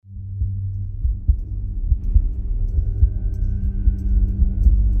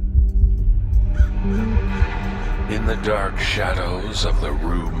the dark shadows of the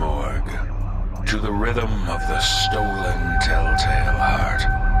Rue Morgue, to the rhythm of the stolen telltale heart,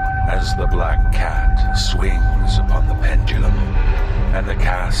 as the black cat swings upon the pendulum, and the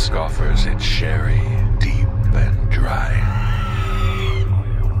cask offers its sherry deep and dry.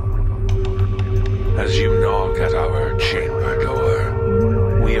 As you knock at our chamber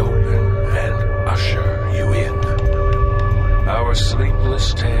door, we open and usher you in. Our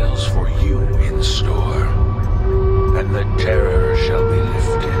sleepless tales for you in store, and the terror shall be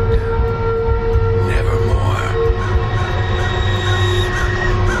lifted nevermore.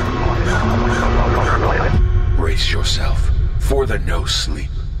 Brace yourself for the No Sleep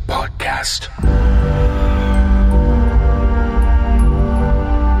podcast.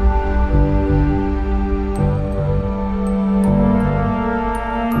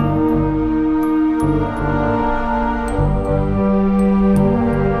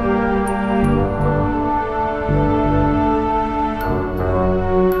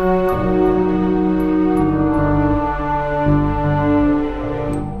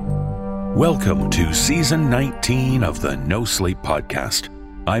 Welcome to Season 19 of the No Sleep podcast.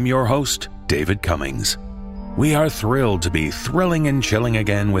 I'm your host, David Cummings. We are thrilled to be thrilling and chilling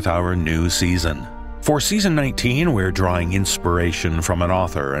again with our new season. For Season 19, we're drawing inspiration from an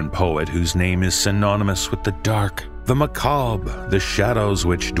author and poet whose name is synonymous with the dark, the macabre, the shadows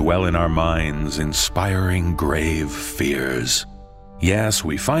which dwell in our minds, inspiring grave fears. Yes,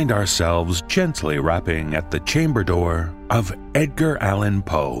 we find ourselves gently rapping at the chamber door of Edgar Allan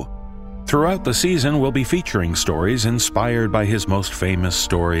Poe. Throughout the season, we'll be featuring stories inspired by his most famous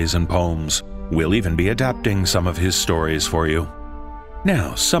stories and poems. We'll even be adapting some of his stories for you.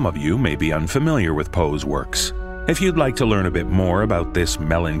 Now, some of you may be unfamiliar with Poe's works. If you'd like to learn a bit more about this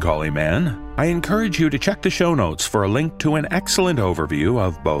melancholy man, I encourage you to check the show notes for a link to an excellent overview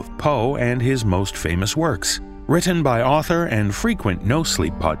of both Poe and his most famous works, written by author and frequent No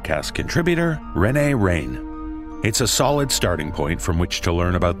Sleep podcast contributor, Renee Rain. It's a solid starting point from which to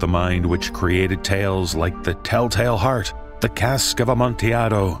learn about the mind which created tales like The Telltale Heart, The Cask of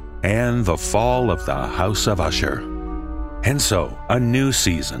Amontillado, and The Fall of the House of Usher. And so, a new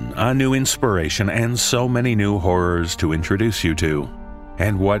season, a new inspiration, and so many new horrors to introduce you to.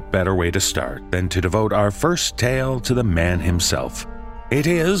 And what better way to start than to devote our first tale to the man himself? It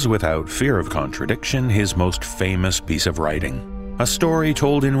is, without fear of contradiction, his most famous piece of writing. A story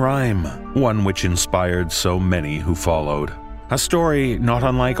told in rhyme, one which inspired so many who followed. A story not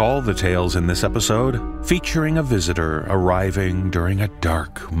unlike all the tales in this episode, featuring a visitor arriving during a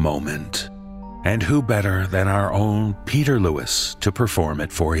dark moment. And who better than our own Peter Lewis to perform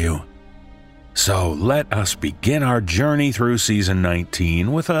it for you? So let us begin our journey through Season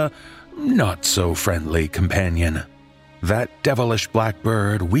 19 with a not-so-friendly companion. That devilish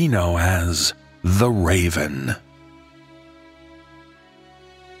blackbird we know as the Raven.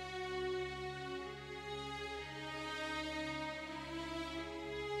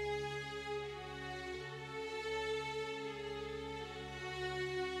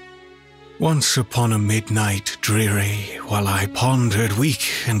 Once upon a midnight dreary, while I pondered weak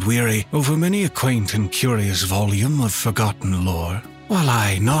and weary over many a quaint and curious volume of forgotten lore, while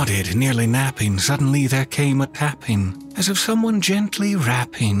I nodded, nearly napping, suddenly there came a tapping, as of someone gently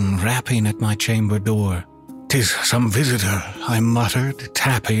rapping at my chamber door. "'Tis some visitor," I muttered,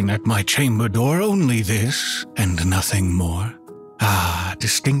 tapping at my chamber door, "only this, and nothing more." Ah,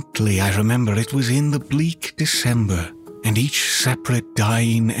 distinctly I remember it was in the bleak December, and each separate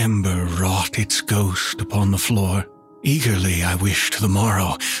dying ember wrought its ghost upon the floor. Eagerly I wished the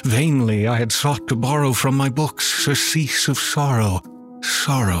morrow, vainly I had sought to borrow from my books surcease of sorrow.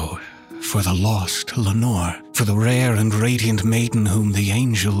 Sorrow for the lost Lenore, for the rare and radiant maiden whom the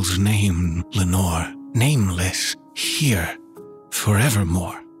angels named Lenore, nameless here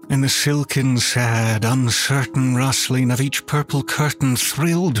forevermore. And the silken, sad, uncertain rustling of each purple curtain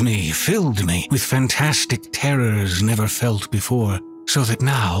thrilled me, filled me with fantastic terrors never felt before, so that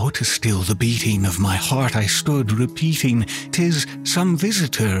now, to still the beating of my heart, I stood repeating, "'Tis some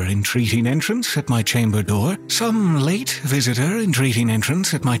visitor entreating entrance at my chamber door, some late visitor entreating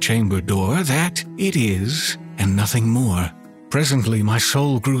entrance at my chamber door, that it is, and nothing more." Presently my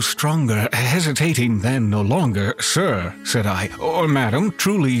soul grew stronger, hesitating then no longer. "Sir," said I, "or madam,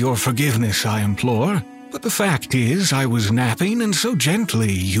 truly your forgiveness I implore. But the fact is, I was napping, and so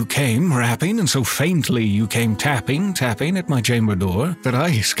gently you came rapping, and so faintly you came tapping at my chamber door, that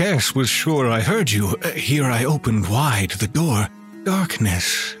I scarce was sure I heard you. Here I opened wide the door.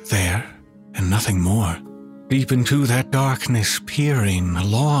 Darkness there, and nothing more." Deep into that darkness peering,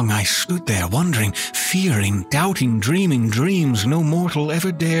 long I stood there wondering, fearing, doubting, dreaming dreams no mortal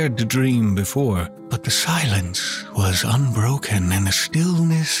ever dared to dream before. But the silence was unbroken, and the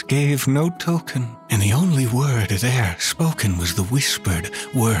stillness gave no token, and the only word there spoken was the whispered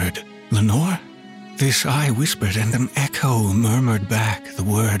word, "Lenore?" This I whispered, and an echo murmured back the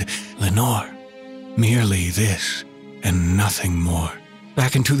word, "Lenore." Merely this, and nothing more.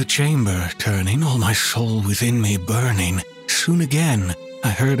 Back into the chamber turning, all my soul within me burning. Soon again I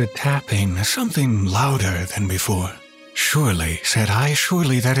heard a tapping, something louder than before. "Surely," said I,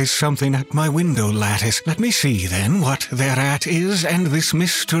 "surely that is something at my window lattice. Let me see, then, what thereat is, and this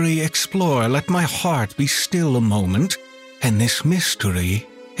mystery explore. Let my heart be still a moment, and this mystery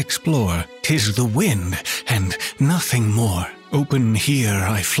explore. 'Tis the wind, and nothing more." Open here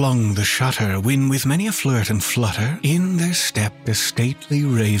I flung the shutter, when with many a flirt and flutter, in there stepped a stately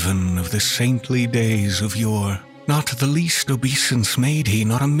raven of the saintly days of yore. Not the least obeisance made he,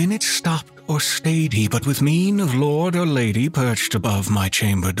 not a minute stopped or stayed he, but with mien of lord or lady perched above my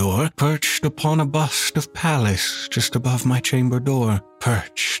chamber door, perched upon a bust of Pallas just above my chamber door,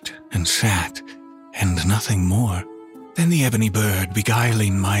 perched and sat, and nothing more. Then the ebony bird,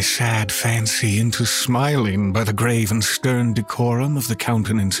 beguiling my sad fancy into smiling by the grave and stern decorum of the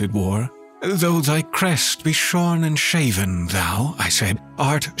countenance it wore. "Though thy crest be shorn and shaven, thou," I said,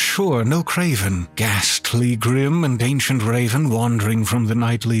 "art sure no craven, ghastly grim and ancient raven wandering from the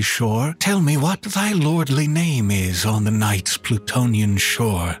nightly shore. Tell me what thy lordly name is on the night's Plutonian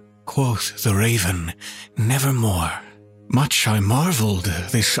shore." Quoth the raven, "Nevermore." Much I marvelled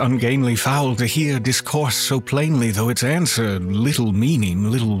this ungainly fowl to hear discourse so plainly, though its answer little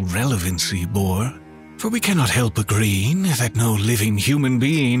meaning, little relevancy bore. For we cannot help agreeing that no living human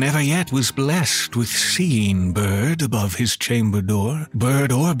being ever yet was blessed with seeing bird above his chamber door,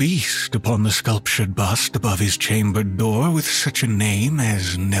 bird or beast upon the sculptured bust above his chambered door, with such a name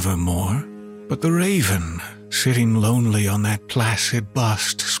as Nevermore. But the raven, sitting lonely on that placid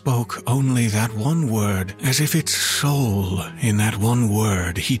bust, spoke only that one word, as if its soul in that one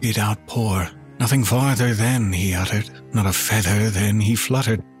word he did outpour. Nothing farther then he uttered, not a feather then he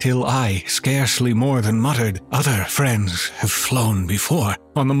fluttered, till I scarcely more than muttered, "Other friends have flown before.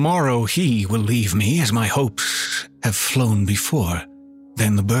 On the morrow he will leave me, as my hopes have flown before."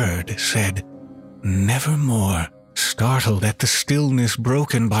 Then the bird said, "Nevermore," startled at the stillness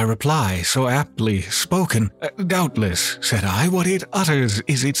broken by reply so aptly spoken. "Doubtless," said I, "what it utters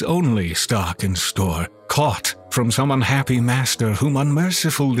is its only stock and store, caught from some unhappy master, whom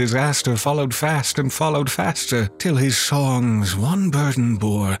unmerciful disaster followed fast and followed faster, till his songs one burden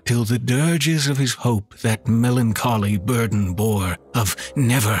bore, till the dirges of his hope that melancholy burden bore, of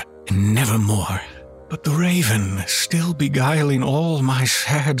never and nevermore." But the raven, still beguiling all my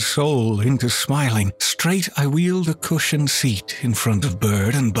sad soul into smiling, straight I wheeled a cushioned seat in front of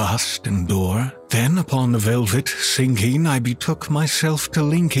bird and bust and door. Then upon the velvet sinking, I betook myself to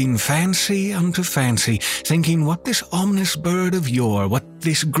linking fancy unto fancy, thinking what this ominous bird of yore, what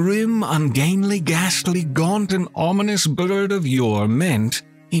this grim, ungainly, ghastly, gaunt, and ominous bird of yore meant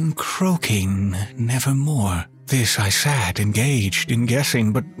in croaking nevermore. This I sat engaged in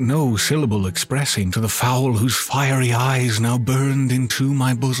guessing, but no syllable expressing to the fowl whose fiery eyes now burned into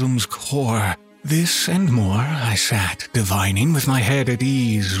my bosom's core. This and more I sat divining, with my head at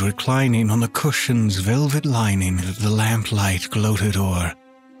ease reclining on the cushion's velvet lining that the lamplight gloated o'er.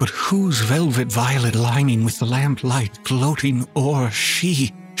 But whose velvet violet lining with the lamplight gloating o'er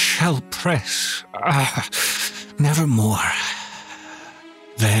she shall press? Nevermore.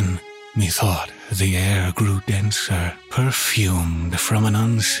 Then, methought, the air grew denser, perfumed from an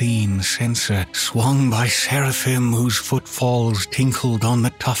unseen censer, swung by seraphim whose footfalls tinkled on the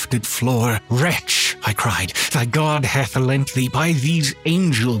tufted floor. "Wretch," I cried, "thy God hath lent thee, by these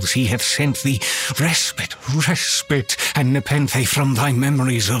angels he hath sent thee, respite, respite, and nepenthe from thy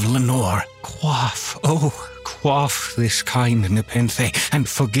memories of Lenore. Quaff, oh, quaff this kind nepenthe, and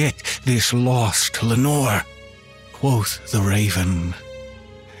forget this lost Lenore." Quoth the raven,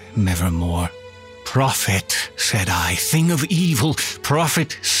 "Nevermore." "Prophet," said I, "thing of evil,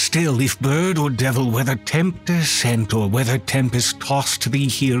 prophet still, if bird or devil, whether tempter sent or whether tempest tossed thee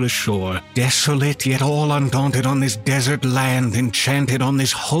here ashore, desolate yet all undaunted on this desert land, enchanted on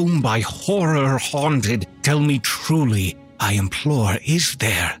this home by horror haunted, tell me truly, I implore, is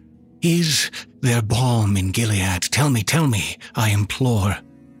there balm in Gilead? Tell me, I implore."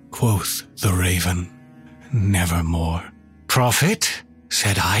 Quoth the raven, "Nevermore." "Prophet,"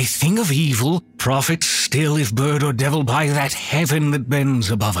 said I, "thing of evil, prophet still, if bird or devil, by that heaven that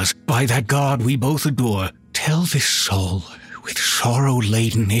bends above us, by that God we both adore, tell this soul with sorrow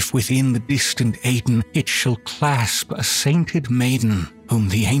laden, if within the distant Aidenn it shall clasp a sainted maiden, whom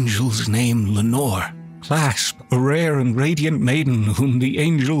the angels name Lenore. Clasp a rare and radiant maiden, whom the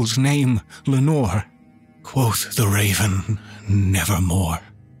angels name Lenore. Quoth the raven, nevermore.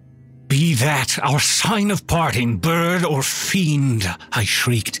 Be that our sign of parting, bird or fiend, I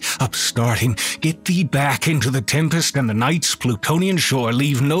shrieked, upstarting. Get thee back into the tempest and the night's Plutonian shore.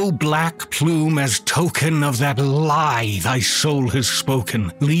 Leave no black plume as token of that lie thy soul has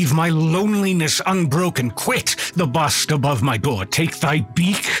spoken. Leave my loneliness unbroken. Quit the bust above my door. Take thy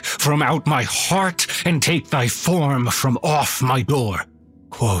beak from out my heart, and take thy form from off my door.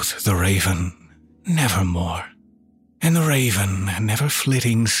 Quoth the raven, nevermore. And the raven, never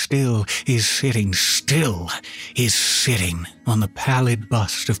flitting still, is sitting on the pallid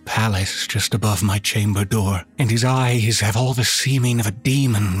bust of Pallas just above my chamber door, and his eyes have all the seeming of a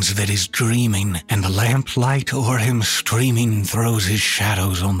demon's that is dreaming, and the lamplight o'er him streaming throws his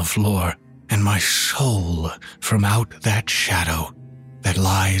shadows on the floor, and my soul from out that shadow that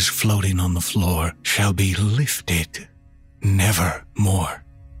lies floating on the floor shall be lifted nevermore.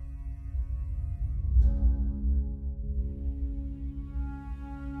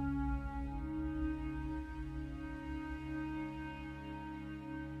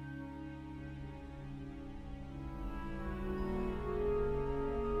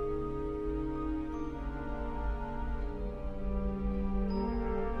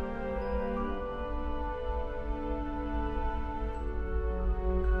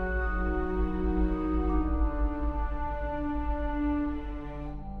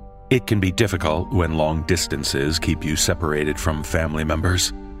 It can be difficult when long distances keep you separated from family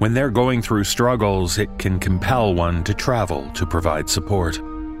members. When they're going through struggles, it can compel one to travel to provide support.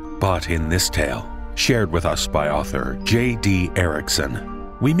 But in this tale, shared with us by author J.D.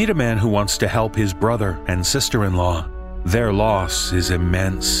 Erickson, we meet a man who wants to help his brother and sister-in-law. Their loss is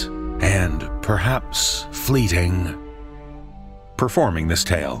immense and perhaps fleeting. Performing this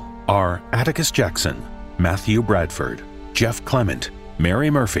tale are Atticus Jackson, Matthew Bradford, Jeff Clement, Mary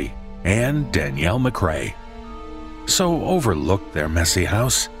Murphy, and Danielle McRae. So overlook their messy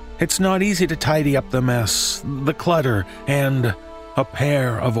house. It's not easy to tidy up the mess, the clutter, and a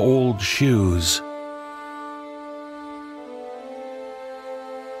pair of old shoes.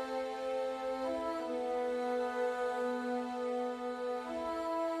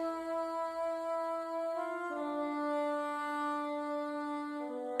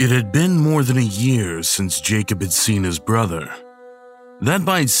 It had been more than a year since Jacob had seen his brother. That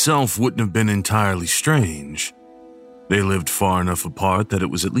by itself wouldn't have been entirely strange. They lived far enough apart that it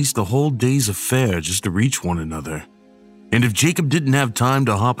was at least a whole day's affair just to reach one another. And if Jacob didn't have time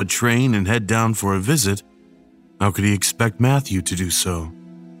to hop a train and head down for a visit, how could he expect Matthew to do so?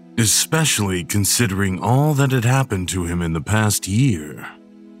 Especially considering all that had happened to him in the past year.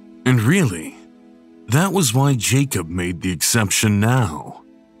 And really, that was why Jacob made the exception now.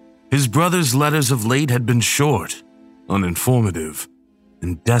 His brother's letters of late had been short, uninformative,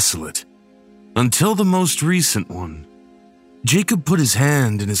 and desolate, until the most recent one. Jacob put his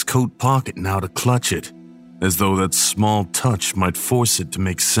hand in his coat pocket now to clutch it, as though that small touch might force it to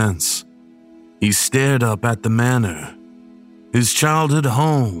make sense. He stared up at the manor, his childhood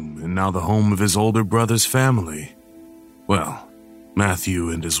home, and now the home of his older brother's family. Well, Matthew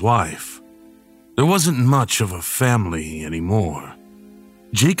and his wife. There wasn't much of a family anymore.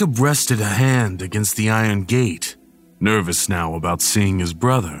 Jacob rested a hand against the iron gate, nervous now about seeing his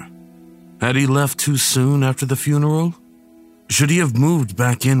brother. Had he left too soon after the funeral? Should he have moved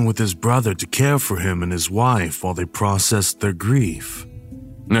back in with his brother to care for him and his wife while they processed their grief?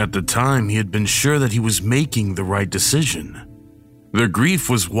 At the time, he had been sure that he was making the right decision. Their grief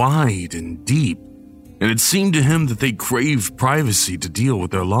was wide and deep, and it seemed to him that they craved privacy to deal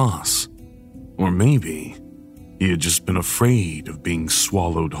with their loss. Or maybe he had just been afraid of being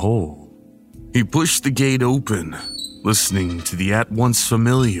swallowed whole. He pushed the gate open, listening to the at-once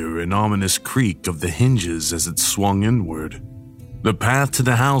familiar and ominous creak of the hinges as it swung inward. The path to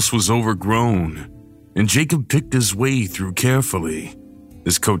the house was overgrown, and Jacob picked his way through carefully,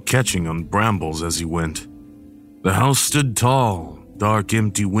 his coat catching on brambles as he went. The house stood tall, dark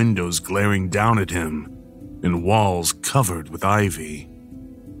empty windows glaring down at him, and walls covered with ivy.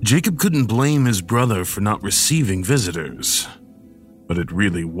 Jacob couldn't blame his brother for not receiving visitors, but it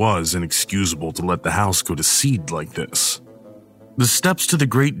really was inexcusable to let the house go to seed like this. The steps to the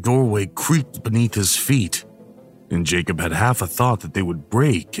great doorway creaked beneath his feet, and Jacob had half a thought that they would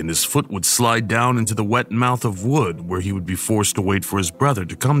break and his foot would slide down into the wet mouth of wood where he would be forced to wait for his brother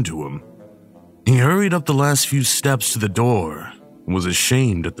to come to him. He hurried up the last few steps to the door and was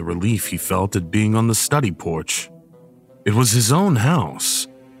ashamed at the relief he felt at being on the study porch. It was his own house.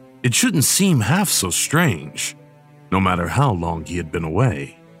 It shouldn't seem half so strange, no matter how long he had been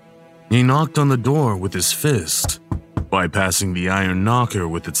away. He knocked on the door with his fist, bypassing the iron knocker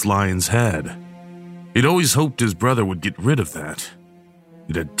with its lion's head. He'd always hoped his brother would get rid of that.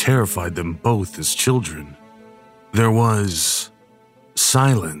 It had terrified them both as children. There was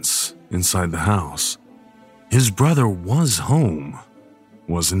silence inside the house. His brother was home,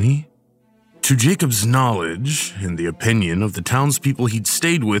 wasn't he? To Jacob's knowledge, and the opinion of the townspeople he'd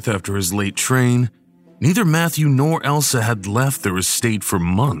stayed with after his late train, neither Matthew nor Elsa had left their estate for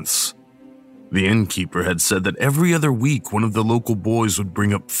months. The innkeeper had said that every other week one of the local boys would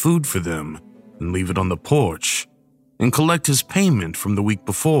bring up food for them and leave it on the porch, and collect his payment from the week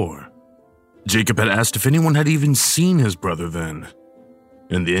before. Jacob had asked if anyone had even seen his brother then,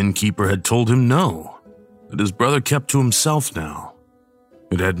 and the innkeeper had told him no, that his brother kept to himself now.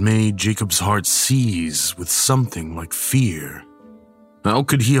 It had made Jacob's heart seize with something like fear. How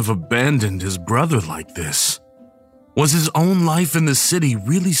could he have abandoned his brother like this? Was his own life in the city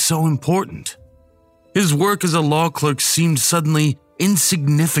really so important? His work as a law clerk seemed suddenly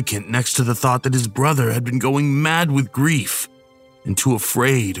insignificant next to the thought that his brother had been going mad with grief and too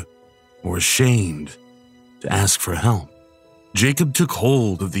afraid or ashamed to ask for help. Jacob took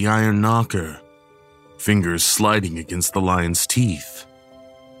hold of the iron knocker, fingers sliding against the lion's teeth,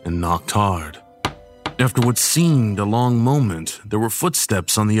 and knocked hard. After what seemed a long moment, there were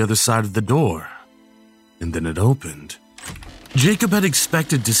footsteps on the other side of the door, and then it opened. Jacob had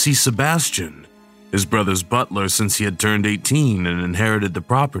expected to see Sebastian, his brother's butler since he had turned 18 and inherited the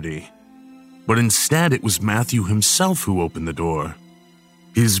property. But instead, it was Matthew himself who opened the door.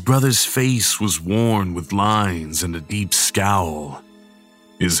 His brother's face was worn with lines and a deep scowl,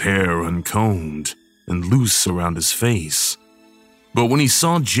 his hair uncombed and loose around his face. But when he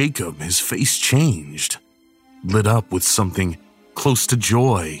saw Jacob, his face changed, lit up with something close to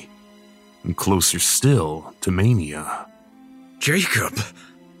joy and closer still to mania. Jacob!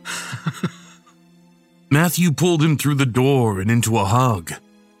 Matthew pulled him through the door and into a hug.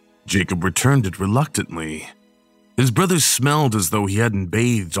 Jacob returned it reluctantly. His brother smelled as though he hadn't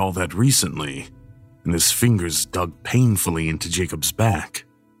bathed all that recently, and his fingers dug painfully into Jacob's back.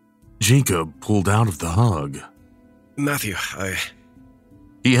 Jacob pulled out of the hug. Matthew,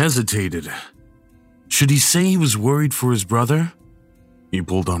 He hesitated. Should he say he was worried for his brother? He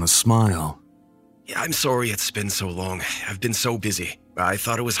pulled on a smile. Yeah, I'm sorry it's been so long. I've been so busy. I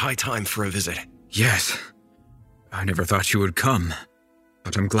thought it was high time for a visit. Yes. I never thought you would come,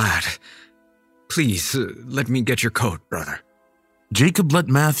 but I'm glad. Please, let me get your coat, brother. Jacob let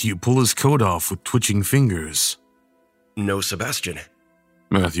Matthew pull his coat off with twitching fingers. No, Sebastian.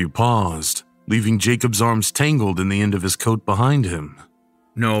 Matthew paused, leaving Jacob's arms tangled in the end of his coat behind him.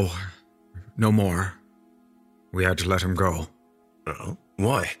 No more. We had to let him go. Oh,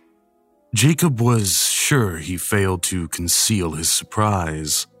 why? Jacob was sure he failed to conceal his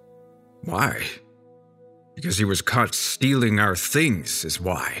surprise. Why? Because he was caught stealing our things is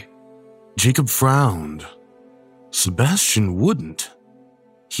why. Jacob frowned. Sebastian wouldn't.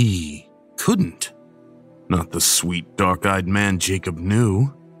 He couldn't. Not the sweet, dark-eyed man Jacob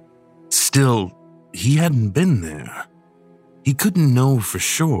knew. Still, he hadn't been there. He couldn't know for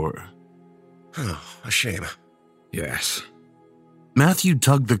sure. Oh, a shame. Yes. Matthew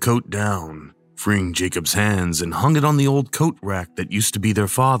tugged the coat down, freeing Jacob's hands, and hung it on the old coat rack that used to be their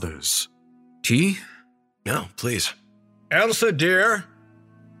father's. Tea? No, please. Elsa, dear?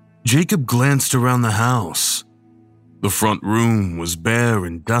 Jacob glanced around the house. The front room was bare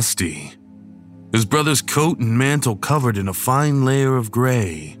and dusty, his brother's coat and mantle covered in a fine layer of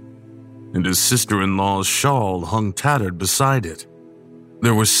gray, and his sister-in-law's shawl hung tattered beside it.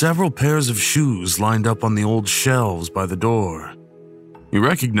 There were several pairs of shoes lined up on the old shelves by the door. He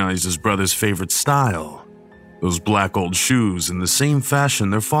recognized his brother's favorite style, those black old shoes in the same fashion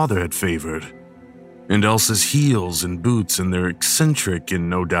their father had favored, and Elsa's heels and boots in their eccentric and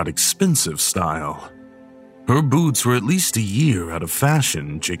no doubt expensive style. Her boots were at least a year out of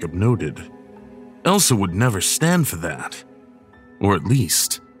fashion, Jacob noted. Elsa would never stand for that, or at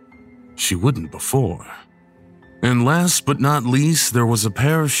least, she wouldn't before. And last but not least, there was a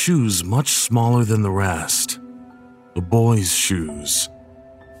pair of shoes much smaller than the rest. The boy's shoes,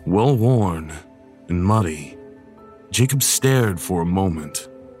 well worn and muddy. Jacob stared for a moment.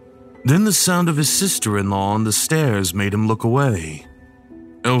 Then the sound of his sister-in-law on the stairs made him look away.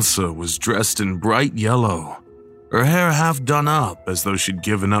 Elsa was dressed in bright yellow, her hair half done up as though she'd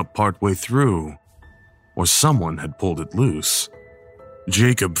given up partway through, or someone had pulled it loose.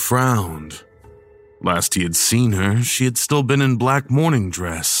 Jacob frowned. Last he had seen her, she had still been in black morning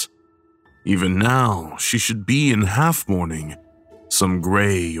dress. Even now, she should be in half mourning, some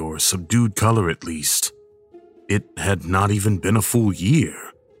gray or subdued color at least. It had not even been a full year.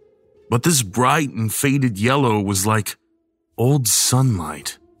 But this bright and faded yellow was like old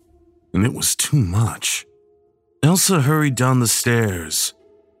sunlight, and it was too much. Elsa hurried down the stairs.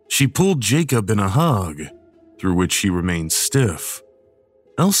 She pulled Jacob in a hug, through which he remained stiff.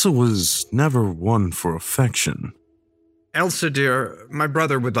 Elsa was never one for affection. Elsa, dear, my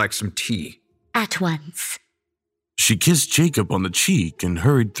brother would like some tea. At once. She kissed Jacob on the cheek and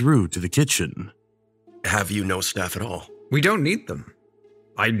hurried through to the kitchen. Have you no staff at all? We don't need them.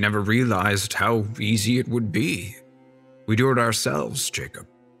 I never realized how easy it would be. We do it ourselves, Jacob.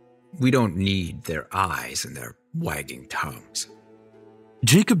 We don't need their eyes and their wagging tongues.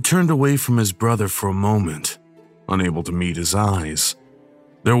 Jacob turned away from his brother for a moment, unable to meet his eyes.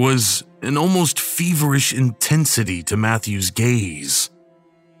 There was an almost feverish intensity to Matthew's gaze,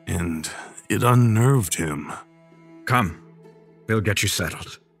 and it unnerved him. Come, we'll get you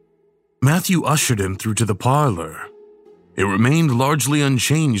settled. Matthew ushered him through to the parlor. It remained largely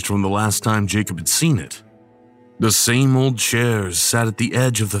unchanged from the last time Jacob had seen it. The same old chairs sat at the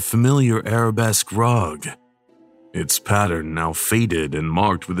edge of the familiar arabesque rug. Its pattern now faded and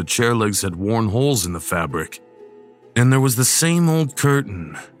marked where the chair legs had worn holes in the fabric. And there was the same old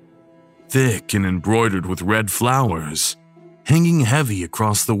curtain, thick and embroidered with red flowers, hanging heavy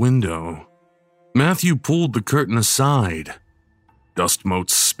across the window. Matthew pulled the curtain aside, dust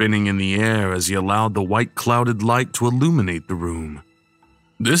motes spinning in the air as he allowed the white clouded light to illuminate the room.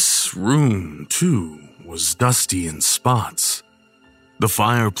 This room, too, was dusty in spots. The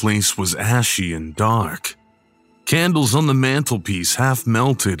fireplace was ashy and dark. Candles on the mantelpiece half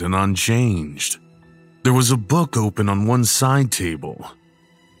melted and unchanged. There was a book open on one side table,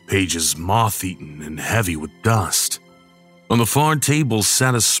 pages moth-eaten and heavy with dust. On the far table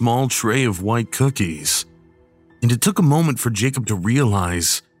sat a small tray of white cookies, and it took a moment for Jacob to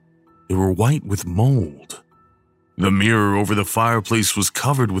realize they were white with mold. The mirror over the fireplace was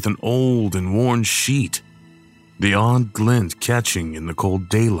covered with an old and worn sheet, the odd glint catching in the cold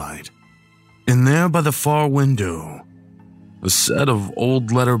daylight. And there by the far window, a set of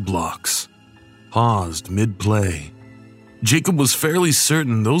old letter blocks, paused mid-play. Jacob was fairly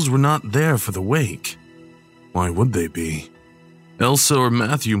certain those were not there for the wake. Why would they be? Elsa or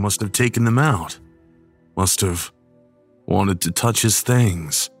Matthew must have taken them out. Must have wanted to touch his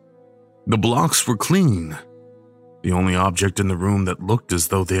things. The blocks were clean, the only object in the room that looked as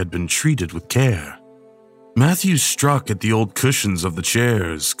though they had been treated with care. Matthew struck at the old cushions of the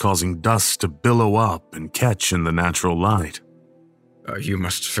chairs, causing dust to billow up and catch in the natural light. You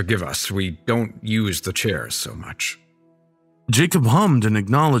must forgive us. We don't use the chairs so much. Jacob hummed in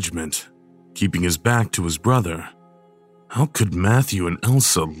acknowledgement, keeping his back to his brother. How could Matthew and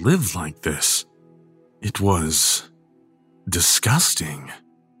Elsa live like this? It was disgusting.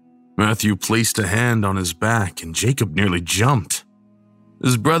 Matthew placed a hand on his back and Jacob nearly jumped.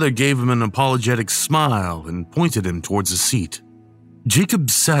 His brother gave him an apologetic smile and pointed him towards a seat.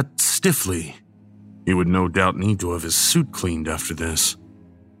 Jacob sat stiffly. He would no doubt need to have his suit cleaned after this.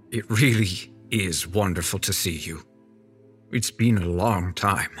 It really is wonderful to see you. It's been a long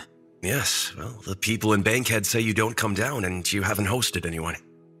time. Yes, well, the people in Bankhead say you don't come down and you haven't hosted anyone.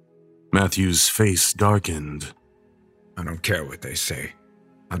 Matthew's face darkened. I don't care what they say.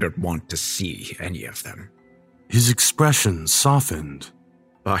 I don't want to see any of them. His expression softened.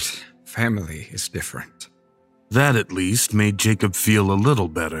 But family is different. That at least made Jacob feel a little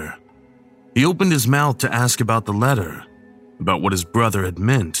better. He opened his mouth to ask about the letter, about what his brother had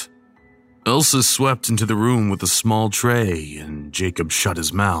meant. Elsa swept into the room with a small tray, and Jacob shut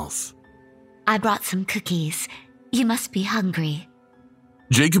his mouth. I brought some cookies. You must be hungry.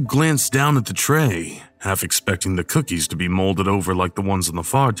 Jacob glanced down at the tray, half expecting the cookies to be molded over like the ones on the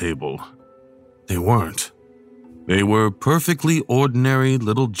far table. They weren't. They were perfectly ordinary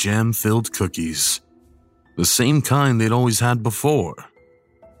little jam-filled cookies. The same kind they'd always had before.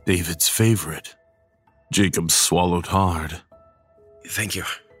 David's favorite. Jacob swallowed hard. Thank you.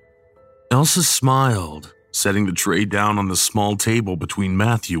 Elsa smiled, setting the tray down on the small table between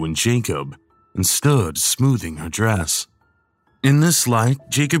Matthew and Jacob, and stood smoothing her dress. In this light,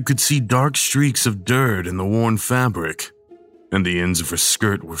 Jacob could see dark streaks of dirt in the worn fabric, and the ends of her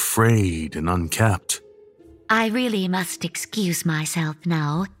skirt were frayed and unkept. I really must excuse myself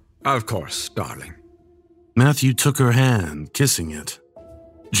now. Of course, darling. Matthew took her hand, kissing it.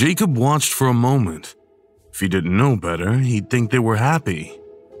 Jacob watched for a moment. If he didn't know better, he'd think they were happy.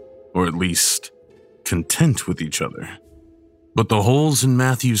 Or at least, content with each other. But the holes in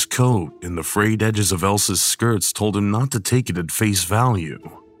Matthew's coat and the frayed edges of Elsa's skirts told him not to take it at face value.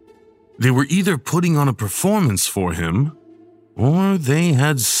 They were either putting on a performance for him, or they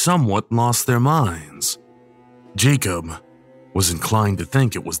had somewhat lost their minds. Jacob was inclined to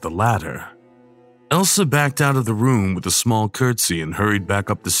think it was the latter. Elsa backed out of the room with a small curtsy and hurried back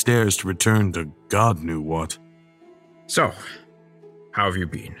up the stairs to return to God knew what. So, how have you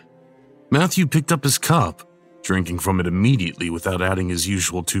been? Matthew picked up his cup, drinking from it immediately without adding his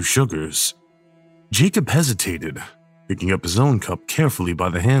usual 2 sugars. Jacob hesitated, picking up his own cup carefully by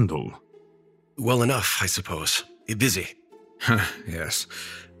the handle. Well enough, I suppose. Busy. Yes,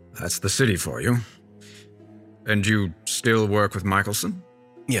 that's the city for you. And you still work with Michelson?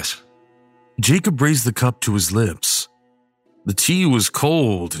 Yes. Jacob raised the cup to his lips. The tea was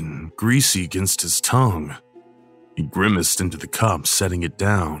cold and greasy against his tongue. He grimaced into the cup, setting it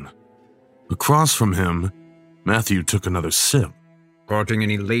down. Across from him, Matthew took another sip. Courting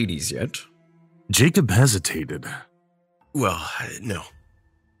any ladies yet? Jacob hesitated. Well, no.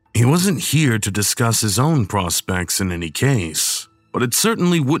 He wasn't here to discuss his own prospects in any case, but it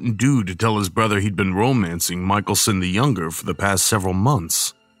certainly wouldn't do to tell his brother he'd been romancing Michelson the Younger for the past several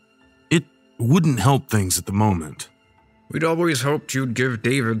months. It wouldn't help things at the moment. We'd always hoped you'd give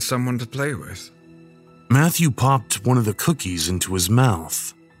David someone to play with. Matthew popped one of the cookies into his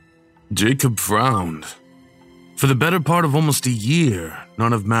mouth. Jacob frowned. For the better part of almost a year,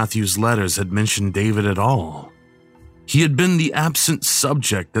 none of Matthew's letters had mentioned David at all. He had been the absent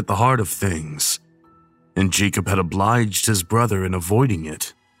subject at the heart of things, and Jacob had obliged his brother in avoiding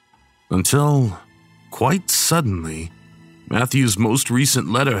it. Until, quite suddenly, Matthew's most recent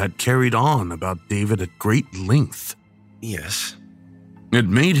letter had carried on about David at great length. Yes. It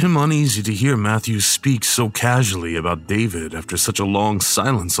made him uneasy to hear Matthew speak so casually about David after such a long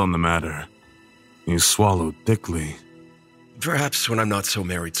silence on the matter. He swallowed thickly. Perhaps when I'm not so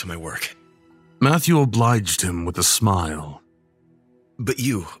married to my work. Matthew obliged him with a smile. But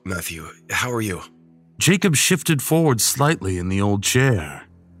you, Matthew, how are you? Jacob shifted forward slightly in the old chair.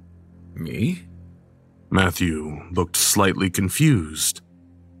 Me? Matthew looked slightly confused.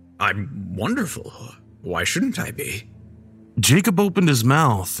 I'm wonderful. Why shouldn't I be? Jacob opened his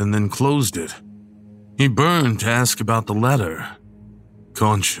mouth and then closed it. He burned to ask about the letter,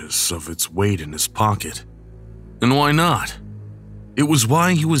 conscious of its weight in his pocket. And why not? It was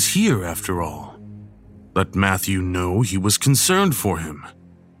why he was here, after all. Let Matthew know he was concerned for him.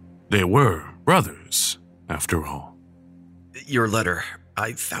 They were brothers, after all. Your letter,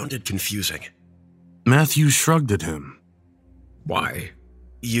 I found it confusing. Matthew shrugged at him. Why?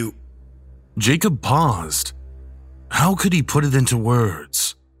 Jacob paused. How could he put it into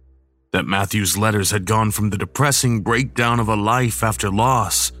words? That Matthew's letters had gone from the depressing breakdown of a life after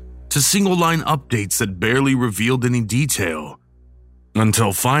loss to single-line updates that barely revealed any detail.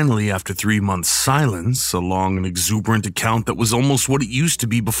 Until finally, after 3 months' silence, a long and exuberant account that was almost what it used to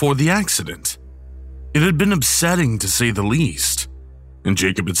be before the accident. It had been upsetting, to say the least, and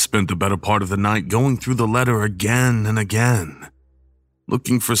Jacob had spent the better part of the night going through the letter again and again,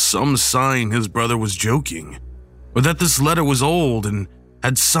 looking for some sign his brother was joking, or that this letter was old and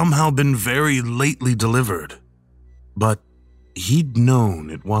had somehow been very lately delivered. But he'd known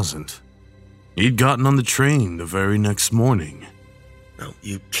it wasn't. He'd gotten on the train the very next morning. No,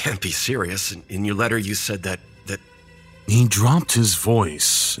 you can't be serious. In your letter you said that... He dropped his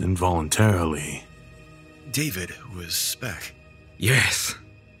voice involuntarily. David was back. Yes.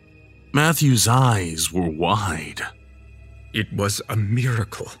 Matthew's eyes were wide. It was a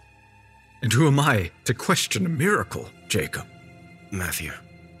miracle. And who am I to question a miracle, Jacob? Matthew.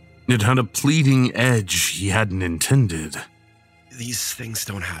 It had a pleading edge he hadn't intended. These things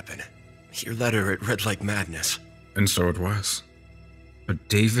don't happen. Your letter, it read like madness. And so it was. But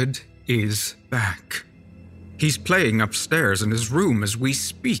David is back. He's playing upstairs in his room as we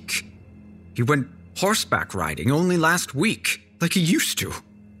speak. He went horseback riding only last week, like he used to.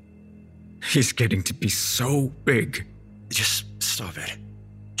 He's getting to be so big. Just stop it.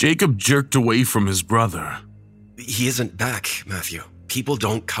 Jacob jerked away from his brother. He isn't back, Matthew. People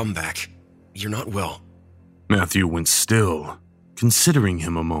don't come back. You're not well. Matthew went still, considering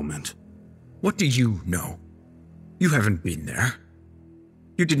him a moment. What do you know? You haven't been there.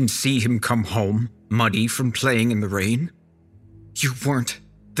 You didn't see him come home, muddy from playing in the rain. You weren't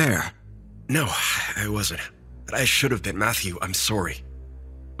there. No, I wasn't. But I should have been, Matthew. I'm sorry.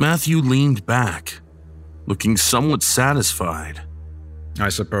 Matthew leaned back, looking somewhat satisfied. I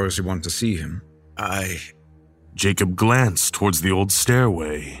suppose you want to see him. Jacob glanced towards the old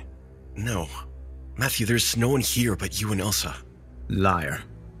stairway. No. Matthew, there's no one here but you and Elsa. Liar.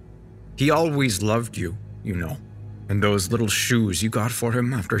 He always loved you, you know. And those little shoes you got for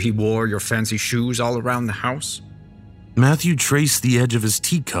him after he wore your fancy shoes all around the house? Matthew traced the edge of his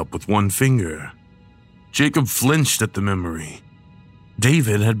teacup with one finger. Jacob flinched at the memory.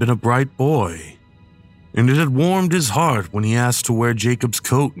 David had been a bright boy, and it had warmed his heart when he asked to wear Jacob's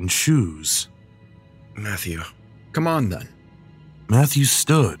coat and shoes. Matthew. Come on, then. Matthew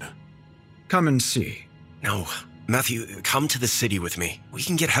stood. Come and see. No, Matthew, come to the city with me. We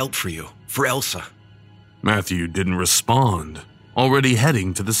can get help for you, for Elsa. Matthew didn't respond, already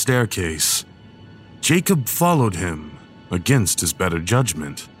heading to the staircase. Jacob followed him, against his better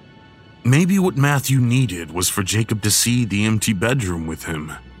judgment. Maybe what Matthew needed was for Jacob to see the empty bedroom with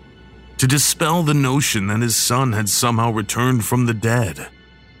him, to dispel the notion that his son had somehow returned from the dead.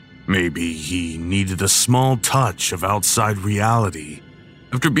 Maybe he needed a small touch of outside reality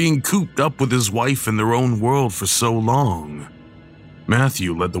after being cooped up with his wife in their own world for so long.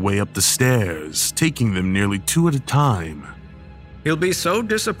 Matthew led the way up the stairs, taking them nearly 2 at a time. He'll be so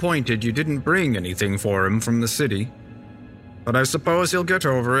disappointed you didn't bring anything for him from the city. But I suppose he'll get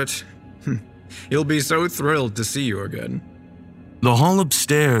over it. He'll be so thrilled to see you again. The hall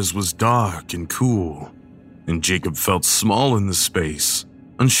upstairs was dark and cool, and Jacob felt small in the space,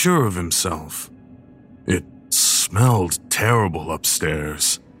 unsure of himself. It smelled terrible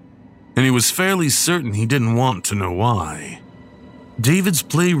upstairs, and he was fairly certain he didn't want to know why. David's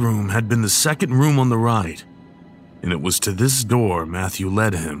playroom had been the second room on the right, and it was to this door Matthew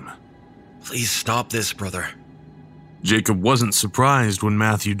led him. Please stop this, brother. Jacob wasn't surprised when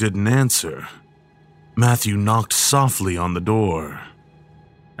Matthew didn't answer. Matthew knocked softly on the door.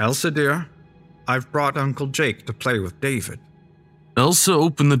 Elsa, dear, I've brought Uncle Jake to play with David. Elsa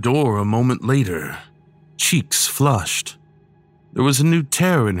opened the door a moment later, cheeks flushed. There was a new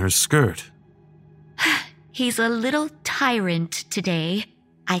tear in her skirt. He's a little tyrant today.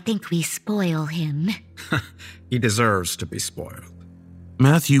 I think we spoil him. He deserves to be spoiled.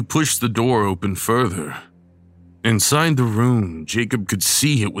 Matthew pushed the door open further. Inside the room, Jacob could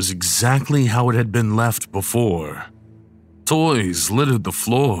see it was exactly how it had been left before. Toys littered the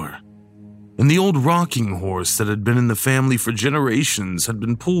floor, and the old rocking horse that had been in the family for generations had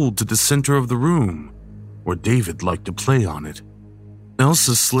been pulled to the center of the room, where David liked to play on it.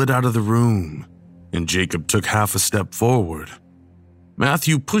 Elsa slid out of the room, and Jacob took half a step forward.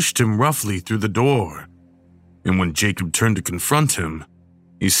 Matthew pushed him roughly through the door, and when Jacob turned to confront him,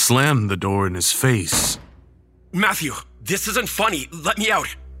 he slammed the door in his face. Matthew, this isn't funny. Let me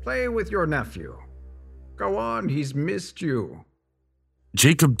out. Play with your nephew. Go on, he's missed you.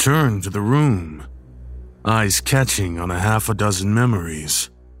 Jacob turned to the room, eyes catching on a half a dozen memories.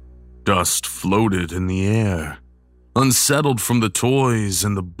 Dust floated in the air, unsettled from the toys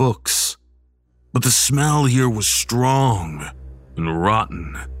and the books. But the smell here was strong and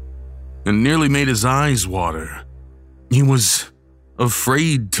rotten, and nearly made his eyes water. He was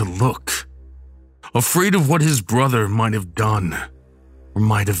afraid to look. Afraid of what his brother might have done, or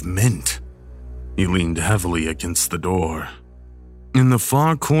might have meant. He leaned heavily against the door. In the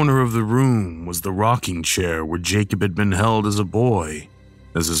far corner of the room was the rocking chair where Jacob had been held as a boy,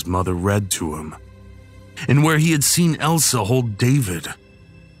 as his mother read to him, and where he had seen Elsa hold David,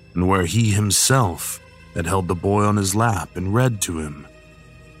 and where he himself had held the boy on his lap and read to him.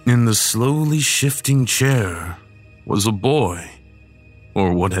 In the slowly shifting chair was a boy,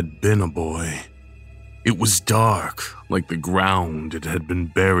 or what had been a boy. It was dark, like the ground it had been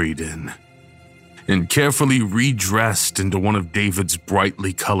buried in, and carefully redressed into one of David's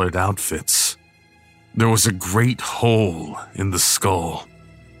brightly colored outfits. There was a great hole in the skull,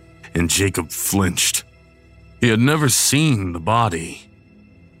 and Jacob flinched. He had never seen the body.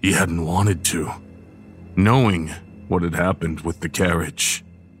 He hadn't wanted to, knowing what had happened with the carriage.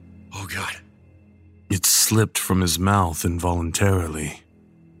 Oh, God. It slipped from his mouth involuntarily.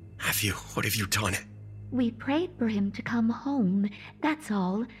 Matthew, what have you done? We prayed for him to come home, that's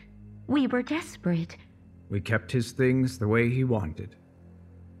all. We were desperate. We kept his things the way he wanted.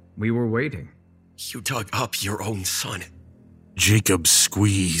 We were waiting. You dug up your own son. Jacob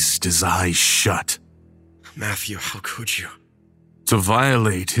squeezed his eyes shut. Matthew, how could you? To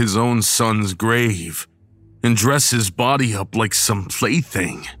violate his own son's grave and dress his body up like some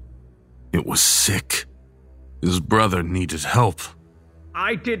plaything. It was sick. His brother needed help.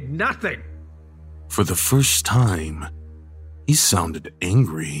 I did nothing. For the first time, he sounded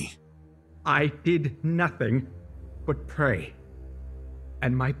angry. I did nothing but pray.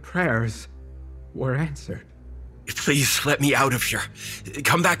 And my prayers were answered. Please let me out of here.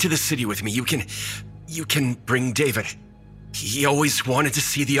 Come back to the city with me. You can bring David. He always wanted to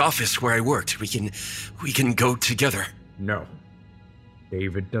see the office where I worked. We can go together. No.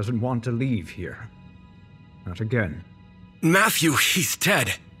 David doesn't want to leave here. Not again. Matthew, he's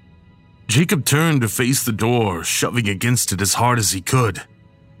dead. Jacob turned to face the door, shoving against it as hard as he could.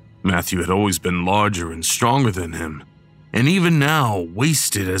 Matthew had always been larger and stronger than him, and even now,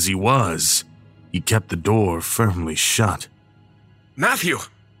 wasted as he was, he kept the door firmly shut. Matthew!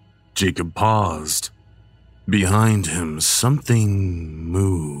 Jacob paused. Behind him, something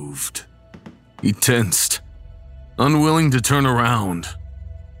moved. He tensed, unwilling to turn around.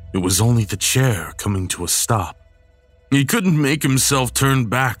 It was only the chair coming to a stop. He couldn't make himself turn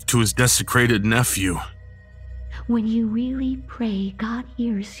back to his desecrated nephew. When you really pray, God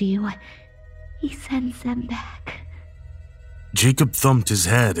hears you. He sends them back. Jacob thumped his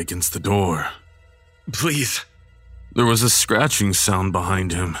head against the door. Please. There was a scratching sound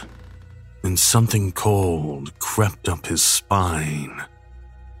behind him, and something cold crept up his spine.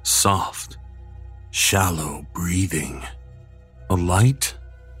 Soft, shallow breathing. A light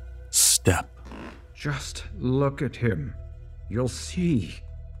step. Just look at him. You'll see.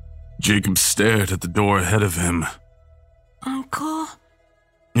 Jacob stared at the door ahead of him. Uncle?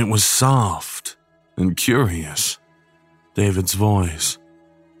 It was soft and curious. David's voice.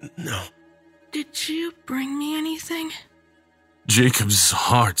 No. Did you bring me anything? Jacob's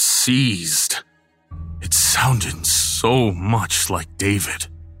heart seized. It sounded so much like David,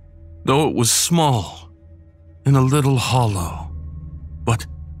 though it was small and a little hollow. But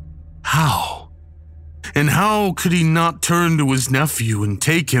how? And how could he not turn to his nephew and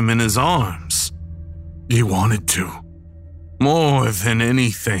take him in his arms? He wanted to, more than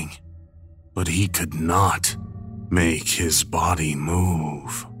anything, but he could not make his body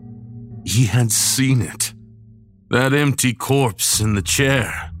move. He had seen it. That empty corpse in the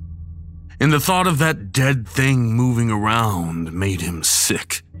chair. And the thought of that dead thing moving around made him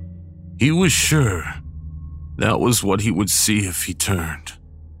sick. He was sure that was what he would see if he turned.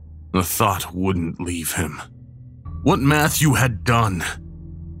 The thought wouldn't leave him. What Matthew had done,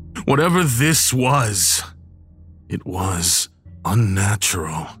 whatever this was, it was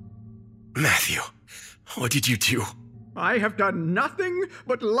unnatural. Matthew, what did you do? I have done nothing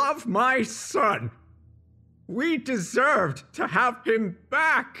but love my son. We deserved to have him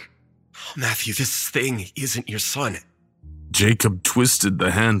back. Matthew, this thing isn't your son. Jacob twisted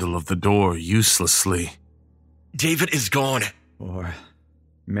the handle of the door uselessly. David is gone. Or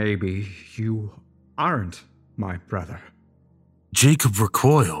maybe you aren't my brother. Jacob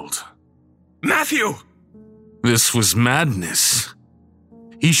recoiled. Matthew! This was madness.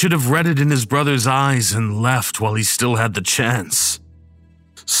 He should have read it in his brother's eyes and left while he still had the chance.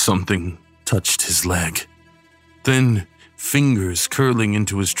 Something touched his leg. Thin fingers curling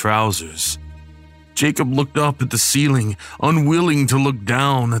into his trousers. Jacob looked up at the ceiling, unwilling to look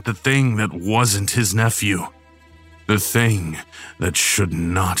down at the thing that wasn't his nephew. The thing that should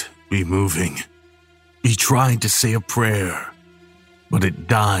not be moving. He tried to say a prayer, but it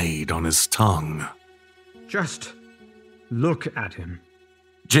died on his tongue. Just look at him.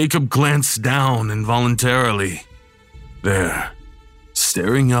 Jacob glanced down involuntarily. There,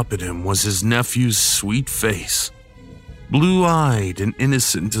 staring up at him, was his nephew's sweet face. Blue-eyed and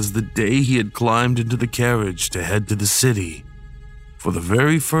innocent as the day he had climbed into the carriage to head to the city. For the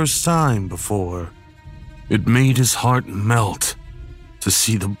very first time before, it made his heart melt to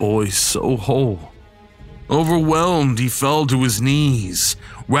see the boy so whole. Overwhelmed, he fell to his knees,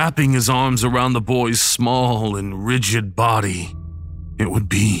 wrapping his arms around the boy's small and rigid body. It would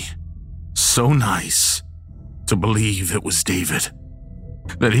be so nice to believe it was David,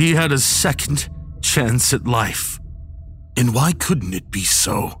 that he had a second chance at life. And why couldn't it be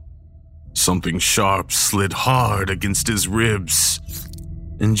so? Something sharp slid hard against his ribs,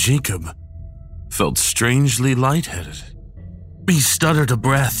 and Jacob felt strangely lightheaded. He stuttered a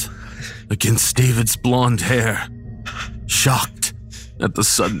breath against David's blonde hair, shocked at the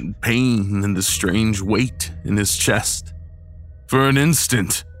sudden pain and the strange weight in his chest. For an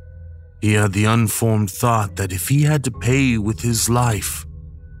instant, he had the unformed thought that if he had to pay with his life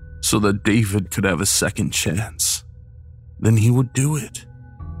so that David could have a second chance, then he would do it.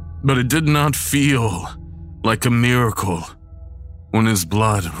 But it did not feel like a miracle when his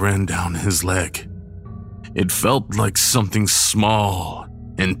blood ran down his leg. It felt like something small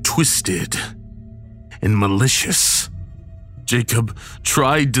and twisted and malicious. Jacob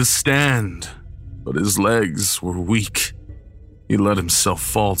tried to stand, but his legs were weak. He let himself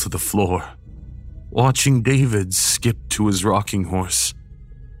fall to the floor, watching David skip to his rocking horse.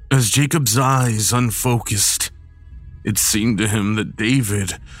 As Jacob's eyes unfocused, it seemed to him that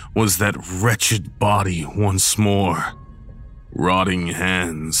David was that wretched body once more, rotting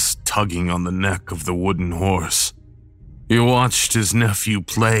hands tugging on the neck of the wooden horse. He watched his nephew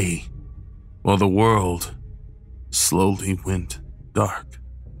play while the world slowly went dark.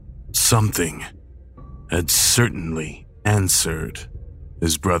 something had certainly answered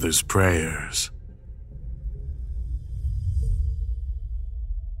his brother's prayers.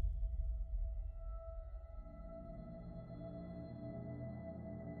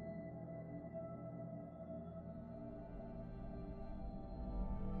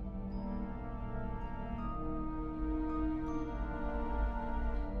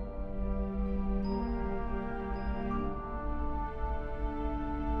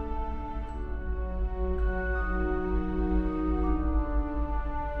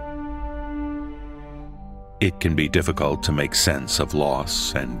 It can be difficult to make sense of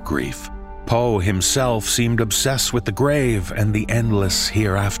loss and grief. Poe himself seemed obsessed with the grave and the endless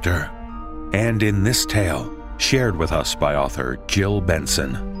hereafter. And in this tale, shared with us by author Jill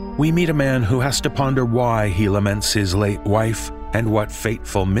Benson, we meet a man who has to ponder why he laments his late wife and what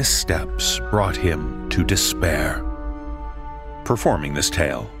fateful missteps brought him to despair. Performing this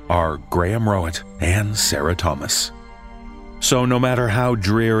tale are Graham Rowett and Sarah Thomas. So no matter how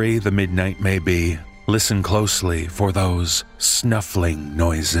dreary the midnight may be, listen closely for those snuffling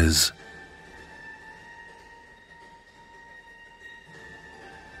noises.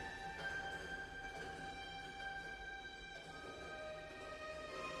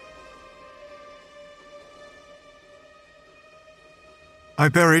 I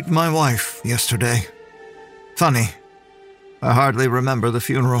buried my wife yesterday. Funny, I hardly remember the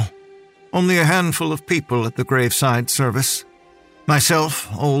funeral. Only a handful of people at the graveside service. Myself,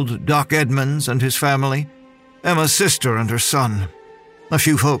 old Doc Edmonds and his family, Emma's sister and her son, a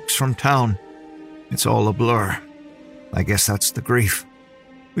few folks from town. It's all a blur. I guess that's the grief.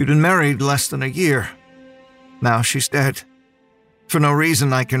 We'd been married less than a year. Now she's dead. For no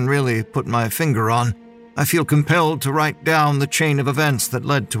reason I can really put my finger on, I feel compelled to write down the chain of events that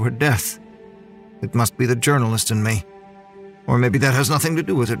led to her death. It must be the journalist in me. Or maybe that has nothing to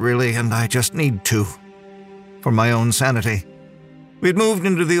do with it really, and I just need to. For my own sanity. We'd moved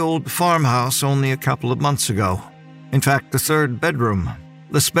into the old farmhouse only a couple of months ago. In fact, the third bedroom,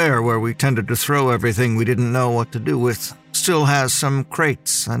 the spare where we tended to throw everything we didn't know what to do with, still has some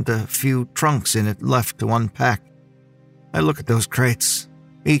crates and a few trunks in it left to unpack. I look at those crates,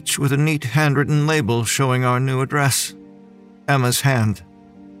 each with a neat handwritten label showing our new address. Emma's hand.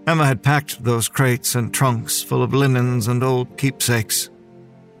 Emma had packed those crates and trunks full of linens and old keepsakes.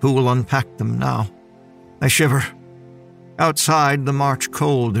 Who will unpack them now? I shiver. Outside, the March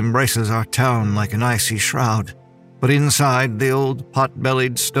cold embraces our town like an icy shroud, but inside, the old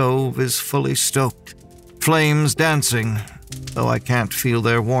pot-bellied stove is fully stoked, flames dancing, though I can't feel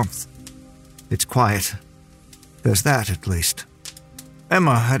their warmth. It's quiet. There's that, at least.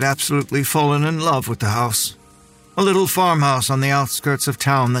 Emma had absolutely fallen in love with the house. A little farmhouse on the outskirts of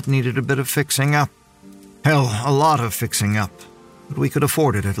town that needed a bit of fixing up. Hell, a lot of fixing up, but we could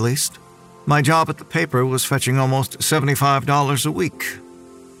afford it at least. My job at the paper was fetching almost $75 a week.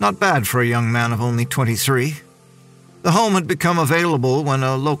 Not bad for a young man of only 23. The home had become available when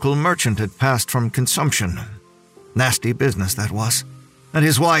a local merchant had passed from consumption. Nasty business, that was. And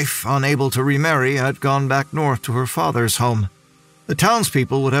his wife, unable to remarry, had gone back north to her father's home. The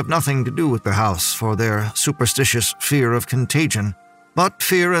townspeople would have nothing to do with the house for their superstitious fear of contagion. But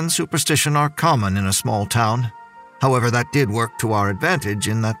fear and superstition are common in a small town. However, that did work to our advantage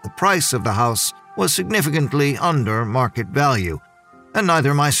in that the price of the house was significantly under market value, and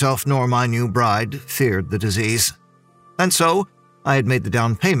neither myself nor my new bride feared the disease. And so, I had made the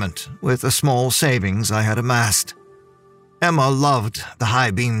down payment with a small savings I had amassed. Emma loved the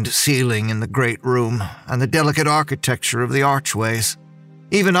high-beamed ceiling in the great room and the delicate architecture of the archways.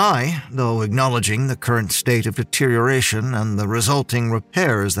 Even I, though acknowledging the current state of deterioration and the resulting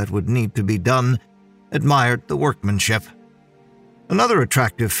repairs that would need to be done, admired the workmanship. Another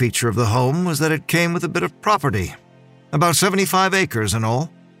attractive feature of the home was that it came with a bit of property, about 75 acres in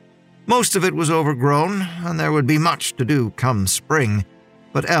all. Most of it was overgrown, and there would be much to do come spring,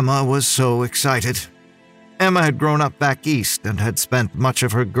 but Emma was so excited. Emma had grown up back east and had spent much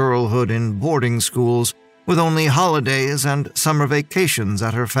of her girlhood in boarding schools, with only holidays and summer vacations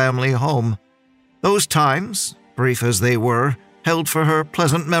at her family home. Those times, brief as they were, held for her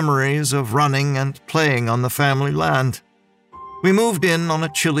pleasant memories of running and playing on the family land. We moved in on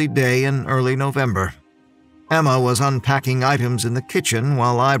a chilly day in early November. Emma was unpacking items in the kitchen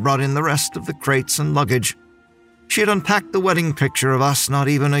while I brought in the rest of the crates and luggage. She had unpacked the wedding picture of us not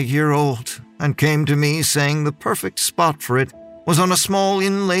even a year old and came to me saying the perfect spot for it was on a small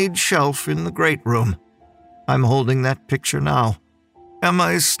inlaid shelf in the great room. I'm holding that picture now. Emma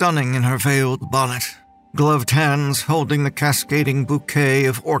is stunning in her veiled bonnet, gloved hands holding the cascading bouquet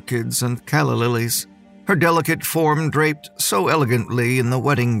of orchids and calla lilies. her delicate form draped so elegantly in the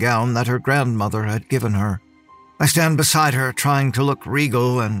wedding gown that her grandmother had given her. I stand beside her, trying to look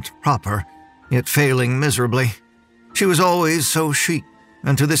regal and proper, yet failing miserably. She was always so chic,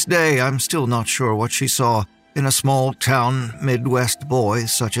 and to this day I'm still not sure what she saw in a small-town Midwest boy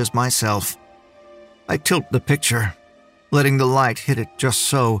such as myself. I tilt the picture, letting the light hit it just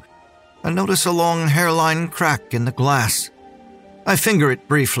so, and notice a long hairline crack in the glass. I finger it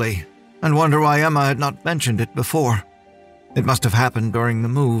briefly, and wonder why Emma had not mentioned it before. It must have happened during the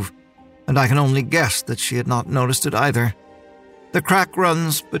move, and I can only guess that she had not noticed it either. The crack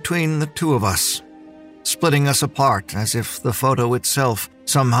runs between the two of us, splitting us apart as if the photo itself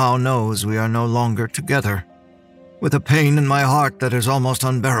somehow knows we are no longer together. With a pain in my heart that is almost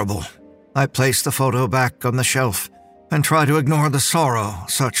unbearable, I place the photo back on the shelf and try to ignore the sorrow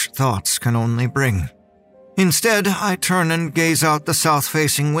such thoughts can only bring. Instead, I turn and gaze out the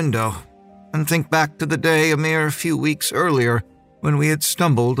south-facing window and think back to the day a mere few weeks earlier when we had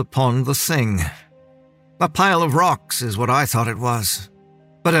stumbled upon the thing. A pile of rocks is what I thought it was,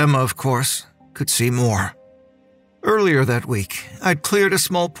 but Emma, of course, could see more. Earlier that week, I'd cleared a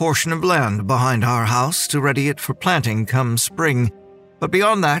small portion of land behind our house to ready it for planting come spring, but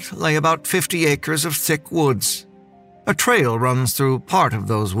beyond that lay about 50 acres of thick woods. A trail runs through part of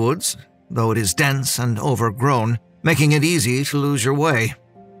those woods, though it is dense and overgrown, making it easy to lose your way.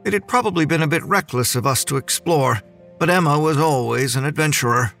 It had probably been a bit reckless of us to explore, but Emma was always an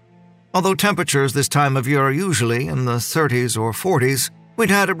adventurer. Although temperatures this time of year are usually in the 30s or 40s, we'd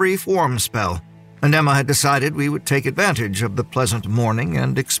had a brief warm spell, and Emma had decided we would take advantage of the pleasant morning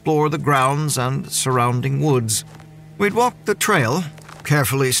and explore the grounds and surrounding woods. We'd walked the trail,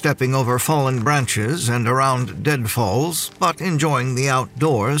 carefully stepping over fallen branches and around deadfalls, but enjoying the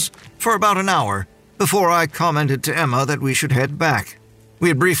outdoors, for about an hour, before I commented to Emma that we should head back. We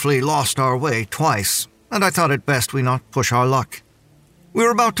had briefly lost our way twice, and I thought it best we not push our luck. We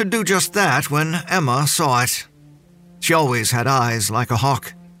were about to do just that when Emma saw it. She always had eyes like a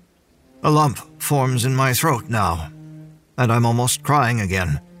hawk. A lump forms in my throat now, and I'm almost crying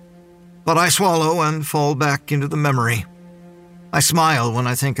again. But I swallow and fall back into the memory. I smile when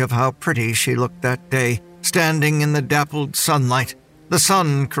I think of how pretty she looked that day, standing in the dappled sunlight, the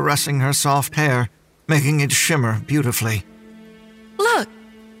sun caressing her soft hair, making it shimmer beautifully. Look,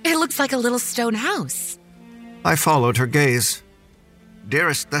 it looks like a little stone house. I followed her gaze.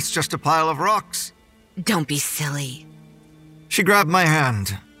 Dearest, that's just a pile of rocks. Don't be silly. She grabbed my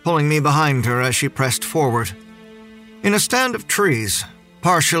hand, pulling me behind her as she pressed forward. In a stand of trees,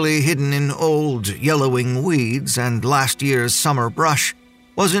 partially hidden in old, yellowing weeds and last year's summer brush,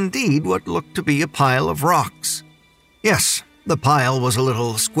 was indeed what looked to be a pile of rocks. Yes, the pile was a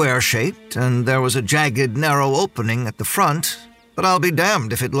little square-shaped, and there was a jagged, narrow opening at the front, but I'll be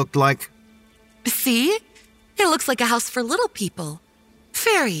damned if it looked like... See? It looks like a house for little people.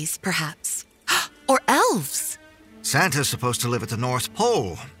 Fairies, perhaps. Or elves. Santa's supposed to live at the North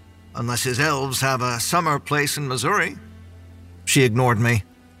Pole, unless his elves have a summer place in Missouri. She ignored me.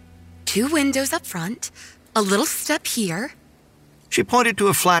 2 windows up front, a little step here. She pointed to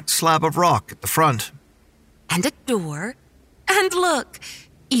a flat slab of rock at the front. And a door. And look,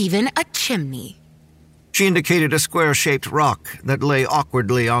 even a chimney. She indicated a square-shaped rock that lay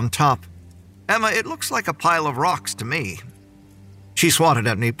awkwardly on top. Emma, it looks like a pile of rocks to me. She swatted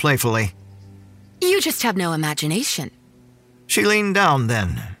at me playfully. You just have no imagination. She leaned down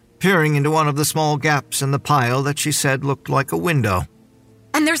then, peering into one of the small gaps in the pile that she said looked like a window.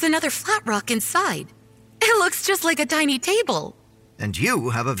 And there's another flat rock inside. It looks just like a tiny table. And you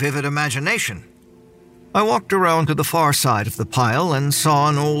have a vivid imagination. I walked around to the far side of the pile and saw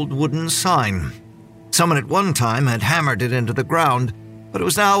an old wooden sign. Someone at one time had hammered it into the ground, but it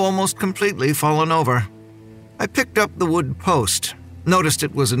was now almost completely fallen over. I picked up the wood post, noticed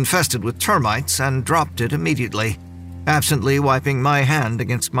it was infested with termites, and dropped it immediately, absently wiping my hand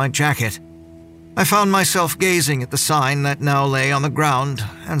against my jacket. I found myself gazing at the sign that now lay on the ground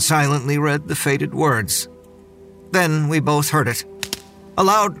and silently read the faded words. Then we both heard it. A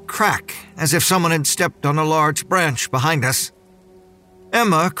loud crack, as if someone had stepped on a large branch behind us.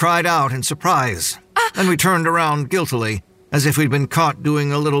 Emma cried out in surprise, and we turned around guiltily, as if we'd been caught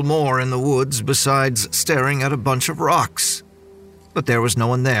doing a little more in the woods besides staring at a bunch of rocks. But there was no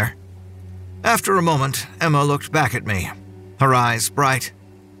one there. After a moment, Emma looked back at me, her eyes bright.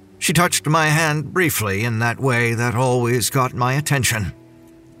 She touched my hand briefly in that way that always got my attention.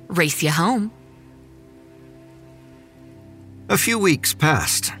 Race you home. A few weeks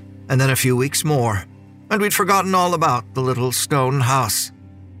passed, and then a few weeks more, and we'd forgotten all about the little stone house.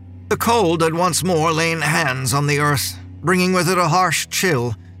 The cold had once more lain hands on the earth, bringing with it a harsh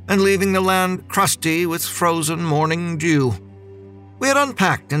chill and leaving the land crusty with frozen morning dew. We had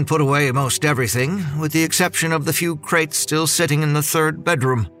unpacked and put away most everything, with the exception of the few crates still sitting in the third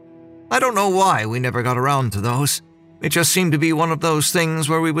bedroom. I don't know why we never got around to those. It just seemed to be one of those things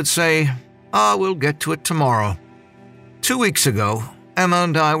where we would say, we'll get to it tomorrow. 2 weeks ago, Emma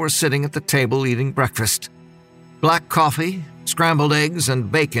and I were sitting at the table eating breakfast. Black coffee, scrambled eggs, and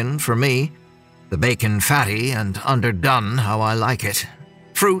bacon for me. The bacon fatty and underdone how I like it.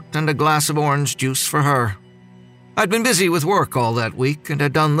 Fruit and a glass of orange juice for her. I'd been busy with work all that week and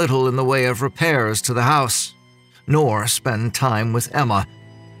had done little in the way of repairs to the house, nor spend time with Emma.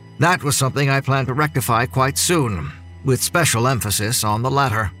 That was something I planned to rectify quite soon, with special emphasis on the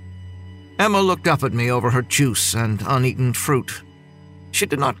latter. Emma looked up at me over her juice and uneaten fruit. She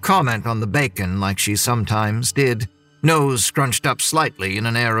did not comment on the bacon like she sometimes did, nose scrunched up slightly in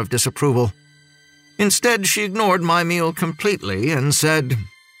an air of disapproval. Instead, she ignored my meal completely and said,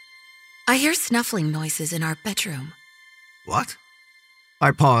 I hear snuffling noises in our bedroom. What? I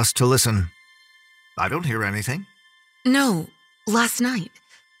paused to listen. I don't hear anything. No, last night.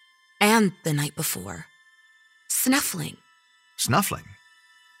 And the night before. Snuffling. Snuffling?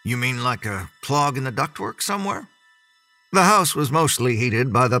 You mean like a clog in the ductwork somewhere? The house was mostly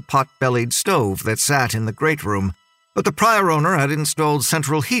heated by the pot-bellied stove that sat in the great room, but the prior owner had installed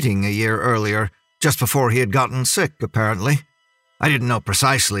central heating a year earlier, just before he had gotten sick, apparently. I didn't know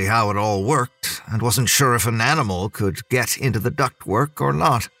precisely how it all worked, and wasn't sure if an animal could get into the ductwork or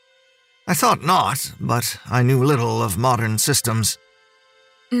not. I thought not, but I knew little of modern systems.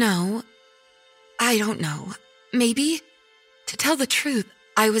 No, I don't know. Maybe, to tell the truth,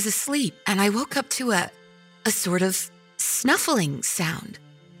 I was asleep and I woke up to a sort of snuffling sound,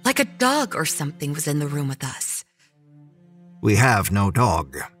 like a dog or something was in the room with us. We have no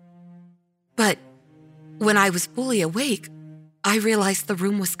dog. But when I was fully awake, I realized the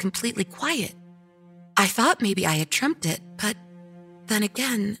room was completely quiet. I thought maybe I had dreamt it, but then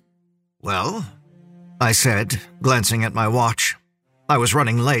again... Well, I said, glancing at my watch. I was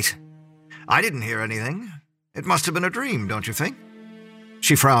running late. I didn't hear anything. It must have been a dream, don't you think?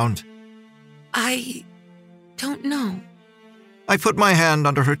 She frowned. I don't know. I put my hand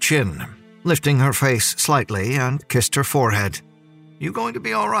under her chin, lifting her face slightly, and kissed her forehead. You going to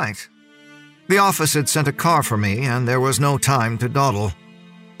be all right? The office had sent a car for me, and there was no time to dawdle.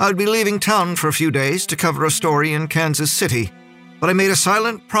 I'd be leaving town for a few days to cover a story in Kansas City, but I made a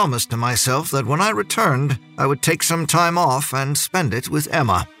silent promise to myself that when I returned, I would take some time off and spend it with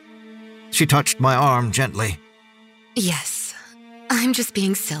Emma. She touched my arm gently. Yes, I'm just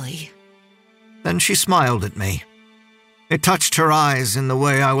being silly. Then she smiled at me. It touched her eyes in the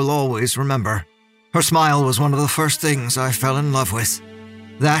way I will always remember. Her smile was one of the first things I fell in love with.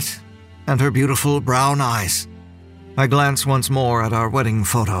 That and her beautiful brown eyes. I glance once more at our wedding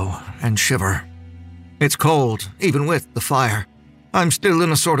photo and shiver. It's cold, even with the fire. I'm still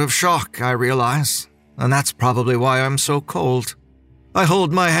in a sort of shock, I realize, and that's probably why I'm so cold. I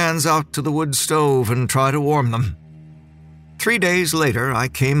hold my hands out to the wood stove and try to warm them. 3 days later, I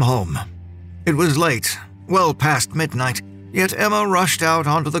came home. It was late, well past midnight, yet Emma rushed out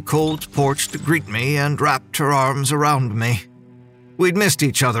onto the cold porch to greet me and wrapped her arms around me. We'd missed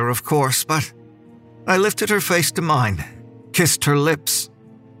each other, of course, but I lifted her face to mine, kissed her lips,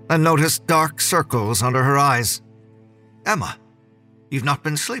 and noticed dark circles under her eyes. Emma, you've not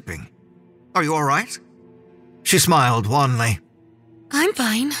been sleeping. Are you all right? She smiled wanly. I'm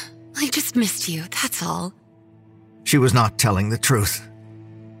fine. I just missed you, that's all. She was not telling the truth.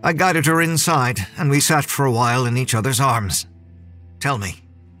 I guided her inside, and we sat for a while in each other's arms. Tell me,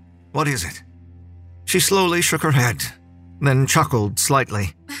 what is it? She slowly shook her head, then chuckled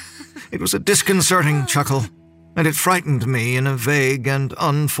slightly. It was a disconcerting chuckle, and it frightened me in a vague and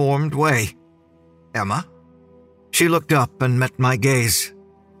unformed way. Emma? She looked up and met my gaze.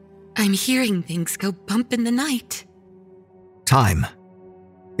 I'm hearing things go bump in the night. Time.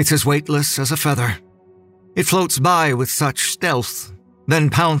 It's as weightless as a feather. It floats by with such stealth, then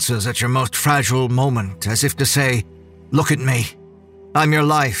pounces at your most fragile moment as if to say, look at me. I'm your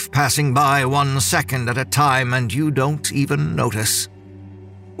life passing by 1 second at a time and you don't even notice.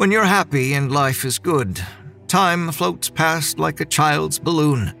 When you're happy and life is good, time floats past like a child's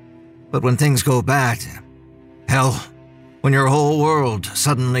balloon. But when things go bad, hell, when your whole world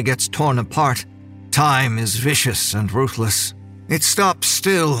suddenly gets torn apart, time is vicious and ruthless. It stops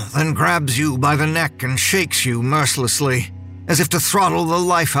still, then grabs you by the neck and shakes you mercilessly, as if to throttle the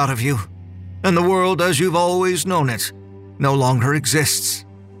life out of you. And the world as you've always known it no longer exists.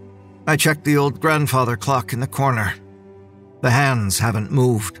 I checked the old grandfather clock in the corner. The hands haven't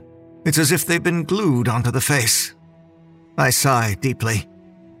moved. It's as if they've been glued onto the face. I sigh deeply.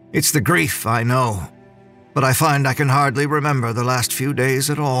 It's the grief, I know, but I find I can hardly remember the last few days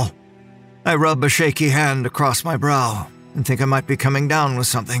at all. I rub a shaky hand across my brow and think I might be coming down with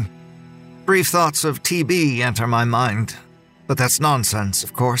something. Brief thoughts of TB enter my mind, but that's nonsense,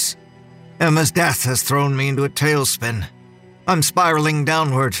 of course. Emma's death has thrown me into a tailspin. I'm spiraling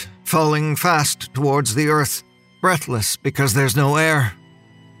downward, falling fast towards the earth, breathless because there's no air.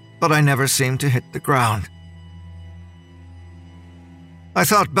 But I never seem to hit the ground. I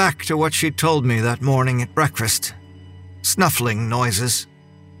thought back to what she'd told me that morning at breakfast. Snuffling noises.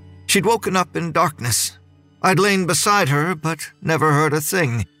 She'd woken up in darkness. I'd lain beside her, but never heard a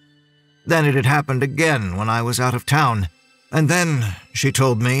thing. Then it had happened again when I was out of town. And then, she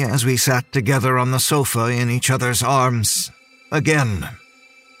told me as we sat together on the sofa in each other's arms, again.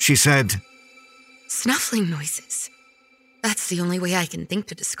 She said, Snuffling noises. That's the only way I can think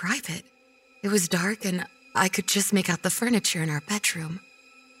to describe it. It was dark and I could just make out the furniture in our bedroom.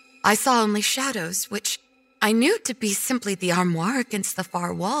 I saw only shadows, which I knew to be simply the armoire against the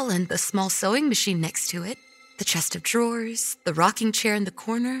far wall and the small sewing machine next to it, the chest of drawers, the rocking chair in the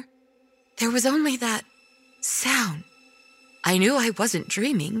corner. There was only that sound. I knew I wasn't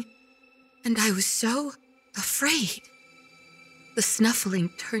dreaming, and I was so afraid. The snuffling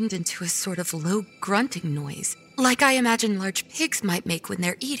turned into a sort of low grunting noise, like I imagine large pigs might make when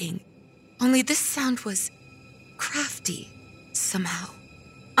they're eating. Only this sound was crafty, somehow.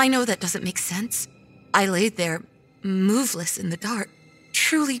 I know that doesn't make sense. I lay there, moveless in the dark,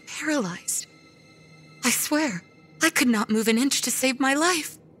 truly paralyzed. I swear, I could not move an inch to save my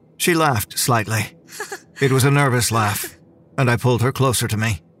life. She laughed slightly. It was a nervous laugh, and I pulled her closer to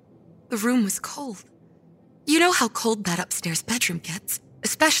me. The room was cold. You know how cold that upstairs bedroom gets,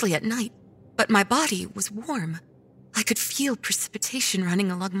 especially at night, but my body was warm. I could feel precipitation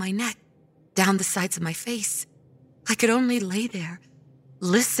running along my neck, down the sides of my face. I could only lay there,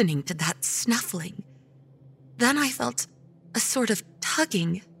 listening to that snuffling. Then I felt a sort of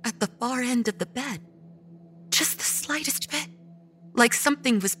tugging at the far end of the bed. Just the slightest bit, like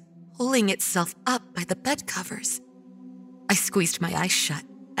something was pulling itself up by the bed covers. I squeezed my eyes shut,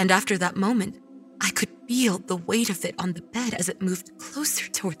 and after that moment, I could feel the weight of it on the bed as it moved closer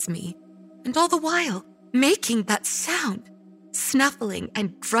towards me, and all the while, making that sound, snuffling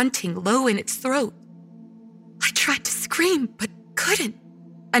and grunting low in its throat. I tried to scream, but couldn't,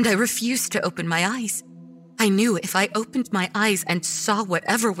 and I refused to open my eyes. I knew if I opened my eyes and saw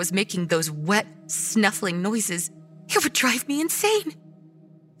whatever was making those wet, snuffling noises, it would drive me insane.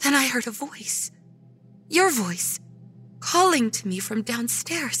 Then I heard a voice, your voice, calling to me from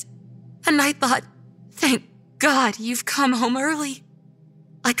downstairs, and I thought, thank God you've come home early.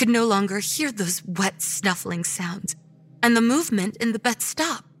 I could no longer hear those wet, snuffling sounds, and the movement in the bed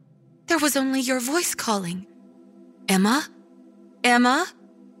stopped. There was only your voice calling. Emma? Emma?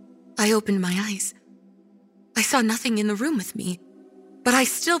 I opened my eyes. I saw nothing in the room with me, but I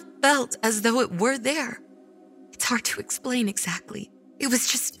still felt as though it were there. It's hard to explain exactly. It was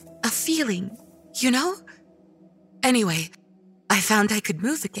just a feeling, you know? Anyway, I found I could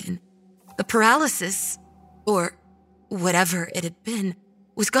move again. The paralysis, or whatever it had been,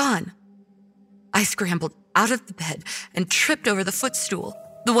 was gone. I scrambled out of the bed and tripped over the footstool,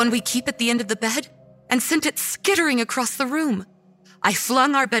 the one we keep at the end of the bed, and sent it skittering across the room. I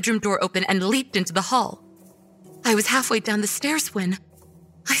flung our bedroom door open and leaped into the hall. I was halfway down the stairs when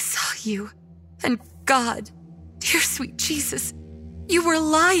I saw you, and God, dear sweet Jesus, you were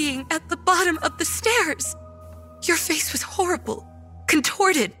lying at the bottom of the stairs. Your face was horrible,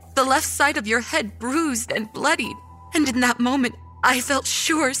 contorted, the left side of your head bruised and bloodied, and in that moment, I felt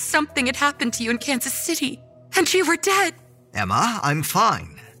sure something had happened to you in Kansas City, and you were dead. Emma, I'm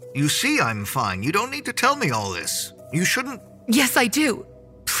fine. You see I'm fine. You don't need to tell me all this. You shouldn't... Yes, I do.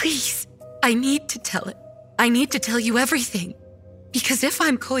 Please, I need to tell it. I need to tell you everything. Because if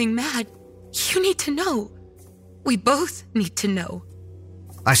I'm going mad, you need to know. We both need to know.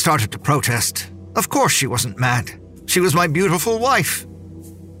 I started to protest. Of course she wasn't mad. She was my beautiful wife.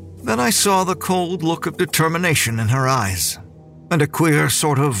 Then I saw the cold look of determination in her eyes, and a queer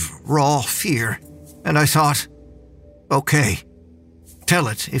sort of raw fear, and I thought, okay, tell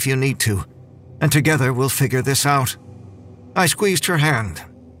it if you need to, and together we'll figure this out. I squeezed her hand.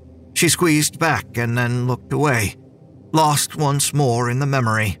 She squeezed back and then looked away, lost once more in the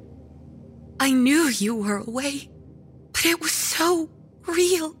memory. I knew you were away, but it was so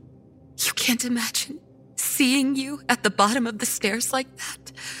real. You can't imagine seeing you at the bottom of the stairs like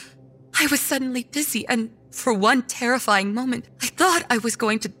that. I was suddenly dizzy, and for one terrifying moment, I thought I was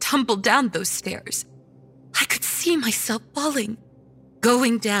going to tumble down those stairs. I could see myself falling,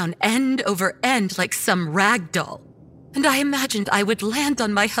 going down end over end like some rag doll. and I imagined I would land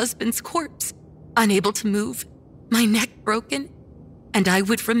on my husband's corpse, unable to move, my neck broken, and I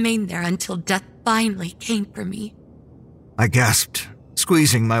would remain there until death finally came for me. I gasped,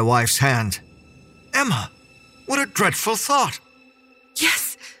 squeezing my wife's hand. Emma, what a dreadful thought.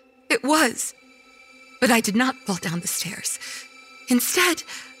 Yes, it was. But I did not fall down the stairs. Instead,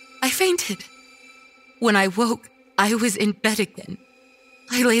 I fainted. When I woke, I was in bed again.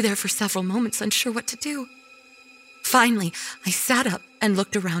 I lay there for several moments, unsure what to do. Finally, I sat up and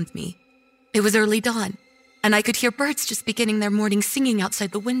looked around me. It was early dawn, and I could hear birds just beginning their morning singing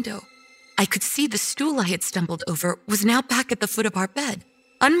outside the window. I could see the stool I had stumbled over was now back at the foot of our bed,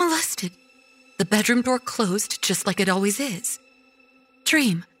 unmolested. The bedroom door closed just like it always is.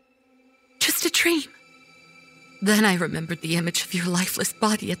 Dream. Just a dream. Then I remembered the image of your lifeless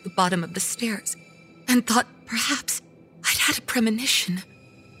body at the bottom of the stairs and thought perhaps I'd had a premonition.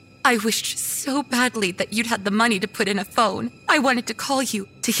 I wished so badly that you'd had the money to put in a phone. I wanted to call you,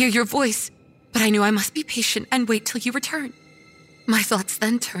 to hear your voice, but I knew I must be patient and wait till you returned. My thoughts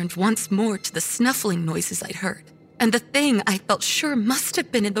then turned once more to the snuffling noises I'd heard, and the thing I felt sure must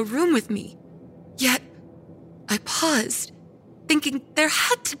have been in the room with me. Yet, I paused, thinking there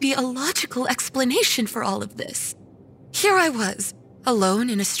had to be a logical explanation for all of this. Here I was, alone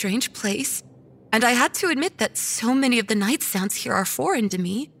in a strange place, and I had to admit that so many of the night sounds here are foreign to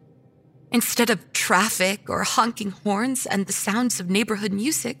me. Instead of traffic or honking horns and the sounds of neighborhood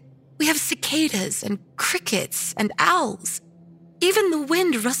music, we have cicadas and crickets and owls. Even the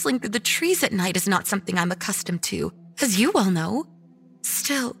wind rustling through the trees at night is not something I'm accustomed to, as you well know.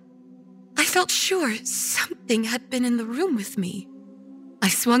 Still, I felt sure something had been in the room with me. I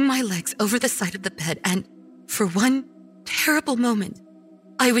swung my legs over the side of the bed and, for one terrible moment,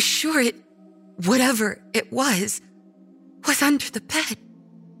 I was sure whatever it was under the bed,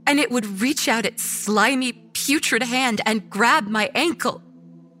 and it would reach out its slimy, putrid hand and grab my ankle.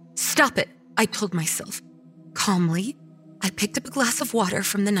 Stop it, I told myself. Calmly, I picked up a glass of water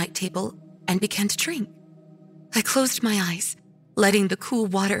from the night table and began to drink. I closed my eyes, letting the cool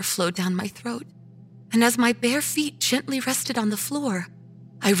water flow down my throat, and as my bare feet gently rested on the floor,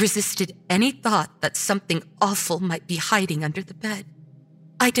 I resisted any thought that something awful might be hiding under the bed.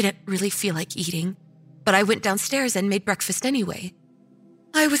 I didn't really feel like eating, but I went downstairs and made breakfast anyway.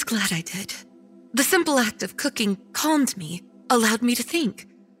 I was glad I did. The simple act of cooking calmed me, allowed me to think.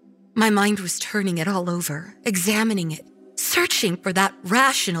 My mind was turning it all over, examining it, searching for that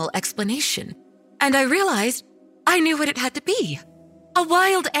rational explanation. And I realized I knew what it had to be. A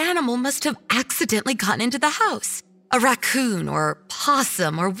wild animal must have accidentally gotten into the house. A raccoon or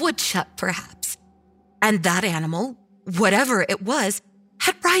possum or woodchuck, perhaps. And that animal, whatever it was,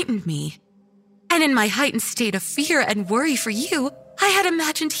 had frightened me. And in my heightened state of fear and worry for you, I had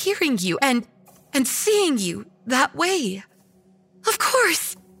imagined hearing you and seeing you that way. Of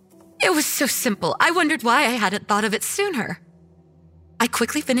course. It was so simple. I wondered why I hadn't thought of it sooner. I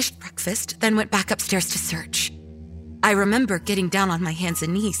quickly finished breakfast, then went back upstairs to search. I remember getting down on my hands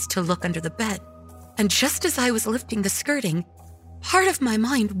and knees to look under the bed, and just as I was lifting the skirting, part of my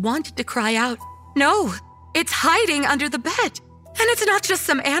mind wanted to cry out, "No, it's hiding under the bed. And it's not just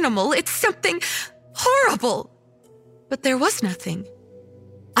some animal, it's something horrible." But there was nothing.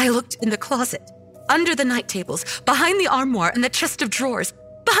 I looked in the closet, under the night tables, behind the armoire and the chest of drawers,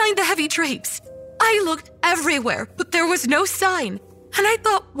 behind the heavy drapes. I looked everywhere, but there was no sign. And I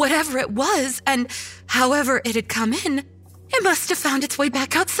thought whatever it was, and however it had come in, it must have found its way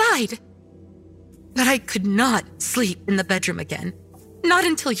back outside. But I could not sleep in the bedroom again. Not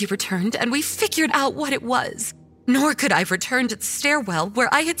until you returned and we figured out what it was. Nor could I return to the stairwell where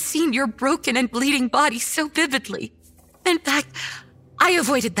I had seen your broken and bleeding body so vividly. In fact, I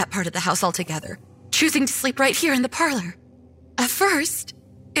avoided that part of the house altogether, choosing to sleep right here in the parlor. At first,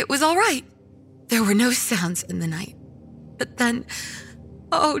 it was all right. There were no sounds in the night. But then,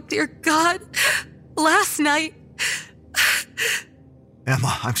 oh dear God, last night...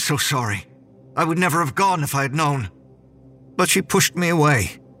 Emma, I'm so sorry. I would never have gone if I had known. But she pushed me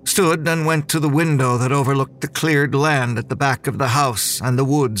away, stood and went to the window that overlooked the cleared land at the back of the house and the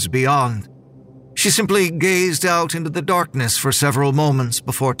woods beyond. She simply gazed out into the darkness for several moments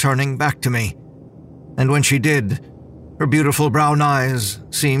before turning back to me. And when she did, her beautiful brown eyes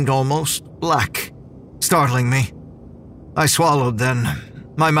seemed almost black, startling me. I swallowed then,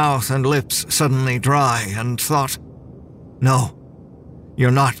 my mouth and lips suddenly dry, and thought, "No,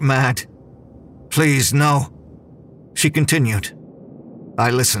 you're not mad. Please, no." She continued. I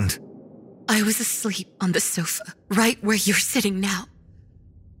listened. I was asleep on the sofa, right where you're sitting now.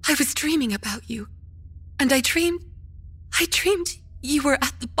 I was dreaming about you, and I dreamed you were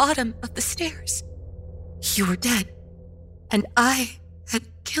at the bottom of the stairs. You were dead, and I had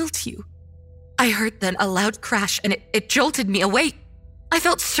killed you. I heard then a loud crash, and it jolted me awake. I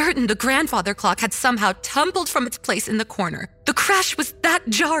felt certain the grandfather clock had somehow tumbled from its place in the corner. The crash was that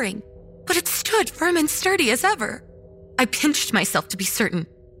jarring, but it stood firm and sturdy as ever. I pinched myself to be certain,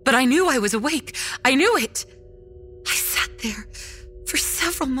 but I knew I was awake. I knew it. I sat there for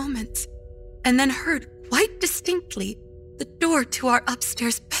several moments and then heard quite distinctly the door to our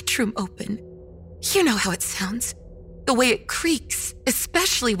upstairs bedroom open. You know how it sounds, the way it creaks,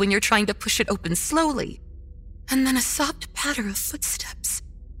 especially when you're trying to push it open slowly. And then a soft patter of footsteps,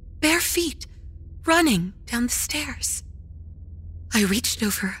 bare feet, running down the stairs. I reached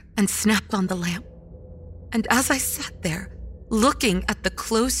over and snapped on the lamp. And as I sat there, looking at the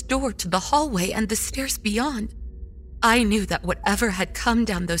closed door to the hallway and the stairs beyond, I knew that whatever had come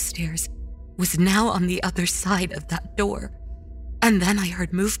down those stairs was now on the other side of that door. And then I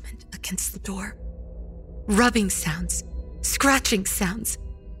heard movement against the door. Rubbing sounds, scratching sounds,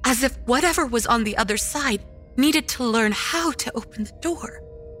 as if whatever was on the other side needed to learn how to open the door.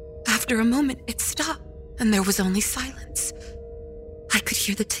 After a moment, it stopped, and there was only silence. I could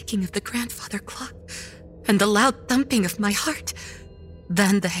hear the ticking of the grandfather clock and the loud thumping of my heart.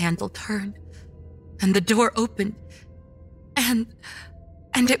 Then the handle turned, and the door opened, and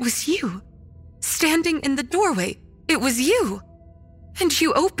it was you, standing in the doorway. It was you. And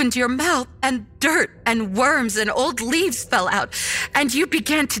you opened your mouth, and dirt and worms and old leaves fell out, and you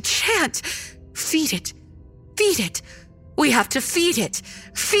began to chant, "Feed it, feed it. We have to feed it,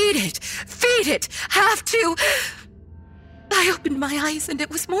 feed it, feed it, have to." I opened my eyes, and it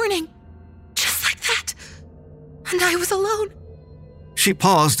was morning, just like that, and I was alone. She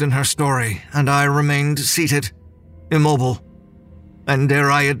paused in her story, and I remained seated, immobile, and dare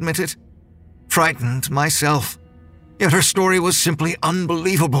I admit it, frightened myself. Yet her story was simply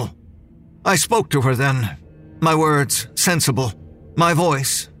unbelievable. I spoke to her then, my words sensible, my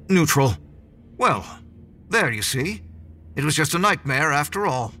voice neutral. Well, there you see. It was just a nightmare after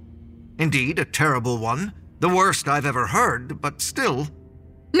all. Indeed, a terrible one, the worst I've ever heard, but still.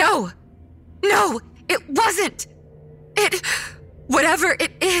 No, it wasn't. Whatever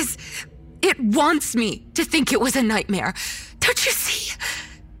it is, it wants me to think it was a nightmare. Don't you see?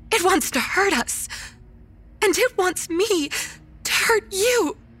 It wants to hurt us. And it wants me to hurt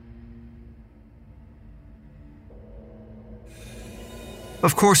you.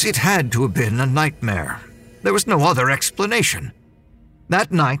 Of course, it had to have been a nightmare. There was no other explanation.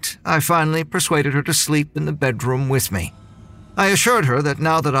 That night, I finally persuaded her to sleep in the bedroom with me. I assured her that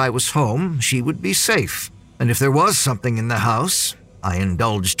now that I was home, she would be safe, and if there was something in the house, I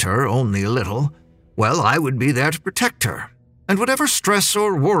indulged her only a little, well, I would be there to protect her. And whatever stress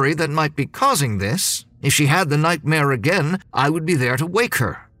or worry that might be causing this, if she had the nightmare again, I would be there to wake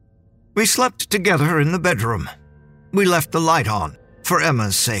her. We slept together in the bedroom. We left the light on, for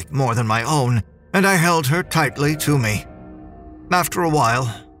Emma's sake more than my own, and I held her tightly to me. After a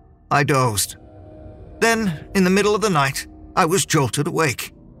while, I dozed. Then, in the middle of the night, I was jolted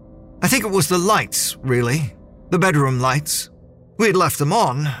awake. I think it was the lights, really, the bedroom lights. We had left them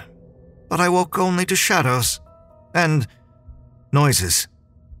on, but I woke only to shadows and noises,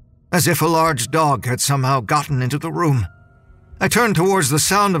 as if a large dog had somehow gotten into the room. I turned towards the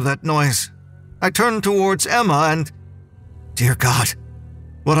sound of that noise. I turned towards Emma and, dear God,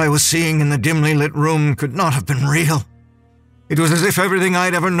 what I was seeing in the dimly lit room could not have been real. It was as if everything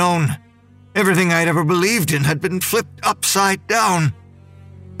I'd ever known, everything I'd ever believed in had been flipped upside down.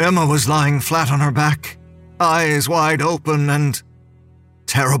 Emma was lying flat on her back, eyes wide open and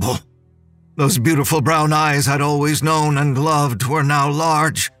terrible. Those beautiful brown eyes I'd always known and loved were now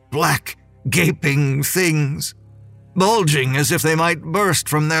large, black, gaping things, bulging as if they might burst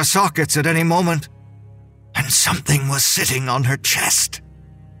from their sockets at any moment. And something was sitting on her chest.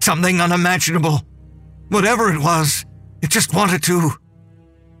 Something unimaginable. Whatever it was, it just wanted to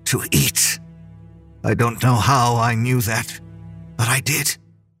eat. I don't know how I knew that, but I did.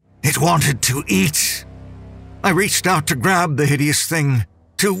 It wanted to eat. I reached out to grab the hideous thing,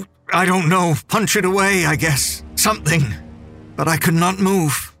 to, I don't know, punch it away, I guess, something. But I could not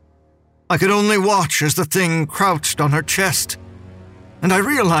move. I could only watch as the thing crouched on her chest. And I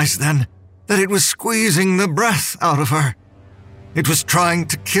realized then that it was squeezing the breath out of her. It was trying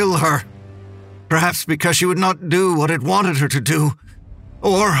to kill her. Perhaps because she would not do what it wanted her to do.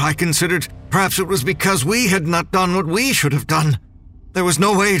 Or, I considered, perhaps it was because we had not done what we should have done. There was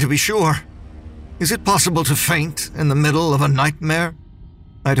no way to be sure. Is it possible to faint in the middle of a nightmare?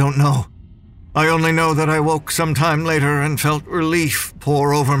 I don't know. I only know that I woke some time later and felt relief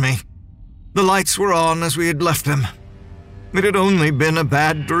pour over me. The lights were on as we had left them. It had only been a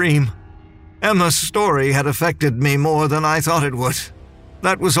bad dream. Emma's story had affected me more than I thought it would.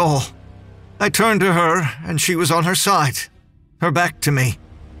 That was all. I turned to her, and she was on her side, her back to me.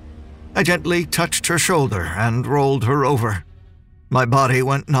 I gently touched her shoulder and rolled her over. My body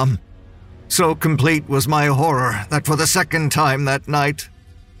went numb. So complete was my horror that for the second time that night,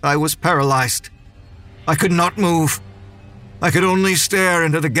 I was paralyzed. I could not move. I could only stare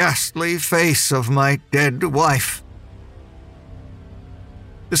into the ghastly face of my dead wife.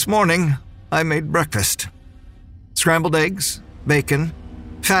 This morning, I made breakfast. Scrambled eggs, bacon,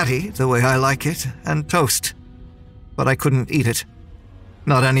 fatty the way I like it, and toast. But I couldn't eat it.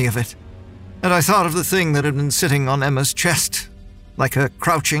 Not any of it. And I thought of the thing that had been sitting on Emma's chest, like a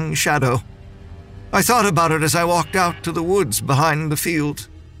crouching shadow. I thought about it as I walked out to the woods behind the field,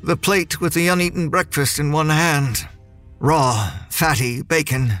 the plate with the uneaten breakfast in one hand, raw, fatty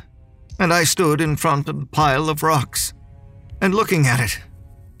bacon, and I stood in front of the pile of rocks. And looking at it,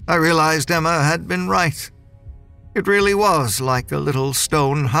 I realized Emma had been right. It really was like a little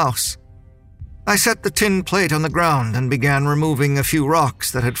stone house. I set the tin plate on the ground and began removing a few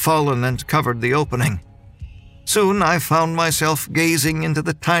rocks that had fallen and covered the opening. Soon I found myself gazing into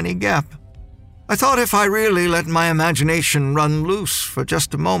the tiny gap. I thought if I really let my imagination run loose for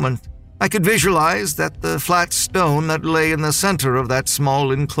just a moment, I could visualize that the flat stone that lay in the center of that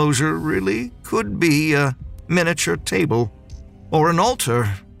small enclosure really could be a miniature table, or an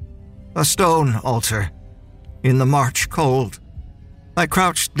altar, a stone altar, in the March cold. I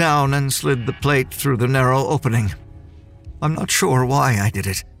crouched down and slid the plate through the narrow opening. I'm not sure why I did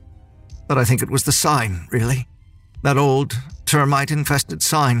it, but I think it was the sign, really. That old, termite-infested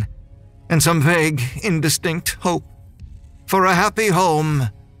sign, and some vague, indistinct hope. For a happy home,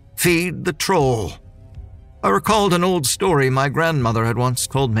 feed the troll. I recalled an old story my grandmother had once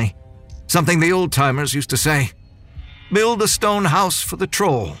told me, something the old-timers used to say. Build a stone house for the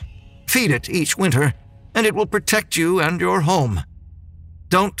troll. Feed it each winter, and it will protect you and your home.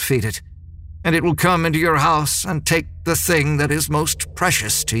 Don't feed it, and it will come into your house and take the thing that is most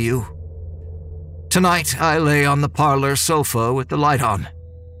precious to you. Tonight, I lay on the parlor sofa with the light on.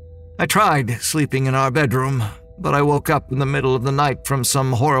 I tried sleeping in our bedroom, but I woke up in the middle of the night from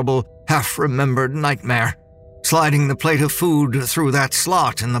some horrible, half-remembered nightmare, sliding the plate of food through that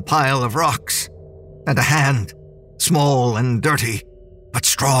slot in the pile of rocks. And a hand, small and dirty, but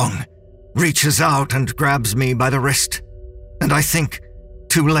strong, reaches out and grabs me by the wrist. And I think,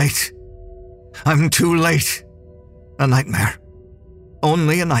 too late. I'm too late. A nightmare.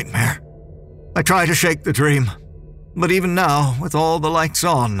 Only a nightmare. I try to shake the dream, but even now, with all the lights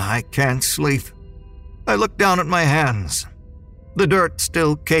on, I can't sleep. I look down at my hands. The dirt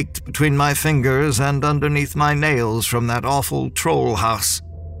still caked between my fingers and underneath my nails from that awful troll house.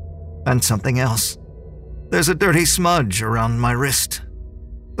 And something else. There's a dirty smudge around my wrist.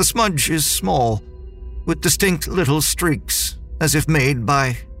 The smudge is small, with distinct little streaks, as if made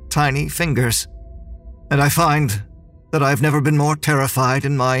by tiny fingers. And I find that I've never been more terrified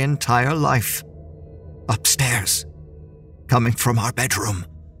in my entire life. Upstairs, coming from our bedroom,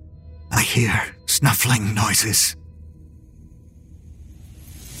 I hear snuffling noises.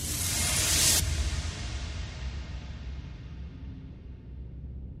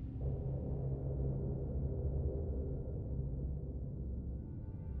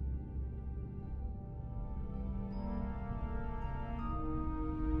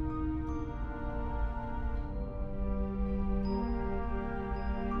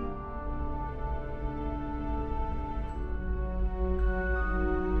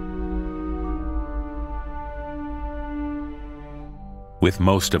 With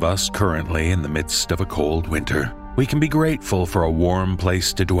most of us currently in the midst of a cold winter, we can be grateful for a warm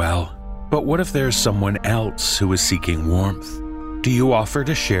place to dwell. But what if there's someone else who is seeking warmth? Do you offer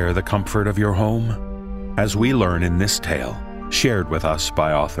to share the comfort of your home? As we learn in this tale, shared with us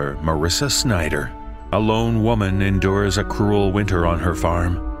by author Marissa Snyder, a lone woman endures a cruel winter on her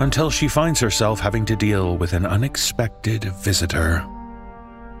farm until she finds herself having to deal with an unexpected visitor.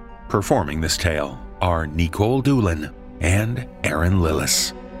 Performing this tale are Nicole Doolin and Aaron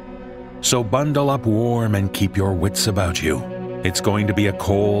Lillis. So bundle up warm and keep your wits about you. It's going to be a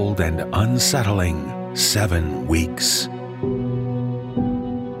cold and unsettling 7 weeks.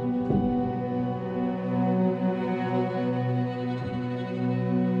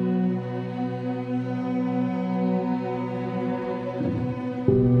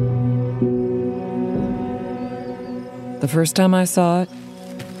 The first time I saw it,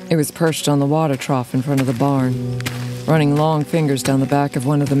 it was perched on the water trough in front of the barn, running long fingers down the back of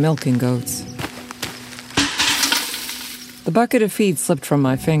one of the milking goats. The bucket of feed slipped from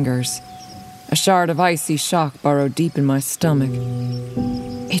my fingers, A shard of icy shock burrowed deep in my stomach.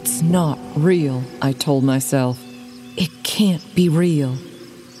 It's not real, I told myself. It can't be real.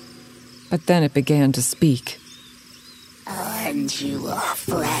 But then it began to speak. Aren't you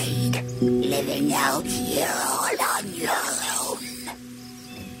afraid, living out here all on your own?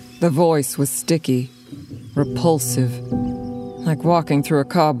 The voice was sticky, repulsive, like walking through a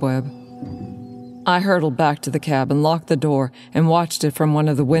cobweb. I hurtled back to the cabin, locked the door, and watched it from one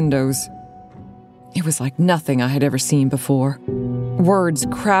of the windows. It was like nothing I had ever seen before. Words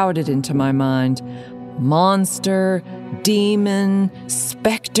crowded into my mind. Monster, demon,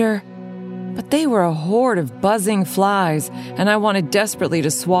 specter. But they were a horde of buzzing flies, and I wanted desperately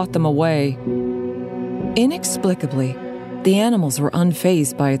to swat them away. Inexplicably, the animals were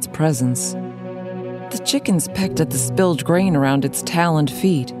unfazed by its presence. The chickens pecked at the spilled grain around its taloned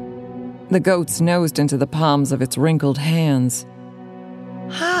feet. The goats nosed into the palms of its wrinkled hands.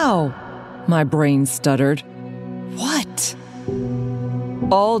 How? My brain stuttered. What?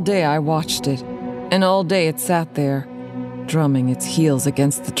 All day I watched it, and all day it sat there, drumming its heels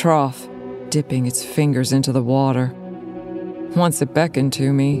against the trough, dipping its fingers into the water. Once it beckoned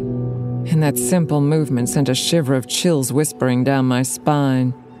to me, and that simple movement sent a shiver of chills whispering down my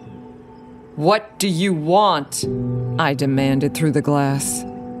spine. "What do you want?" I demanded through the glass.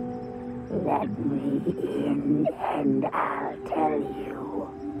 Let me in and I'll tell you.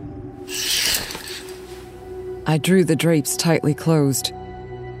 I drew the drapes tightly closed,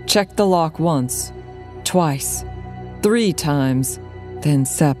 checked the lock once, twice, 3 times, then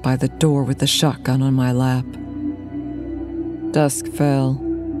sat by the door with the shotgun on my lap. Dusk fell.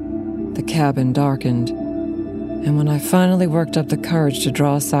 The cabin darkened, and when I finally worked up the courage to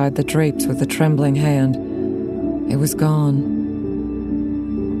draw aside the drapes with a trembling hand, it was gone.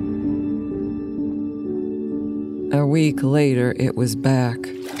 A week later, it was back.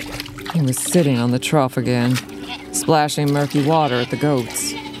 It was sitting on the trough again, splashing murky water at the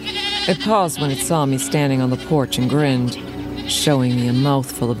goats. It paused when it saw me standing on the porch and grinned, showing me a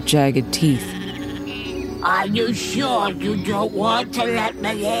mouthful of jagged teeth. Are you sure you don't want to let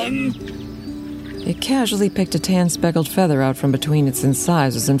me in? It casually picked a tan-speckled feather out from between its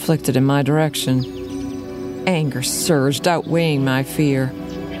incisors and flicked it in my direction. Anger surged, outweighing my fear.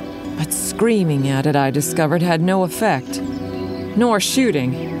 But screaming at it, I discovered, had no effect. Nor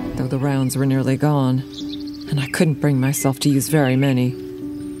shooting, though the rounds were nearly gone, and I couldn't bring myself to use very many.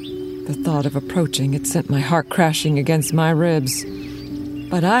 The thought of approaching it sent my heart crashing against my ribs.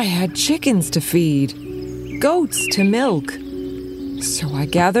 But I had chickens to feed, goats to milk. So I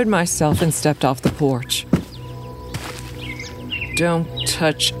gathered myself and stepped off the porch. "Don't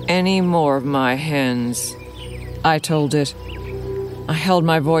touch any more of my hens," I told it. I held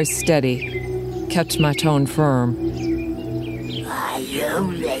my voice steady, kept my tone firm. I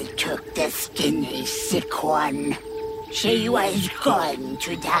only took the skinny, sick one. She was going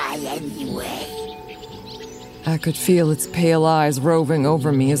to die anyway. I could feel its pale eyes roving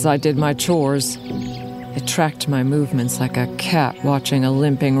over me as I did my chores. It tracked my movements like a cat watching a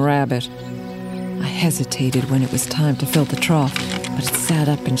limping rabbit. I hesitated when it was time to fill the trough, but it sat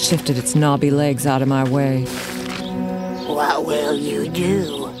up and shifted its knobby legs out of my way. What will you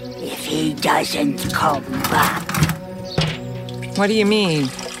do if he doesn't come back? What do you mean?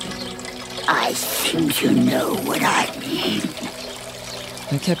 I think you know what I mean.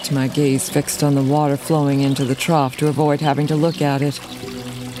 I kept my gaze fixed on the water flowing into the trough to avoid having to look at it.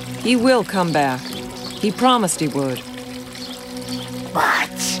 He will come back. He promised he would.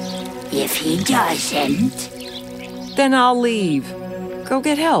 But if he doesn't... Then I'll leave. Go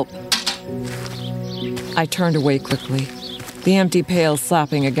get help. I turned away quickly, the empty pail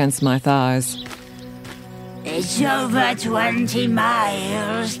slapping against my thighs. It's over 20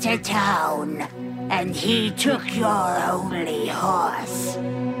 miles to town, and he took your only horse.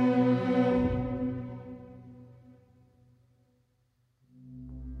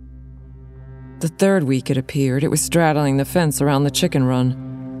 The 3rd week it appeared, it was straddling the fence around the chicken run.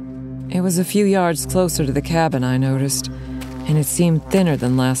 It was a few yards closer to the cabin, I noticed, and it seemed thinner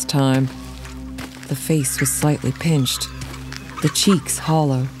than last time. The face was slightly pinched, the cheeks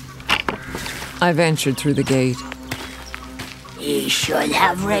hollow. I ventured through the gate. He should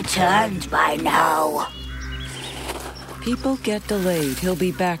have returned by now. People get delayed. He'll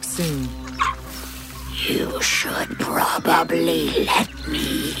be back soon. You should probably let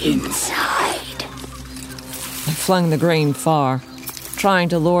me inside. I flung the grain far, trying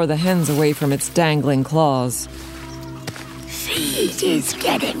to lure the hens away from its dangling claws. Feed is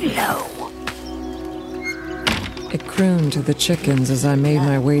getting low. It crooned to the chickens as I made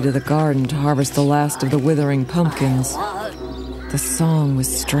my way to the garden to harvest the last of the withering pumpkins. The song was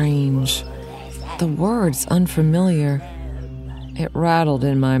strange, the words unfamiliar. It rattled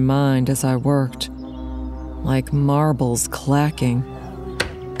in my mind as I worked, like marbles clacking.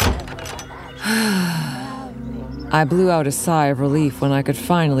 I blew out a sigh of relief when I could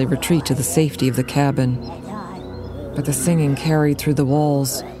finally retreat to the safety of the cabin. But the singing carried through the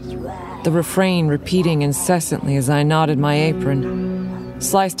walls, the refrain repeating incessantly as I knotted my apron,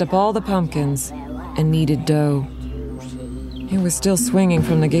 sliced up all the pumpkins, and kneaded dough. It was still swinging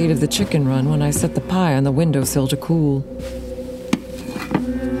from the gate of the chicken run when I set the pie on the windowsill to cool.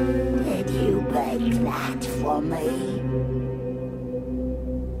 Did you bake that for me?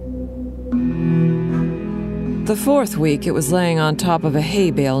 The fourth week, it was laying on top of a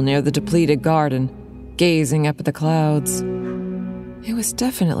hay bale near the depleted garden, gazing up at the clouds. It was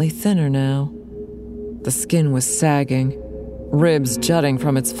definitely thinner now. The skin was sagging, ribs jutting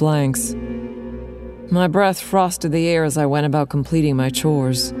from its flanks. My breath frosted the air as I went about completing my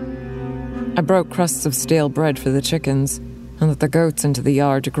chores. I broke crusts of stale bread for the chickens and let the goats into the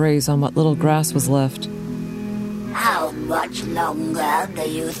yard to graze on what little grass was left. How much longer do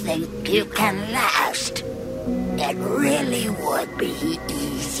you think you can last? It really would be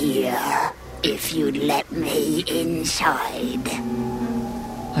easier if you'd let me inside.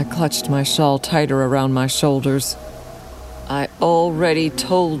 I clutched my shawl tighter around my shoulders. I already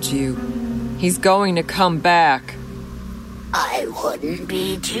told you. He's going to come back. I wouldn't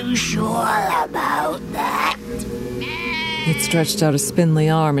be too sure about that. It stretched out a spindly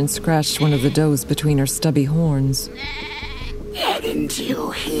arm and scratched one of the does between her stubby horns. Didn't you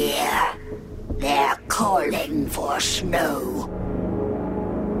hear? They're calling for snow.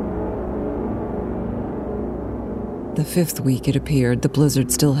 The fifth week, it appeared, the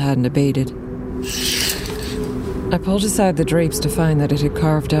blizzard still hadn't abated. I pulled aside the drapes to find that it had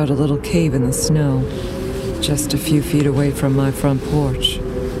carved out a little cave in the snow, just a few feet away from my front porch.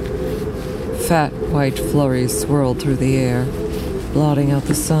 Fat, white flurries swirled through the air, blotting out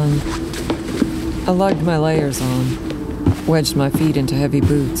the sun. I lugged my layers on, wedged my feet into heavy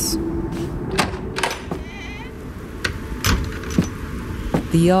boots.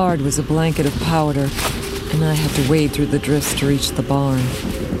 The yard was a blanket of powder, and I had to wade through the drifts to reach the barn.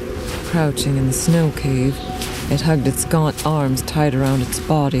 Crouching in the snow cave, it hugged its gaunt arms tight around its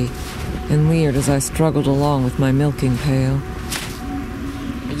body and leered as I struggled along with my milking pail.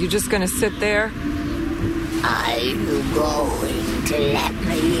 Are you just gonna sit there? Are you going to let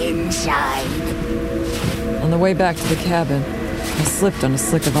me inside? On the way back to the cabin, I slipped on a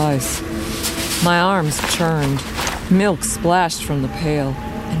slick of ice. My arms churned. Milk splashed from the pail,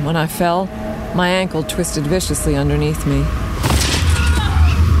 and when I fell, my ankle twisted viciously underneath me.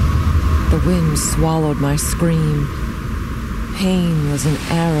 The wind swallowed my scream. Pain was an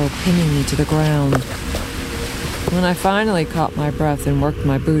arrow pinning me to the ground. When I finally caught my breath and worked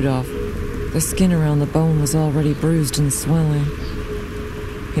my boot off, the skin around the bone was already bruised and swelling.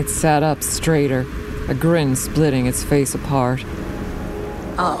 It sat up straighter, a grin splitting its face apart.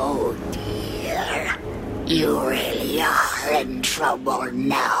 Oh dear, you really are in trouble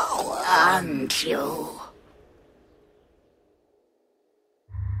now, aren't you?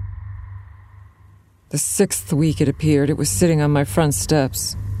 The sixth week, it appeared, it was sitting on my front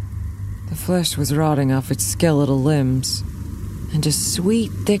steps. The flesh was rotting off its skeletal limbs, and a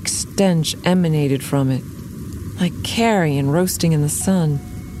sweet, thick stench emanated from it, like carrion roasting in the sun.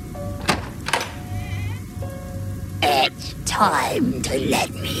 It's time to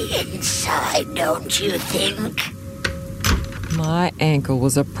let me inside, don't you think? My ankle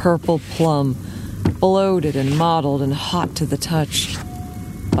was a purple plum, bloated and mottled and hot to the touch.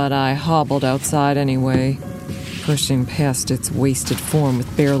 But I hobbled outside anyway, pushing past its wasted form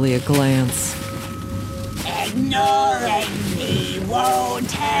with barely a glance. Ignoring me won't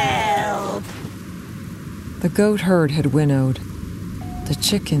help. The goat herd had winnowed. The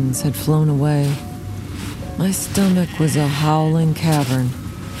chickens had flown away. My stomach was a howling cavern,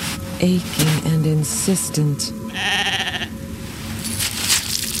 aching and insistent.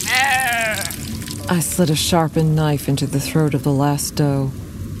 I slid a sharpened knife into the throat of the last doe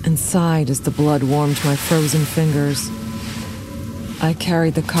and sighed as the blood warmed my frozen fingers. I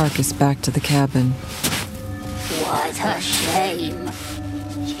carried the carcass back to the cabin. What a shame.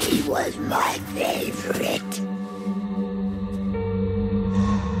 She was my favorite.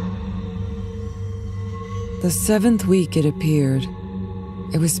 The seventh week, it appeared.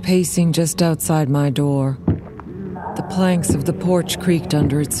 It was pacing just outside my door. The planks of the porch creaked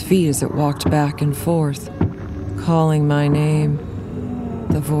under its feet as it walked back and forth, calling my name.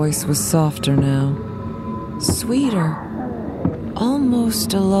 The voice was softer now, sweeter,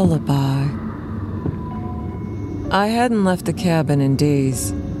 almost a lullaby. I hadn't left the cabin in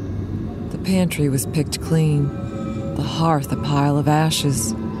days. The pantry was picked clean, the hearth a pile of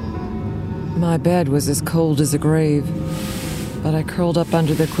ashes. My bed was as cold as a grave, but I curled up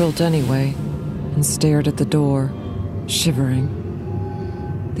under the quilt anyway and stared at the door, shivering.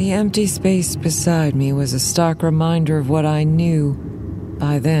 The empty space beside me was a stark reminder of what I knew,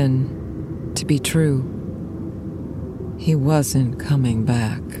 by then, to be true. He wasn't coming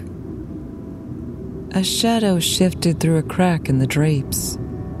back. A shadow shifted through a crack in the drapes.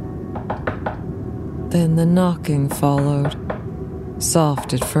 Then the knocking followed,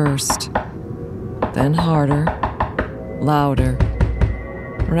 soft at first, then harder, louder,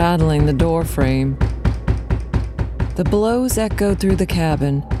 rattling the door frame. The blows echoed through the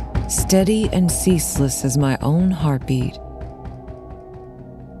cabin, steady and ceaseless as my own heartbeat.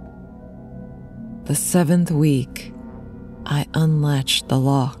 The 7th week, I unlatched the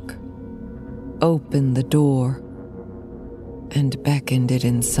lock, opened the door, and beckoned it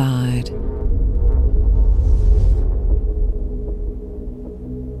inside.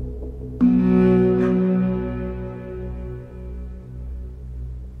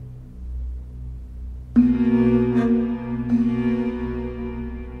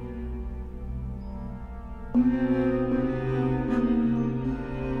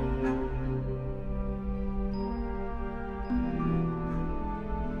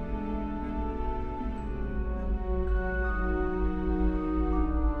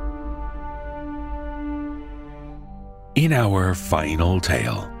 In our final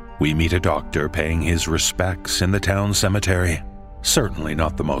tale, we meet a doctor paying his respects in the town cemetery. Certainly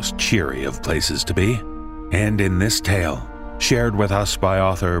not the most cheery of places to be. And in this tale, shared with us by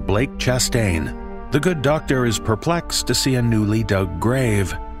author Blake Chastain, the good doctor is perplexed to see a newly dug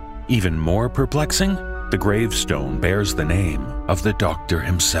grave. Even more perplexing, the gravestone bears the name of the doctor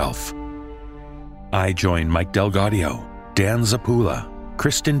himself. I join Mike Delgadio, Dan Zapula,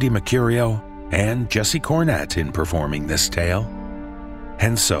 Kristen DiMercurio, and Jesse Cornett in performing this tale.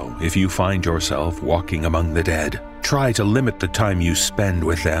 And so, if you find yourself walking among the dead, try to limit the time you spend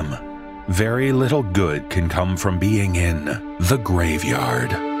with them. Very little good can come from being in the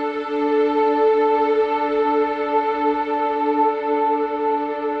graveyard.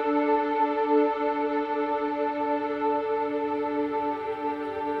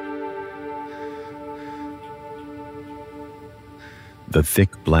 The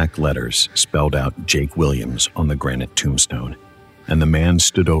thick black letters spelled out Jake Williams on the granite tombstone, and the man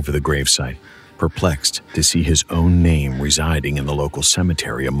stood over the gravesite, perplexed to see his own name residing in the local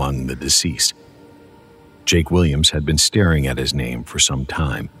cemetery among the deceased. Jake Williams had been staring at his name for some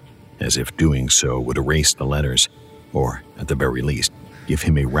time, as if doing so would erase the letters, or, at the very least, give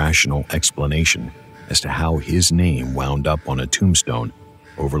him a rational explanation as to how his name wound up on a tombstone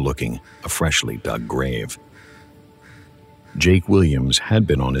overlooking a freshly dug grave. Jake Williams had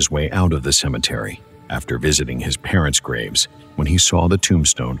been on his way out of the cemetery after visiting his parents' graves when he saw the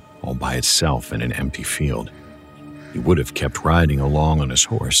tombstone all by itself in an empty field. He would have kept riding along on his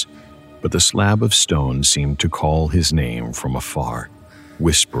horse, but the slab of stone seemed to call his name from afar,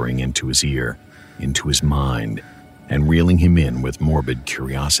 whispering into his ear, into his mind, and reeling him in with morbid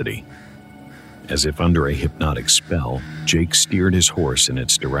curiosity. As if under a hypnotic spell, Jake steered his horse in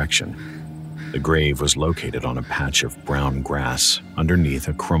its direction. The grave was located on a patch of brown grass underneath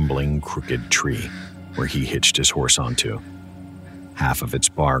a crumbling, crooked tree where he hitched his horse onto. Half of its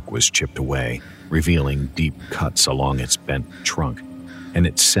bark was chipped away, revealing deep cuts along its bent trunk, and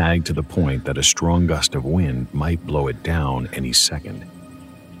it sagged to the point that a strong gust of wind might blow it down any second.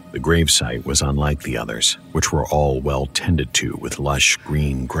 The gravesite was unlike the others, which were all well tended to with lush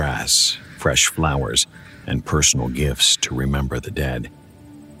green grass, fresh flowers, and personal gifts to remember the dead.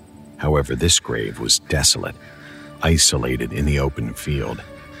 However, this grave was desolate, isolated in the open field,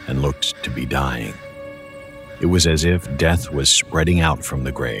 and looked to be dying. It was as if death was spreading out from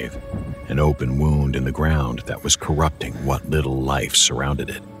the grave, an open wound in the ground that was corrupting what little life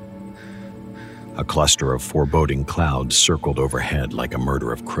surrounded it. A cluster of foreboding clouds circled overhead like a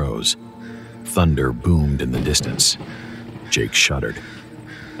murder of crows. Thunder boomed in the distance. Jake shuddered.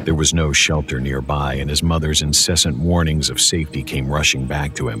 There was no shelter nearby, and his mother's incessant warnings of safety came rushing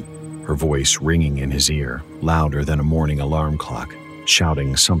back to him, her voice ringing in his ear, louder than a morning alarm clock,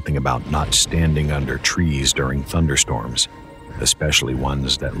 shouting something about not standing under trees during thunderstorms, especially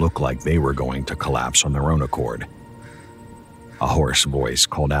ones that looked like they were going to collapse on their own accord. A hoarse voice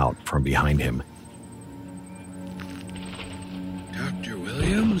called out from behind him. Dr.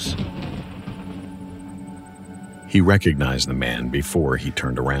 Williams? He recognized the man before he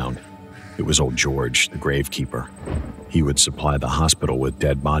turned around. It was old George, the gravekeeper. He would supply the hospital with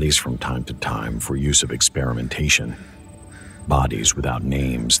dead bodies from time to time for use of experimentation. bodies without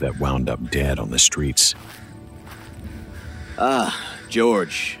names that wound up dead on the streets. Ah,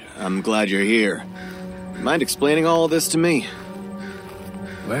 George, I'm glad you're here. Mind explaining all of this to me?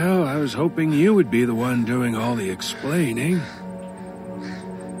 Well, I was hoping you would be the one doing all the explaining.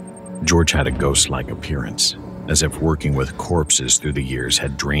 George had a ghost-like appearance, as if working with corpses through the years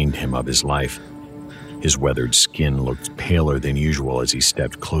had drained him of his life. His weathered skin looked paler than usual as he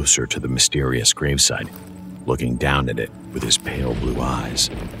stepped closer to the mysterious gravesite, looking down at it with his pale blue eyes.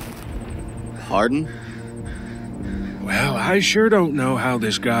 Pardon? Well, I sure don't know how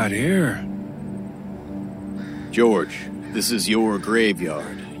this got here. George, this is your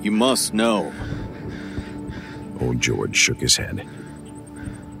graveyard. You must know. Old George shook his head.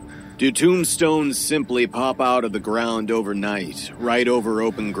 Do tombstones simply pop out of the ground overnight, right over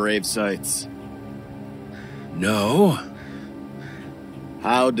open grave sites? No.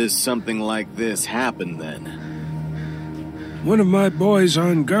 How does something like this happen, then? One of my boys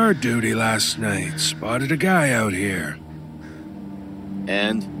on guard duty last night spotted a guy out here.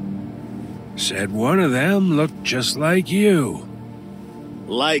 And? Said one of them looked just like you.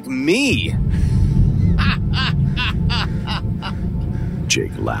 Like me?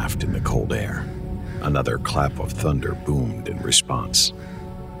 Jake laughed in the cold air. Another clap of thunder boomed in response.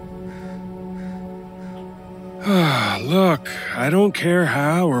 Look, I don't care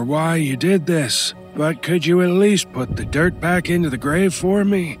how or why you did this, but could you at least put the dirt back into the grave for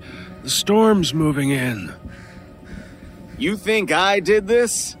me? The storm's moving in. You think I did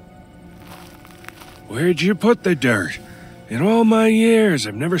this? Where'd you put the dirt? In all my years,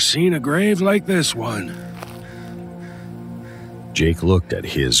 I've never seen a grave like this one. Jake looked at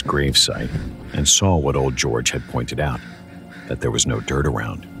his gravesite and saw what old George had pointed out, that there was no dirt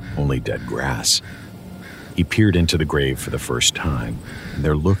around, only dead grass. He peered into the grave for the first time, and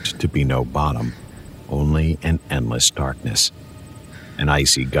there looked to be no bottom, only an endless darkness. An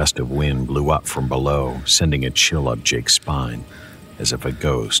icy gust of wind blew up from below, sending a chill up Jake's spine, as if a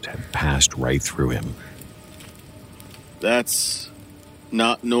ghost had passed right through him. That's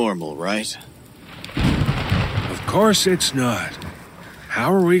not normal, right? Of course it's not.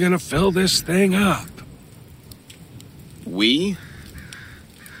 How are we gonna fill this thing up? We?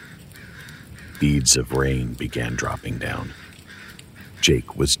 Beads of rain began dropping down.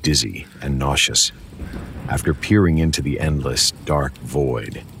 Jake was dizzy and nauseous. After peering into the endless, dark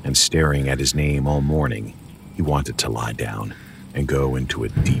void and staring at his name all morning, he wanted to lie down and go into a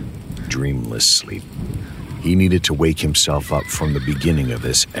deep, dreamless sleep. He needed to wake himself up from the beginning of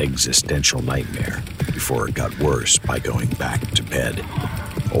this existential nightmare before it got worse by going back to bed.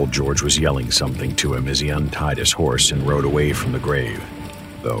 Old George was yelling something to him as he untied his horse and rode away from the grave,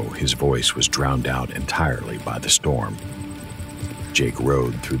 though his voice was drowned out entirely by the storm. Jake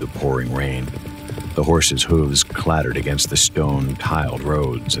rode through the pouring rain. The horse's hooves clattered against the stone-tiled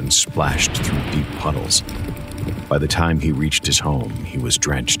roads and splashed through deep puddles. By the time he reached his home, he was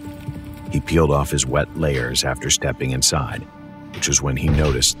drenched. He peeled off his wet layers after stepping inside, which was when he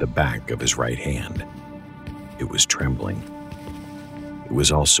noticed the back of his right hand. It was trembling. It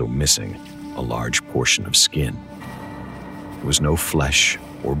was also missing a large portion of skin. There was no flesh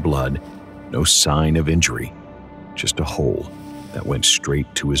or blood, no sign of injury, just a hole that went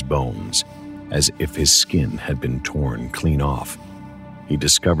straight to his bones, as if his skin had been torn clean off. He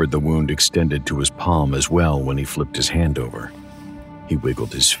discovered the wound extended to his palm as well when he flipped his hand over. He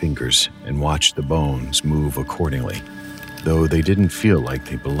wiggled his fingers and watched the bones move accordingly, though they didn't feel like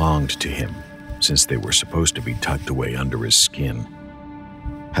they belonged to him, since they were supposed to be tucked away under his skin.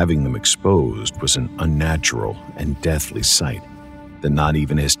 Having them exposed was an unnatural and deathly sight that not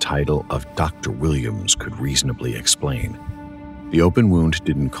even his title of Dr. Williams could reasonably explain. The open wound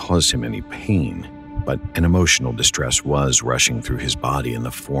didn't cause him any pain, but an emotional distress was rushing through his body in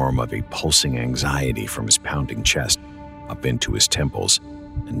the form of a pulsing anxiety from his pounding chest up into his temples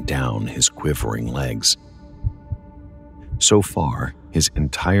and down his quivering legs. So far, his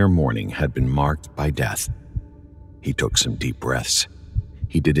entire morning had been marked by death. He took some deep breaths.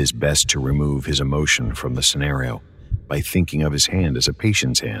 He did his best to remove his emotion from the scenario by thinking of his hand as a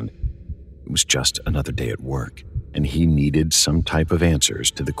patient's hand. It was just another day at work, and he needed some type of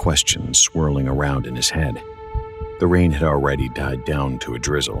answers to the questions swirling around in his head. The rain had already died down to a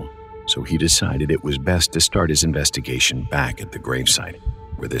drizzle, so he decided it was best to start his investigation back at the gravesite,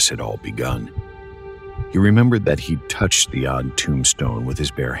 where this had all begun. He remembered that he'd touched the odd tombstone with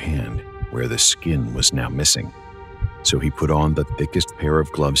his bare hand, where the skin was now missing. So he put on the thickest pair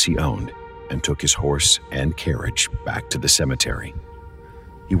of gloves he owned and took his horse and carriage back to the cemetery.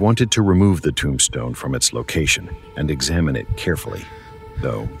 He wanted to remove the tombstone from its location and examine it carefully,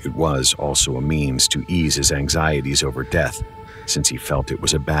 though it was also a means to ease his anxieties over death, since he felt it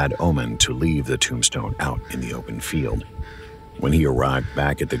was a bad omen to leave the tombstone out in the open field. When he arrived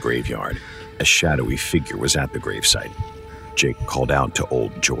back at the graveyard, a shadowy figure was at the gravesite. Jake called out to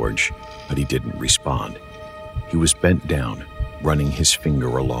old George, but he didn't respond. He was bent down, running his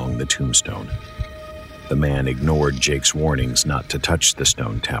finger along the tombstone. The man ignored Jake's warnings not to touch the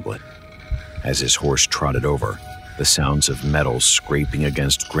stone tablet. As his horse trotted over, the sounds of metal scraping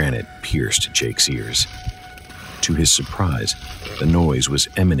against granite pierced Jake's ears. To his surprise, the noise was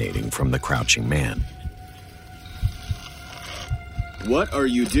emanating from the crouching man. What are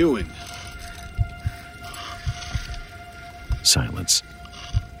you doing? Silence.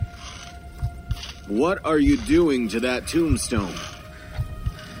 What are you doing to that tombstone?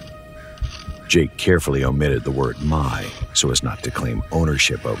 Jake carefully omitted the word "my" so as not to claim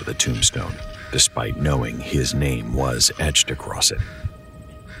ownership over the tombstone, despite knowing his name was etched across it.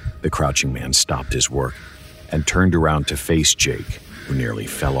 The crouching man stopped his work and turned around to face Jake, who nearly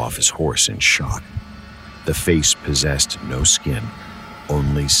fell off his horse in shock. The face possessed no skin,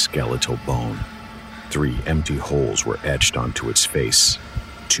 only skeletal bone. 3 empty holes were etched onto its face,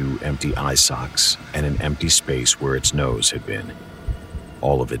 2 empty eye sockets, and an empty space where its nose had been.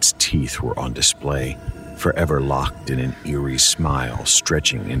 All of its teeth were on display, forever locked in an eerie smile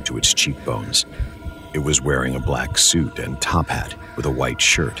stretching into its cheekbones. It was wearing a black suit and top hat with a white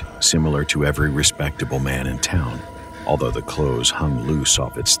shirt, similar to every respectable man in town, although the clothes hung loose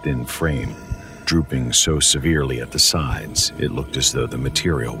off its thin frame, drooping so severely at the sides it looked as though the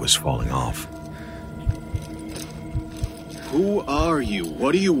material was falling off. Who are you?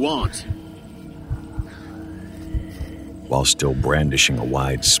 What do you want? While still brandishing a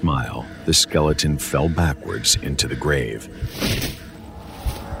wide smile, the skeleton fell backwards into the grave,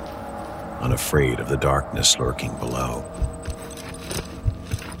 unafraid of the darkness lurking below.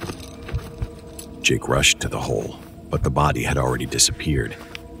 Jake rushed to the hole, but the body had already disappeared.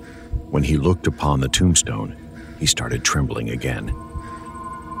 When he looked upon the tombstone, he started trembling again.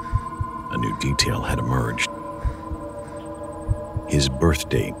 A new detail had emerged. His birth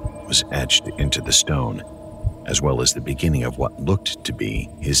date was etched into the stone, as well as the beginning of what looked to be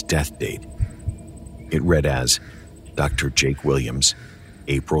his death date. It read as Dr. Jake Williams,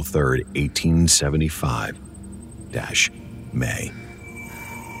 April 3rd, 1875-May.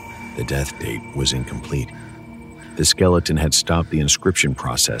 The death date was incomplete. The skeleton had stopped the inscription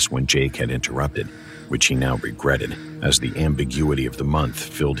process when Jake had interrupted, which he now regretted, as the ambiguity of the month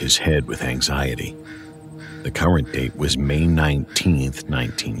filled his head with anxiety. The current date was May 19th,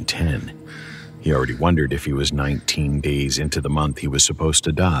 1910. He already wondered if he was 19 days into the month he was supposed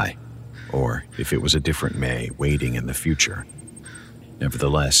to die, or if it was a different May waiting in the future.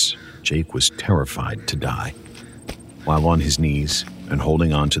 Nevertheless, Jake was terrified to die. While on his knees and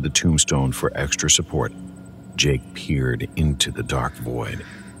holding on to the tombstone for extra support, Jake peered into the dark void.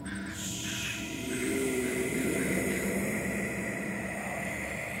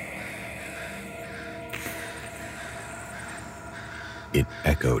 It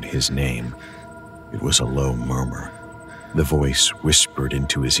echoed his name. It was a low murmur. The voice whispered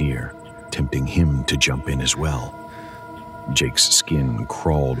into his ear, tempting him to jump in as well. Jake's skin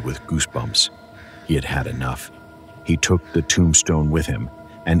crawled with goosebumps. He had had enough. He took the tombstone with him,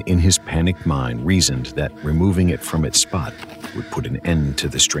 and in his panicked mind reasoned that removing it from its spot would put an end to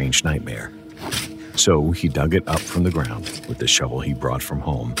the strange nightmare. So he dug it up from the ground with the shovel he brought from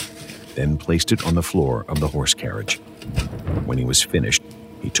home, then placed it on the floor of the horse carriage. When he was finished,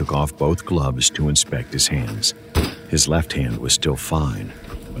 he took off both gloves to inspect his hands. His left hand was still fine,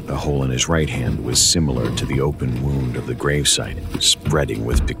 but the hole in his right hand was similar to the open wound of the gravesite, spreading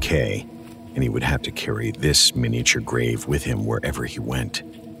with decay, and he would have to carry this miniature grave with him wherever he went.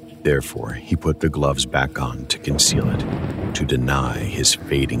 Therefore, he put the gloves back on to conceal it, to deny his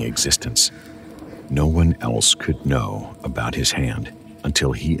fading existence. No one else could know about his hand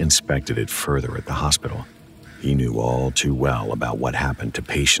until he inspected it further at the hospital. He knew all too well about what happened to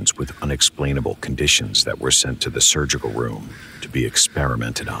patients with unexplainable conditions that were sent to the surgical room to be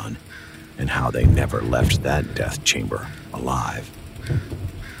experimented on, and how they never left that death chamber alive.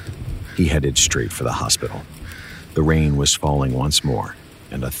 He headed straight for the hospital. The rain was falling once more,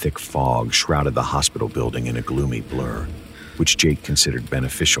 and a thick fog shrouded the hospital building in a gloomy blur, which Jake considered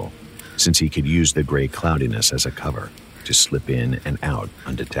beneficial, since he could use the gray cloudiness as a cover to slip in and out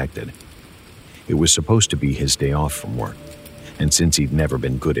undetected. It was supposed to be his day off from work, and since he'd never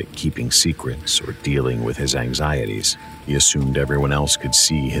been good at keeping secrets or dealing with his anxieties, he assumed everyone else could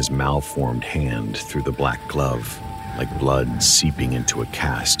see his malformed hand through the black glove, like blood seeping into a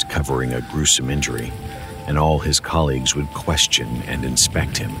cast covering a gruesome injury, and all his colleagues would question and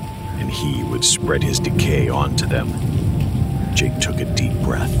inspect him, and he would spread his decay onto them. Jake took a deep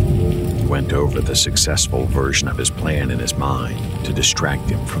breath. He went over the successful version of his plan in his mind to distract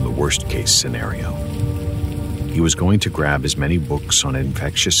him from the worst-case scenario. He was going to grab as many books on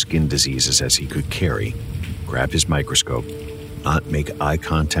infectious skin diseases as he could carry, grab his microscope, not make eye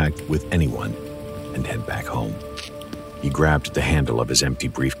contact with anyone, and head back home. He grabbed the handle of his empty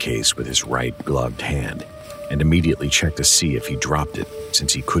briefcase with his right gloved hand and immediately checked to see if he dropped it,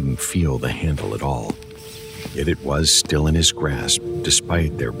 since he couldn't feel the handle at all. Yet it was still in his grasp,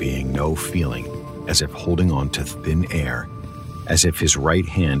 despite there being no feeling, as if holding on to thin air, as if his right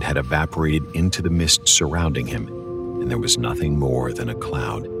hand had evaporated into the mist surrounding him, and there was nothing more than a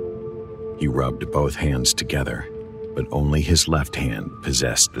cloud. He rubbed both hands together, but only his left hand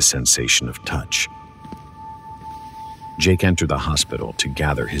possessed the sensation of touch. Jake entered the hospital to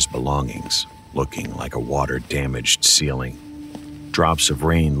gather his belongings, looking like a water-damaged ceiling. Drops of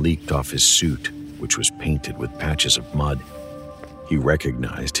rain leaked off his suit, which was painted with patches of mud. He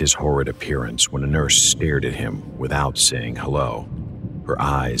recognized his horrid appearance when a nurse stared at him without saying hello, her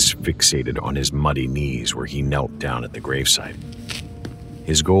eyes fixated on his muddy knees where he knelt down at the gravesite.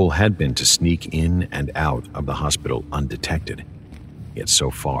 His goal had been to sneak in and out of the hospital undetected, yet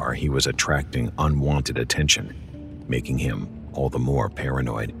so far he was attracting unwanted attention, making him all the more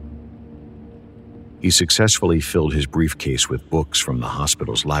paranoid. He successfully filled his briefcase with books from the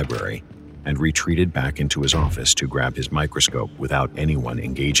hospital's library and retreated back into his office to grab his microscope without anyone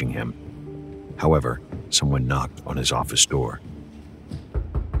engaging him. However, someone knocked on his office door.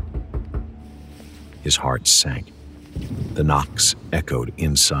 His heart sank. The knocks echoed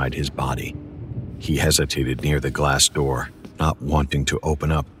inside his body. He hesitated near the glass door, not wanting to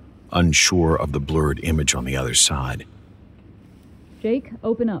open up, unsure of the blurred image on the other side. Jake,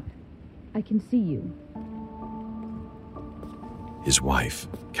 open up. I can see you. His wife,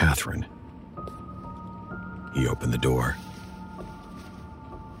 Catherine. He opened the door.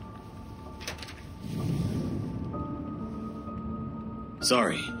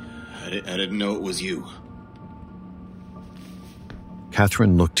 Sorry, I didn't know it was you.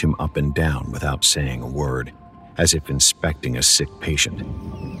 Catherine looked him up and down without saying a word, as if inspecting a sick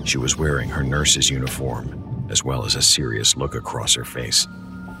patient. She was wearing her nurse's uniform, as well as a serious look across her face.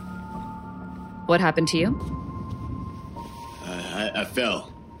 What happened to you? I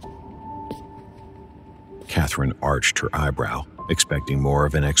fell. Catherine arched her eyebrow, expecting more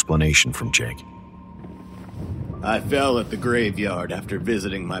of an explanation from Jake. I fell at the graveyard after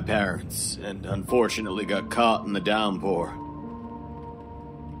visiting my parents, and unfortunately got caught in the downpour.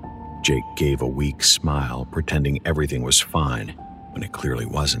 Jake gave a weak smile, pretending everything was fine, when it clearly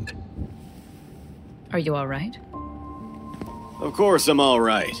wasn't. Are you all right? Of course I'm all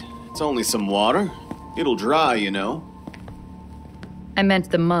right. It's only some water. It'll dry, you know. I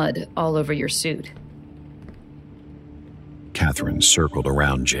meant the mud all over your suit. Catherine circled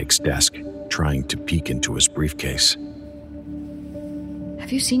around Jake's desk, trying to peek into his briefcase.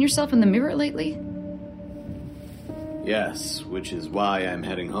 Have you seen yourself in the mirror lately? Yes, which is why I'm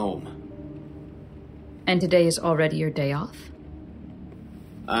heading home. And today is already your day off?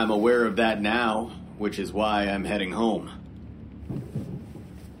 I'm aware of that now, which is why I'm heading home.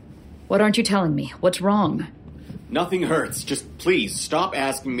 What aren't you telling me? What's wrong? Nothing hurts. Just please stop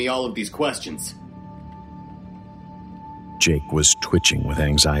asking me all of these questions. Jake was twitching with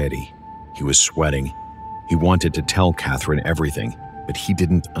anxiety. He was sweating. He wanted to tell Catherine everything, but he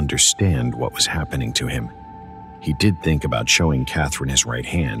didn't understand what was happening to him. He did think about showing Catherine his right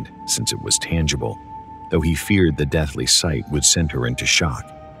hand, since it was tangible, though he feared the deathly sight would send her into shock.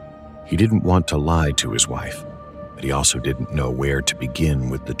 He didn't want to lie to his wife, but he also didn't know where to begin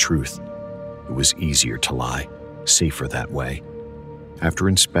with the truth. It was easier to lie, safer that way. After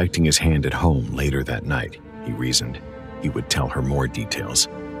inspecting his hand at home later that night, he reasoned he would tell her more details.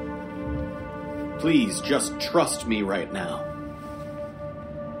 Please, just trust me right now.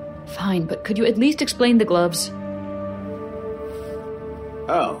 Fine, but could you at least explain the gloves?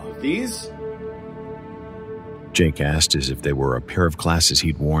 Oh, these? Jake asked as if they were a pair of glasses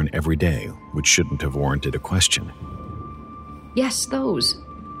he'd worn every day, which shouldn't have warranted a question. Yes, those.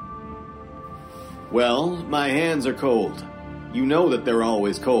 Well, my hands are cold. You know that they're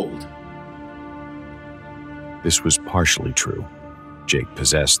always cold. This was partially true. Jake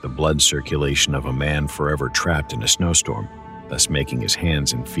possessed the blood circulation of a man forever trapped in a snowstorm, thus making his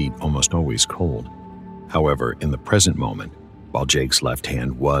hands and feet almost always cold. However, in the present moment, while Jake's left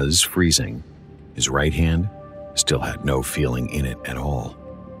hand was freezing, his right hand still had no feeling in it at all.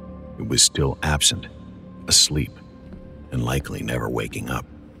 It was still absent, asleep, and likely never waking up.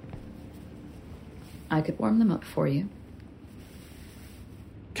 I could warm them up for you.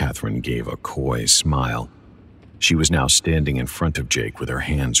 Catherine gave a coy smile. She was now standing in front of Jake with her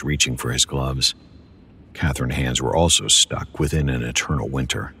hands reaching for his gloves. Catherine's hands were also stuck within an eternal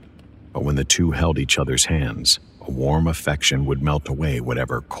winter. But when the two held each other's hands, a warm affection would melt away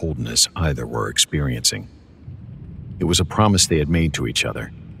whatever coldness either were experiencing. It was a promise they had made to each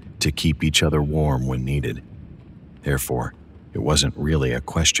other, to keep each other warm when needed. Therefore, it wasn't really a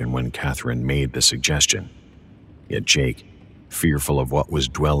question when Catherine made the suggestion. Yet Jake, fearful of what was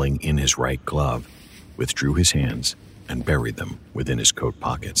dwelling in his right glove, withdrew his hands and buried them within his coat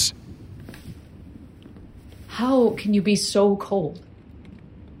pockets. How can you be so cold?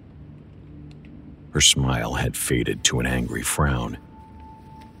 Her smile had faded to an angry frown.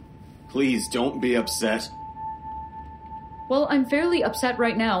 Please don't be upset. Well, I'm fairly upset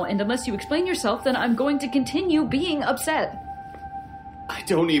right now, and unless you explain yourself, then I'm going to continue being upset. I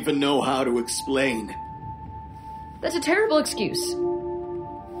don't even know how to explain. That's a terrible excuse.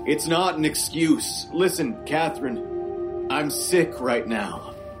 It's not an excuse. Listen, Catherine, I'm sick right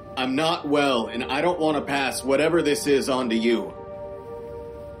now. I'm not well, and I don't want to pass whatever this is on to you.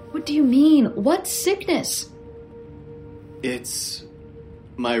 What do you mean? What sickness? It's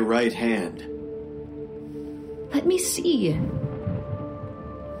my right hand. Let me see.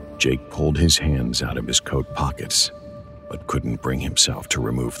 Jake pulled his hands out of his coat pockets, but couldn't bring himself to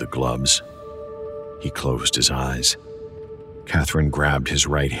remove the gloves. He closed his eyes. Catherine grabbed his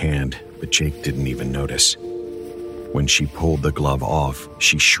right hand, but Jake didn't even notice. When she pulled the glove off,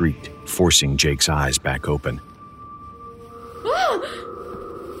 she shrieked, forcing Jake's eyes back open.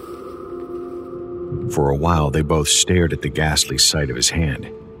 For a while, they both stared at the ghastly sight of his hand,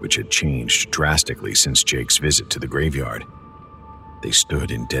 which had changed drastically since Jake's visit to the graveyard. They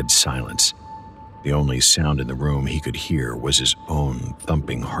stood in dead silence. The only sound in the room he could hear was his own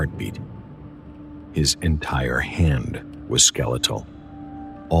thumping heartbeat. His entire hand was skeletal.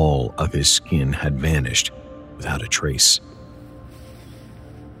 All of his skin had vanished without a trace.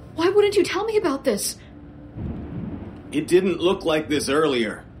 Why wouldn't you tell me about this? It didn't look like this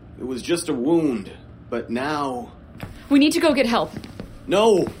earlier. It was just a wound. But now... We need to go get help.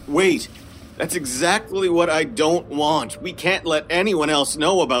 No, wait. That's exactly what I don't want. We can't let anyone else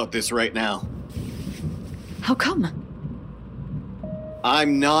know about this right now. How come?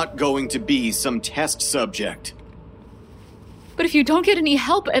 I'm not going to be some test subject. But if you don't get any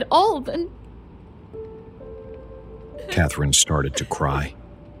help at all, then... Catherine started to cry.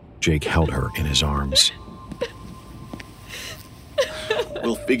 Jake held her in his arms.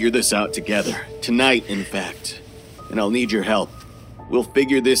 We'll figure this out together. Tonight, in fact. And I'll need your help. We'll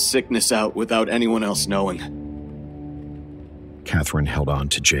figure this sickness out without anyone else knowing. Catherine held on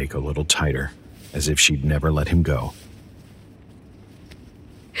to Jake a little tighter, as if she'd never let him go.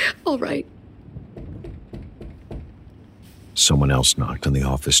 All right. Someone else knocked on the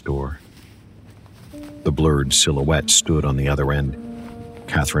office door. The blurred silhouette stood on the other end.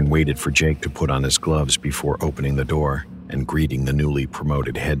 Catherine waited for Jake to put on his gloves before opening the door and greeting the newly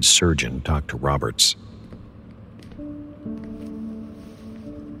promoted head surgeon, Dr. Roberts.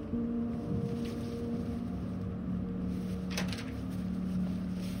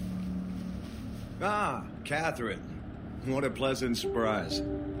 Ah, Catherine. What a pleasant surprise.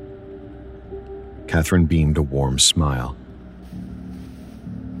 Catherine beamed a warm smile.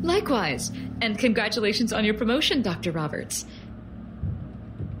 Likewise, and congratulations on your promotion, Dr. Roberts.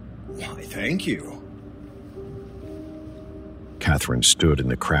 Why, thank you. Catherine stood in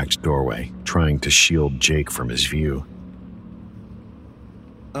the cracked doorway, trying to shield Jake from his view.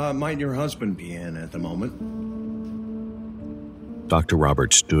 Might your husband be in at the moment? Dr.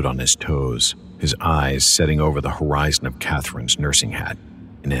 Roberts stood on his toes, his eyes setting over the horizon of Catherine's nursing hat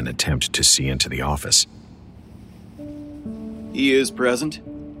in an attempt to see into the office. He is present?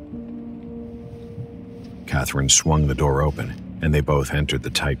 Catherine swung the door open, and they both entered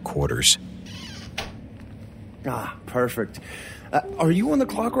the tight quarters. Ah, perfect. Are you on the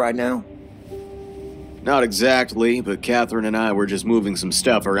clock right now? Not exactly, but Catherine and I were just moving some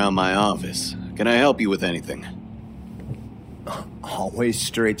stuff around my office. Can I help you with anything? Always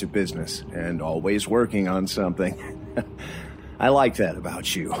straight to business, and always working on something. I like that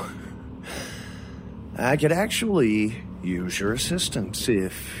about you. I could actually use your assistance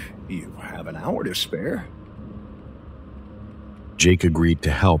if you have an hour to spare. Jake agreed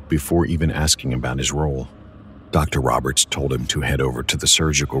to help before even asking about his role. Dr. Roberts told him to head over to the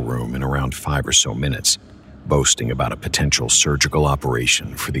surgical room in around 5 or so minutes, boasting about a potential surgical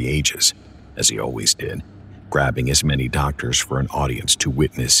operation for the ages, as he always did, grabbing as many doctors for an audience to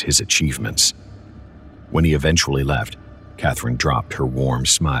witness his achievements. When he eventually left, Catherine dropped her warm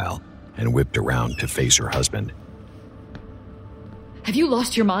smile and whipped around to face her husband. Have you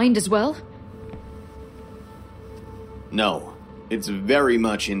lost your mind as well? No, it's very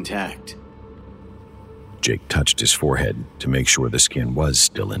much intact. Jake touched his forehead to make sure the skin was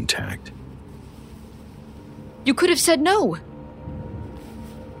still intact. You could have said no.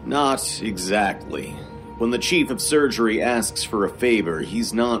 Not exactly. When the chief of surgery asks for a favor,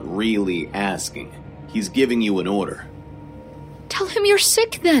 he's not really asking. He's giving you an order. Tell him you're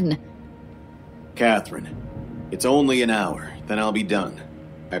sick then. Catherine, it's only an hour, then I'll be done.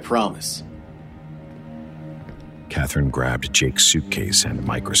 I promise. Catherine grabbed Jake's suitcase and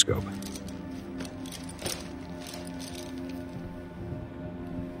microscope.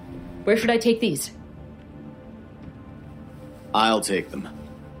 Where should I take these? I'll take them.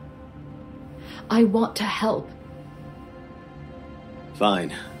 I want to help.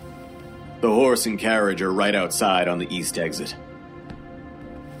 Fine. The horse and carriage are right outside on the east exit.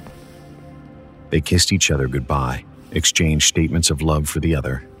 They kissed each other goodbye, exchanged statements of love for the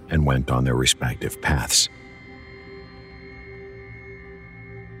other, and went on their respective paths.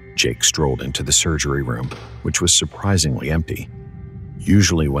 Jake strolled into the surgery room, which was surprisingly empty.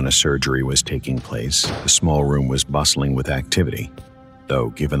 Usually when a surgery was taking place, the small room was bustling with activity, though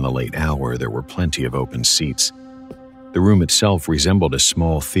given the late hour, there were plenty of open seats. The room itself resembled a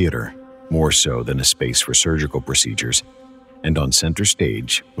small theater, more so than a space for surgical procedures, and on center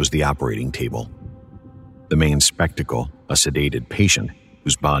stage was the operating table. The main spectacle, a sedated patient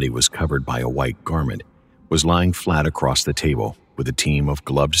whose body was covered by a white garment, was lying flat across the table with a team of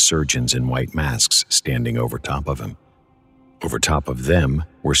gloved surgeons in white masks standing over top of him. Over top of them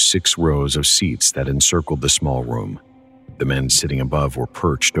were 6 rows of seats that encircled the small room. The men sitting above were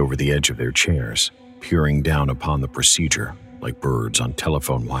perched over the edge of their chairs, peering down upon the procedure like birds on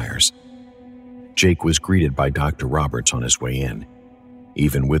telephone wires. Jake was greeted by Dr. Roberts on his way in.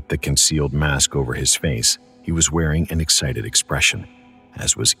 Even with the concealed mask over his face, he was wearing an excited expression,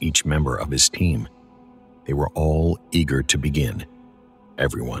 as was each member of his team. They were all eager to begin.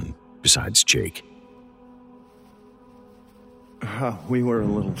 Everyone besides Jake. We were a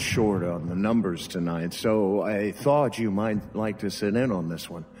little short on the numbers tonight, so I thought you might like to sit in on this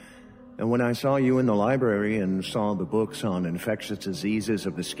one. And when I saw you in the library and saw the books on infectious diseases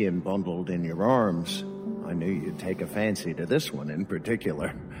of the skin bundled in your arms, I knew you'd take a fancy to this one in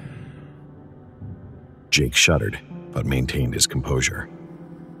particular. Jake shuddered, but maintained his composure.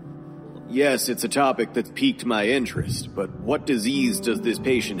 Yes, it's a topic that's piqued my interest, but what disease does this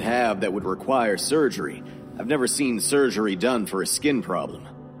patient have that would require surgery? I've never seen surgery done for a skin problem.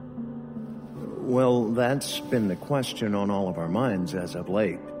 Well, that's been the question on all of our minds as of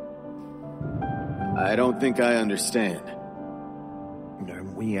late. I don't think I understand.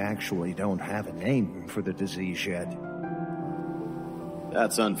 We actually don't have a name for the disease yet.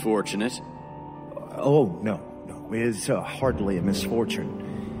 That's unfortunate. Oh, no. It's hardly a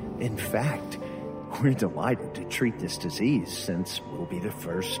misfortune. In fact, we're delighted to treat this disease since we'll be the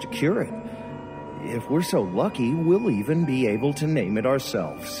first to cure it. If we're so lucky, we'll even be able to name it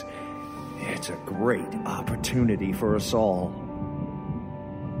ourselves. It's a great opportunity for us all.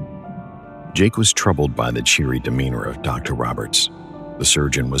 Jake was troubled by the cheery demeanor of Dr. Roberts. The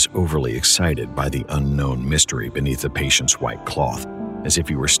surgeon was overly excited by the unknown mystery beneath the patient's white cloth, as if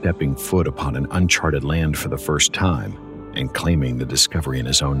he were stepping foot upon an uncharted land for the first time and claiming the discovery in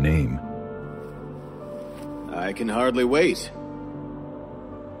his own name. I can hardly wait.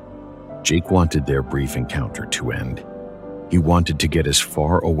 Jake wanted their brief encounter to end. He wanted to get as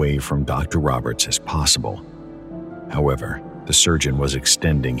far away from Dr. Roberts as possible. However, the surgeon was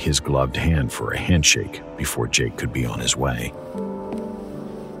extending his gloved hand for a handshake before Jake could be on his way.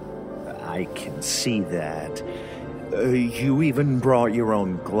 I can see that. You even brought your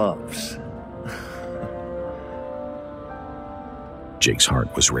own gloves. Jake's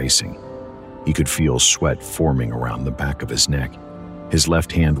heart was racing. He could feel sweat forming around the back of his neck. His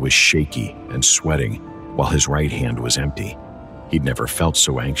left hand was shaky and sweating, while his right hand was empty. He'd never felt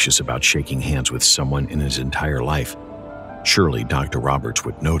so anxious about shaking hands with someone in his entire life. Surely Dr. Roberts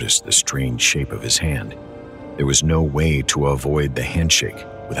would notice the strange shape of his hand. There was no way to avoid the handshake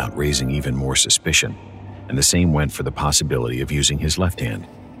without raising even more suspicion, and the same went for the possibility of using his left hand.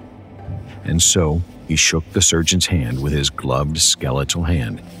 And so he shook the surgeon's hand with his gloved skeletal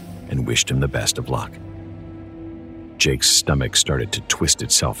hand and wished him the best of luck. Jake's stomach started to twist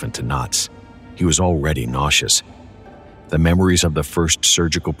itself into knots. He was already nauseous. The memories of the first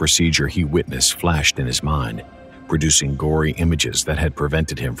surgical procedure he witnessed flashed in his mind, producing gory images that had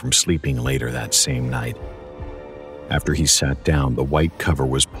prevented him from sleeping later that same night. After he sat down, the white cover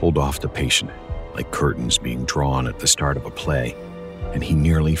was pulled off the patient, like curtains being drawn at the start of a play. and he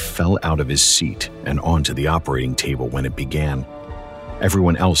nearly fell out of his seat and onto the operating table when it began.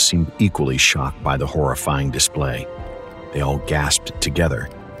 Everyone else seemed equally shocked by the horrifying display. They all gasped together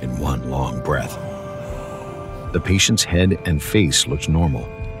in one long breath. The patient's head and face looked normal,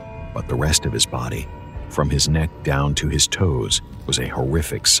 but the rest of his body, from his neck down to his toes, was a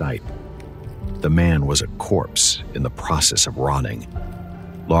horrific sight. The man was a corpse in the process of rotting.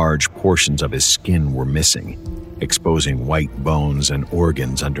 Large portions of his skin were missing, exposing white bones and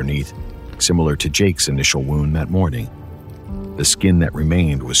organs underneath, similar to Jake's initial wound that morning. The skin that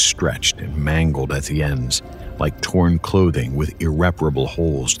remained was stretched and mangled at the ends, like torn clothing with irreparable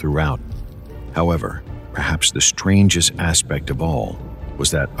holes throughout. However, perhaps the strangest aspect of all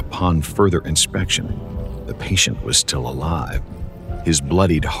was that upon further inspection, the patient was still alive. His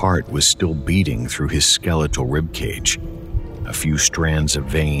bloodied heart was still beating through his skeletal ribcage. A few strands of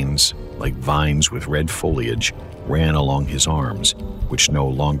veins, like vines with red foliage, ran along his arms, which no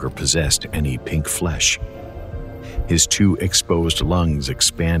longer possessed any pink flesh. His 2 exposed lungs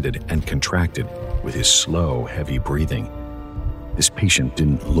expanded and contracted with his slow, heavy breathing. This patient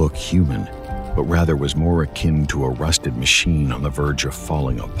didn't look human, but rather was more akin to a rusted machine on the verge of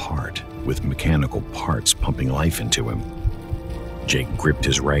falling apart, with mechanical parts pumping life into him. Jake gripped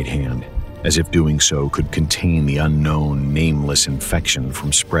his right hand, as if doing so could contain the unknown, nameless infection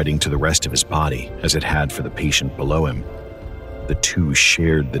from spreading to the rest of his body as it had for the patient below him. The 2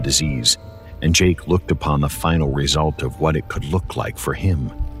 shared the disease, and Jake looked upon the final result of what it could look like for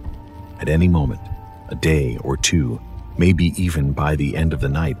him. At any moment, a day or 2, maybe even by the end of the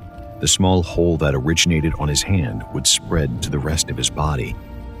night, the small hole that originated on his hand would spread to the rest of his body,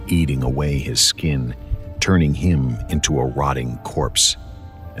 eating away his skin, turning him into a rotting corpse,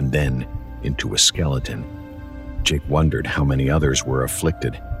 and then into a skeleton. Jake wondered how many others were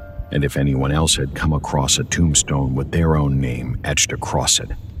afflicted, and if anyone else had come across a tombstone with their own name etched across it,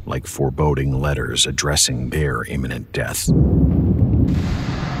 like foreboding letters addressing their imminent death.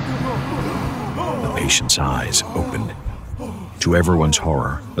 The patient's eyes opened. To everyone's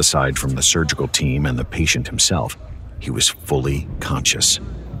horror, aside from the surgical team and the patient himself, he was fully conscious.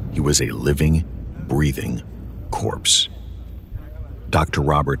 He was a living, breathing corpse. Dr.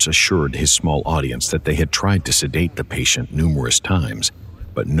 Roberts assured his small audience that they had tried to sedate the patient numerous times,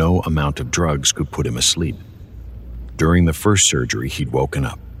 but no amount of drugs could put him asleep. During the first surgery, he'd woken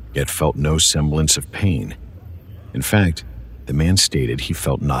up, yet felt no semblance of pain. In fact, the man stated he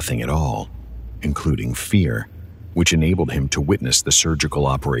felt nothing at all, including fear, which enabled him to witness the surgical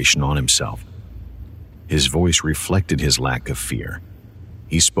operation on himself. His voice reflected his lack of fear.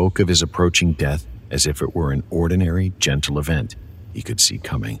 He spoke of his approaching death as if it were an ordinary, gentle event he could see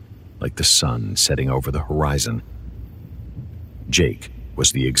coming, like the sun setting over the horizon. Jake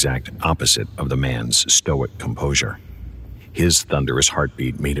was the exact opposite of the man's stoic composure. His thunderous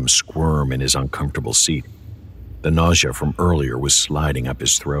heartbeat made him squirm in his uncomfortable seat. The nausea from earlier was sliding up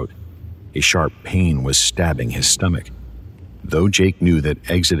his throat. A sharp pain was stabbing his stomach. Though Jake knew that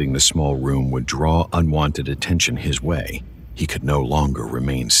exiting the small room would draw unwanted attention his way, he could no longer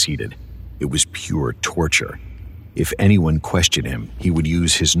remain seated. It was pure torture. If anyone questioned him, he would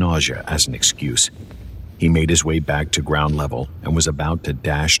use his nausea as an excuse. He made his way back to ground level and was about to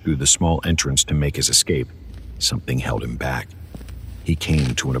dash through the small entrance to make his escape. Something held him back. He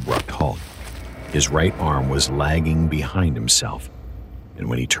came to an abrupt halt. His right arm was lagging behind himself, and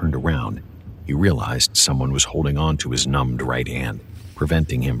when he turned around, he realized someone was holding on to his numbed right hand,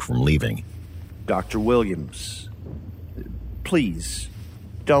 preventing him from leaving. Dr. Williams, please,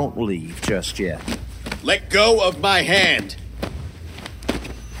 don't leave just yet. Let go of my hand!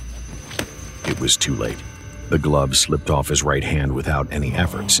 It was too late. The glove slipped off his right hand without any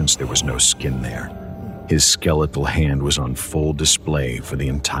effort since there was no skin there. His skeletal hand was on full display for the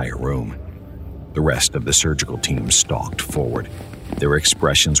entire room. The rest of the surgical team stalked forward. Their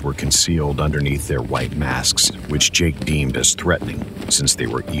expressions were concealed underneath their white masks, which Jake deemed as threatening since they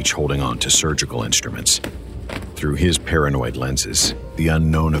were each holding on to surgical instruments. Through his paranoid lenses, the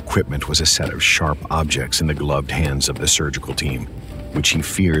unknown equipment was a set of sharp objects in the gloved hands of the surgical team, which he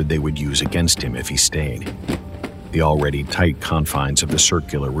feared they would use against him if he stayed. The already tight confines of the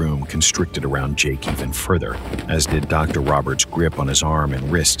circular room constricted around Jake even further, as did Dr. Roberts' grip on his arm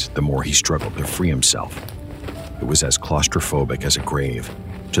and wrist the more he struggled to free himself. It was as claustrophobic as a grave,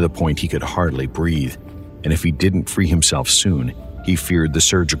 to the point he could hardly breathe, and if he didn't free himself soon, he feared the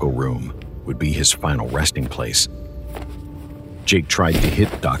surgical room would be his final resting place. Jake tried to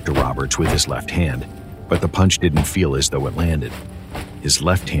hit Dr. Roberts with his left hand, but the punch didn't feel as though it landed. His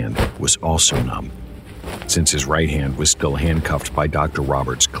left hand was also numb. Since his right hand was still handcuffed by Dr.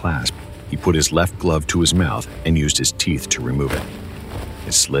 Roberts' clasp, he put his left glove to his mouth and used his teeth to remove it.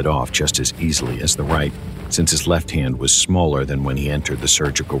 had slid off just as easily as the right, since his left hand was smaller than when he entered the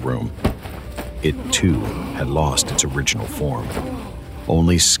surgical room. It, too, had lost its original form.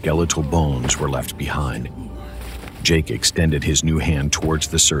 Only skeletal bones were left behind. Jake extended his new hand towards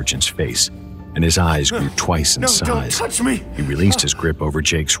the surgeon's face, and his eyes grew twice in size. Don't touch me! He released his grip over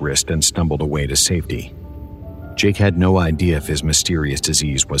Jake's wrist and stumbled away to safety. Jake had no idea if his mysterious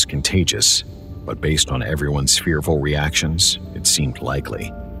disease was contagious, but based on everyone's fearful reactions, it seemed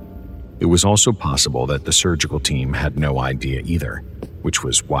likely. It was also possible that the surgical team had no idea either, which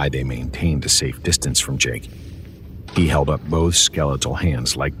was why they maintained a safe distance from Jake. He held up both skeletal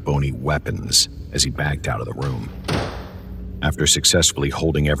hands like bony weapons as he backed out of the room. After successfully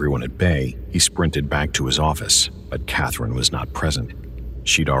holding everyone at bay, he sprinted back to his office, but Catherine was not present.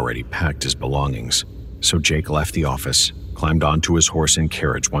 She'd already packed his belongings, so Jake left the office, climbed onto his horse and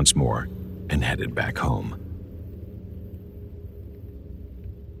carriage once more, and headed back home.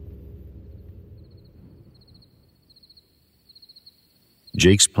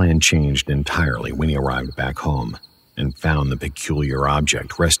 Jake's plan changed entirely when he arrived back home and found the peculiar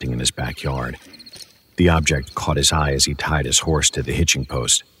object resting in his backyard. The object caught his eye as he tied his horse to the hitching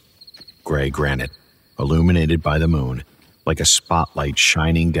post. Gray granite, illuminated by the moon, like a spotlight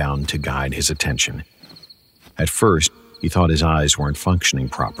shining down to guide his attention. At first, he thought his eyes weren't functioning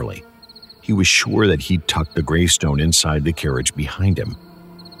properly. He was sure that he'd tucked the gravestone inside the carriage behind him,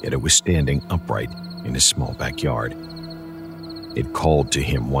 yet it was standing upright in his small backyard. It called to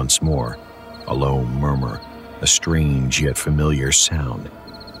him once more, a low murmur, a strange yet familiar sound.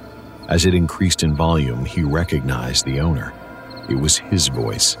 As it increased in volume, he recognized the owner. It was his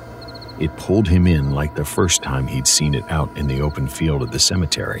voice. It pulled him in like the first time he'd seen it out in the open field of the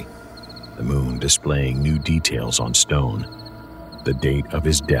cemetery, the moon displaying new details on stone. The date of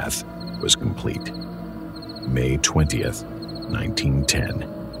his death was complete. May 20th,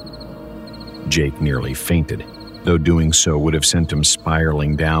 1910. Jake nearly fainted, though doing so would have sent him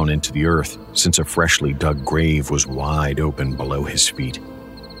spiraling down into the earth, since a freshly dug grave was wide open below his feet.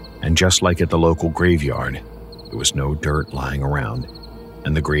 And just like at the local graveyard, there was no dirt lying around,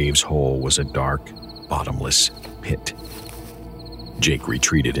 and the grave's hole was a dark, bottomless pit. Jake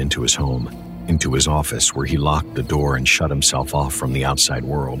retreated into his home, into his office, where he locked the door and shut himself off from the outside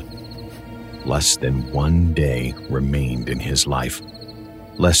world. Less than 1 day remained in his life.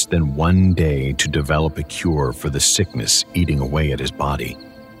 Less than 1 day to develop a cure for the sickness eating away at his body.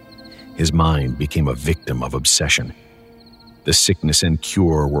 His mind became a victim of obsession. The sickness and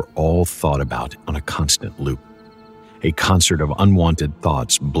cure were all thought about on a constant loop. A concert of unwanted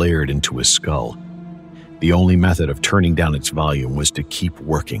thoughts blared into his skull. The only method of turning down its volume was to keep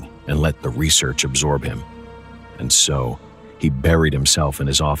working and let the research absorb him. And so, he buried himself in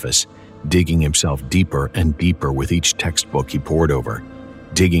his office, digging himself deeper and deeper with each textbook he pored over,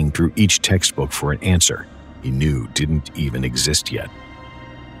 digging through each textbook for an answer he knew didn't even exist yet.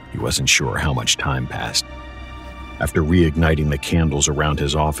 He wasn't sure how much time passed. After reigniting the candles around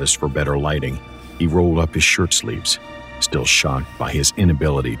his office for better lighting, he rolled up his shirt sleeves, still shocked by his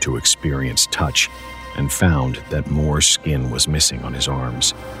inability to experience touch, and found that more skin was missing on his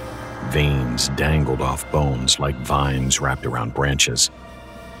arms. Veins dangled off bones like vines wrapped around branches.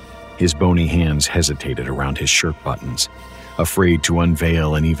 His bony hands hesitated around his shirt buttons, afraid to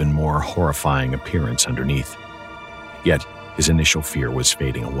unveil an even more horrifying appearance underneath. Yet, his initial fear was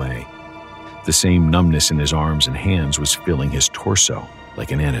fading away. The same numbness in his arms and hands was filling his torso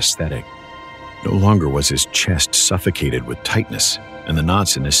like an anesthetic. No longer was his chest suffocated with tightness, and the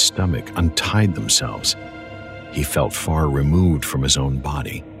knots in his stomach untied themselves. He felt far removed from his own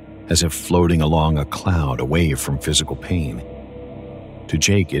body, as if floating along a cloud away from physical pain. To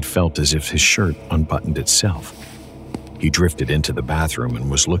Jake, it felt as if his shirt unbuttoned itself. He drifted into the bathroom and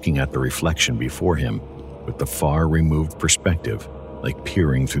was looking at the reflection before him with the far-removed perspective, like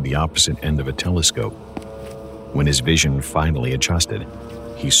peering through the opposite end of a telescope. When his vision finally adjusted,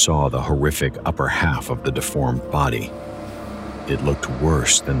 he saw the horrific upper half of the deformed body. It looked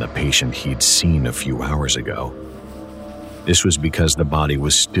worse than the patient he'd seen a few hours ago. This was because the body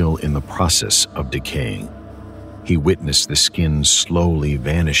was still in the process of decaying. He witnessed the skin slowly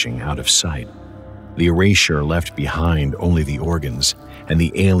vanishing out of sight. The erasure left behind only the organs and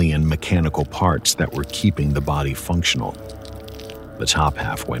the alien mechanical parts that were keeping the body functional. The top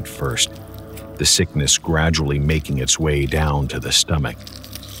half went first, the sickness gradually making its way down to the stomach.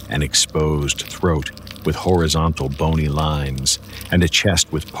 An exposed throat with horizontal bony lines and a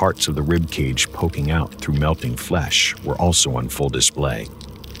chest with parts of the ribcage poking out through melting flesh were also on full display.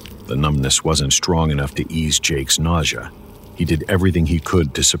 The numbness wasn't strong enough to ease Jake's nausea, He did everything he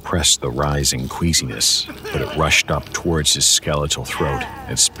could to suppress the rising queasiness, but it rushed up towards his skeletal throat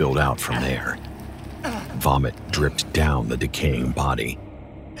and spilled out from there. Vomit dripped down the decaying body.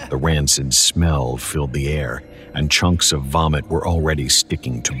 The rancid smell filled the air, and chunks of vomit were already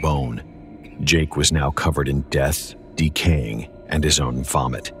sticking to bone. Jake was now covered in death, decaying, and his own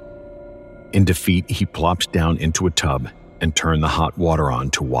vomit. In defeat, he plopped down into a tub and turned the hot water on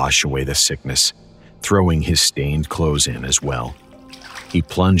to wash away the sickness, throwing his stained clothes in as well. He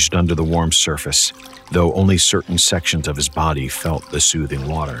plunged under the warm surface, though only certain sections of his body felt the soothing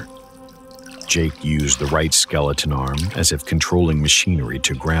water. Jake used the right skeleton arm as if controlling machinery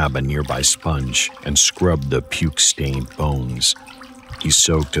to grab a nearby sponge and scrub the puke-stained bones. He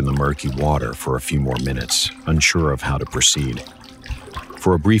soaked in the murky water for a few more minutes, unsure of how to proceed.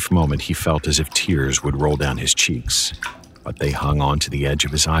 For a brief moment, he felt as if tears would roll down his cheeks, but they hung onto the edge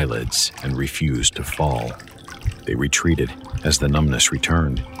of his eyelids and refused to fall. They retreated as the numbness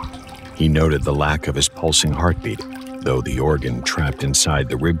returned. He noted the lack of his pulsing heartbeat, though the organ trapped inside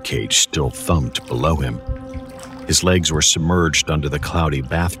the ribcage still thumped below him. His legs were submerged under the cloudy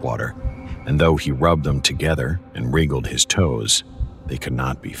bathwater, and though he rubbed them together and wriggled his toes, they could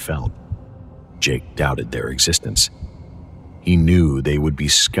not be felt. Jake doubted their existence. He knew they would be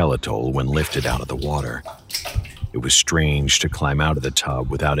skeletal when lifted out of the water. It was strange to climb out of the tub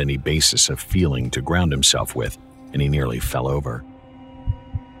without any basis of feeling to ground himself with, and he nearly fell over.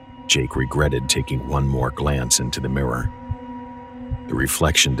 Jake regretted taking one more glance into the mirror. The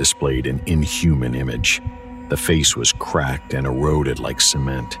reflection displayed an inhuman image. The face was cracked and eroded like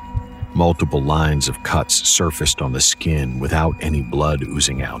cement. Multiple lines of cuts surfaced on the skin without any blood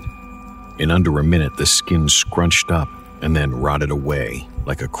oozing out. In under a minute, the skin scrunched up and then rotted away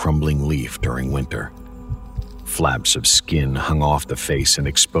like a crumbling leaf during winter. Flaps of skin hung off the face and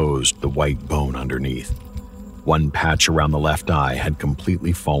exposed the white bone underneath. One patch around the left eye had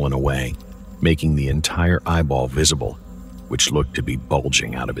completely fallen away, making the entire eyeball visible, which looked to be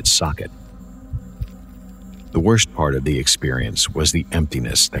bulging out of its socket. The worst part of the experience was the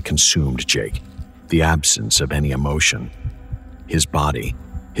emptiness that consumed Jake, the absence of any emotion. His body,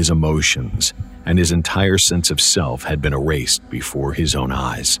 his emotions, and his entire sense of self had been erased before his own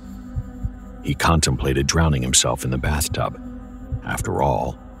eyes. He contemplated drowning himself in the bathtub. After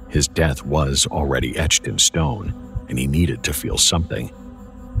all, his death was already etched in stone, and he needed to feel something.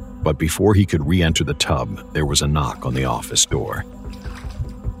 But before he could re-enter the tub, there was a knock on the office door.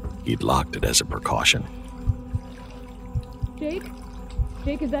 He'd locked it as a precaution. Jake?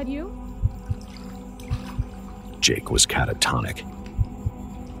 Jake, is that you? Jake was catatonic.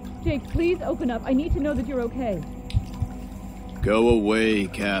 Jake, please open up. I need to know that you're okay. Go away,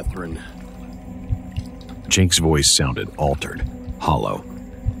 Catherine. Jake's voice sounded altered, hollow.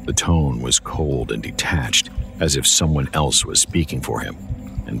 The tone was cold and detached, as if someone else was speaking for him,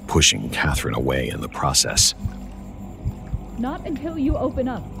 and pushing Catherine away in the process. Not until you open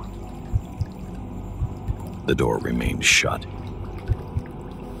up. The door remained shut.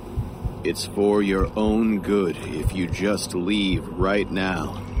 It's for your own good if you just leave right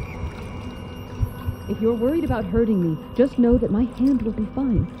now. If you're worried about hurting me, just know that my hand will be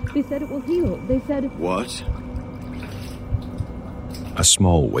fine. They said it will heal. They said... What? A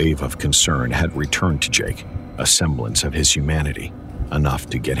small wave of concern had returned to Jake, a semblance of his humanity, enough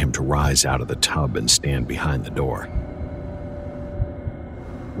to get him to rise out of the tub and stand behind the door.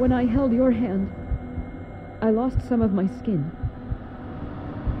 When I held your hand, I lost some of my skin.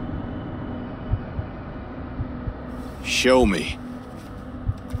 Show me.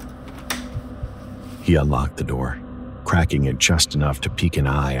 He unlocked the door, cracking it just enough to peek an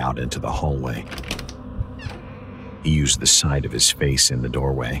eye out into the hallway. He used the side of his face in the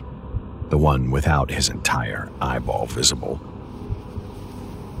doorway, the one without his entire eyeball visible.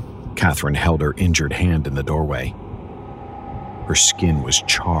 Catherine held her injured hand in the doorway. Her skin was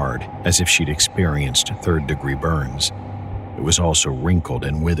charred, as if she'd experienced third-degree burns. It was also wrinkled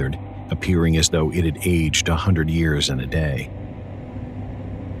and withered, appearing as though it had aged 100 years in a day.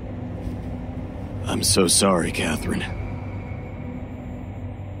 I'm so sorry, Catherine.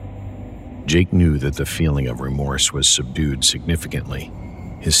 Jake knew that the feeling of remorse was subdued significantly.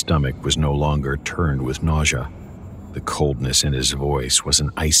 His stomach was no longer turned with nausea. The coldness in his voice was an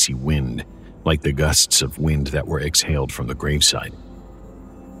icy wind, like the gusts of wind that were exhaled from the graveside.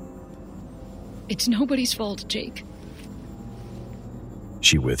 It's nobody's fault, Jake.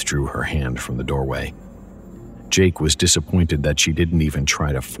 She withdrew her hand from the doorway. Jake was disappointed that she didn't even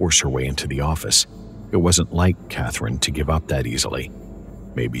try to force her way into the office. It wasn't like Catherine to give up that easily.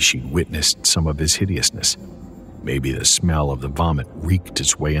 Maybe she'd witnessed some of his hideousness. Maybe the smell of the vomit reeked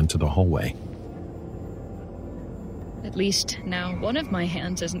its way into the hallway. At least now one of my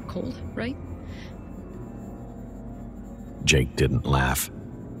hands isn't cold, right? Jake didn't laugh.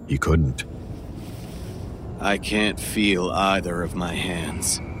 He couldn't. I can't feel either of my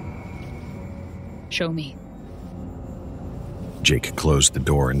hands. Show me. Jake closed the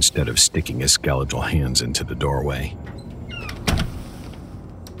door instead of sticking his skeletal hands into the doorway.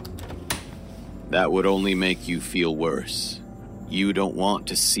 That would only make you feel worse. You don't want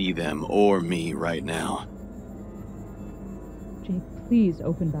to see them or me right now. Jake, please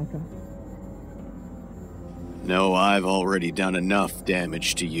open back up. No, I've already done enough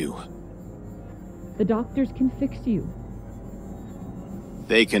damage to you. The doctors can fix you.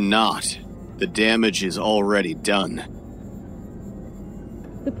 They cannot. The damage is already done.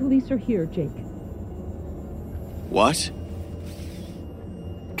 The police are here, Jake. What?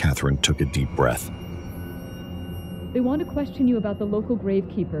 Catherine took a deep breath. They want to question you about the local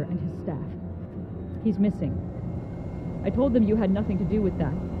gravekeeper and his staff. He's missing. I told them you had nothing to do with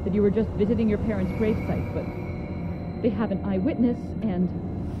that you were just visiting your parents' gravesite, but they have an eyewitness and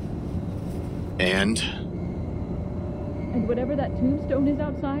whatever that tombstone is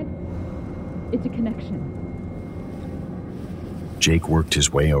outside, it's a connection. Jake worked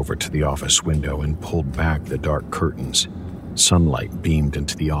his way over to the office window and pulled back the dark curtains. Sunlight beamed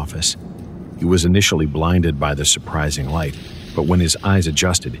into the office. He was initially blinded by the surprising light, but when his eyes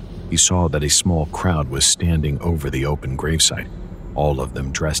adjusted, he saw that a small crowd was standing over the open gravesite, all of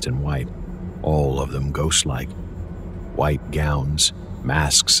them dressed in white, all of them ghost-like. White gowns,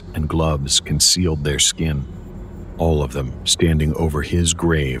 masks, and gloves concealed their skin, all of them standing over his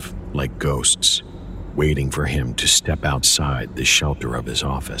grave like ghosts, waiting for him to step outside the shelter of his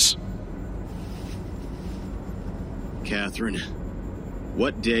office. Catherine,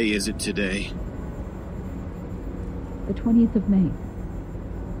 what day is it today? The 20th of May.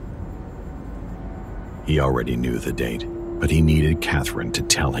 He already knew the date, but he needed Catherine to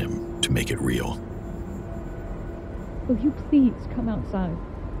tell him to make it real. Will you please come outside?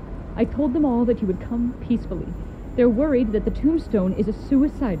 I told them all that you would come peacefully. They're worried that the tombstone is a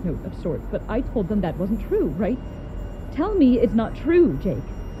suicide note of sorts, but I told them that wasn't true, right? Tell me it's not true, Jake.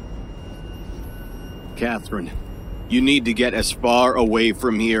 Catherine, you need to get as far away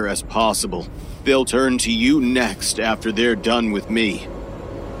from here as possible. They'll turn to you next after they're done with me.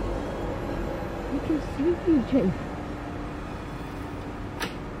 I can see you, Jake.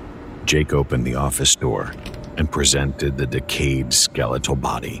 Jake opened the office door and presented the decayed skeletal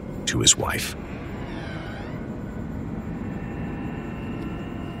body to his wife.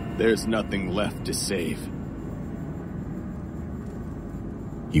 There's nothing left to save.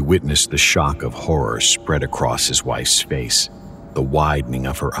 He witnessed the shock of horror spread across his wife's face, the widening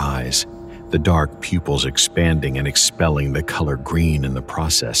of her eyes, the dark pupils expanding and expelling the color green in the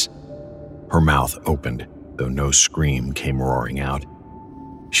process. Her mouth opened, though no scream came roaring out.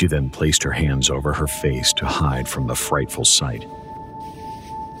 She then placed her hands over her face to hide from the frightful sight.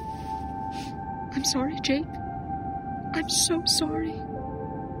 I'm sorry, Jake. I'm so sorry.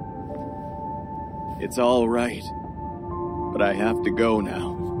 It's all right, but I have to go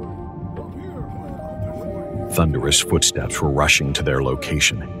now. Thunderous footsteps were rushing to their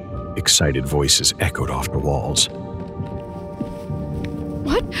location. Excited voices echoed off the walls.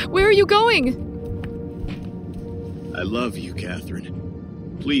 What? Where are you going? I love you, Catherine.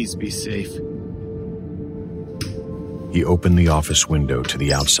 Please be safe. He opened the office window to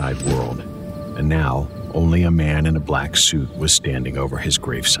the outside world, and now only a man in a black suit was standing over his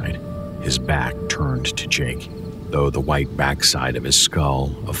gravesite, his back turned to Jake, though the white backside of his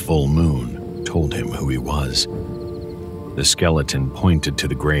skull, a full moon, told him who he was. The skeleton pointed to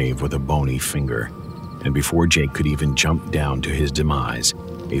the grave with a bony finger, and before Jake could even jump down to his demise,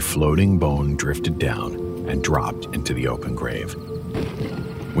 a floating bone drifted down and dropped into the open grave.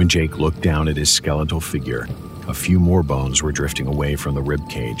 When Jake looked down at his skeletal figure, a few more bones were drifting away from the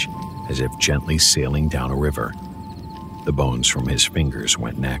ribcage, as if gently sailing down a river. The bones from his fingers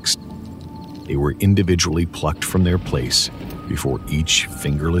went next. They were individually plucked from their place before each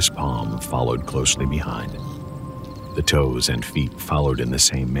fingerless palm followed closely behind. The toes and feet followed in the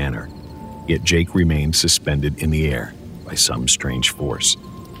same manner, yet Jake remained suspended in the air by some strange force.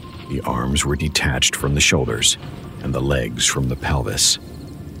 The arms were detached from the shoulders and the legs from the pelvis.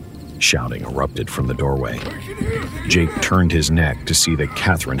 Shouting erupted from the doorway. Jake turned his neck to see that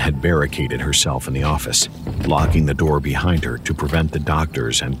Catherine had barricaded herself in the office, locking the door behind her to prevent the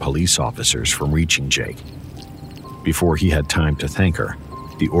doctors and police officers from reaching Jake. Before he had time to thank her,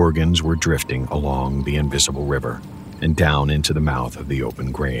 the organs were drifting along the invisible river and down into the mouth of the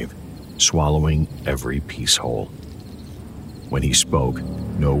open grave, swallowing every piece whole. When he spoke,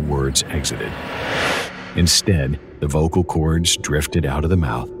 no words exited. Instead, the vocal cords drifted out of the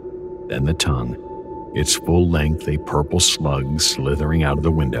mouth, then the tongue, its full length a purple slug slithering out of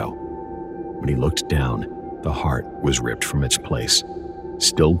the window. When he looked down, the heart was ripped from its place,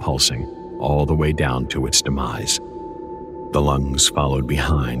 still pulsing all the way down to its demise. The lungs followed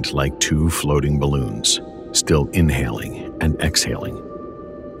behind like two floating balloons, still inhaling and exhaling.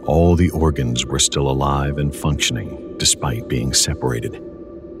 All the organs were still alive and functioning despite being separated.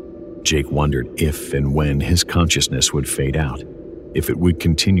 Jake wondered if and when his consciousness would fade out, if it would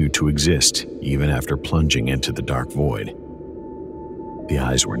continue to exist even after plunging into the dark void. The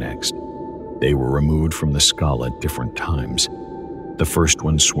eyes were next. They were removed from the skull at different times. The first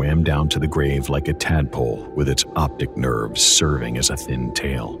one swam down to the grave like a tadpole with its optic nerves serving as a thin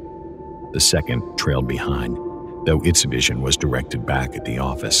tail. The second trailed behind, though its vision was directed back at the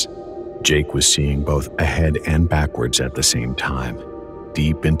office. Jake was seeing both ahead and backwards at the same time,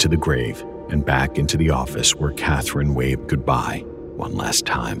 deep into the grave and back into the office where Catherine waved goodbye one last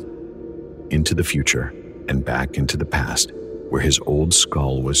time. Into the future and back into the past, where his old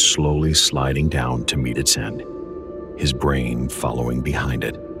skull was slowly sliding down to meet its end, his brain following behind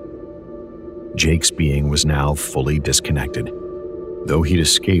it. Jake's being was now fully disconnected. Though he'd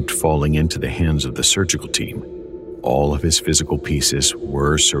escaped falling into the hands of the surgical team, all of his physical pieces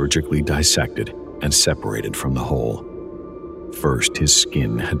were surgically dissected and separated from the whole. First, his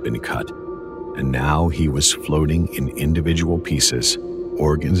skin had been cut, and now he was floating in individual pieces,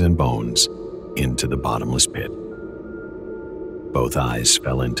 organs and bones, into the bottomless pit. Both eyes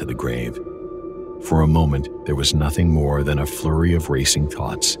fell into the grave. For a moment, there was nothing more than a flurry of racing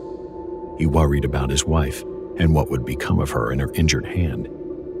thoughts. He worried about his wife and what would become of her and her injured hand.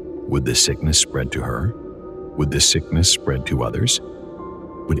 Would the sickness spread to her? Would the sickness spread to others?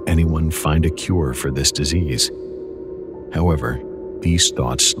 Would anyone find a cure for this disease? However, these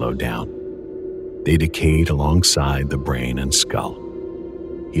thoughts slowed down. They decayed alongside the brain and skull.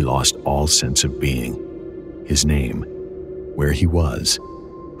 He lost all sense of being, his name, where he was,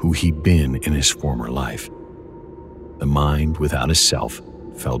 who he'd been in his former life. The mind without a self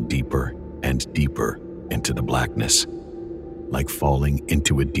fell deeper and deeper into the blackness, like falling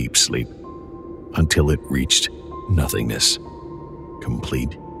into a deep sleep, until it reached nothingness,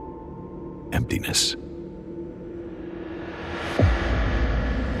 complete emptiness.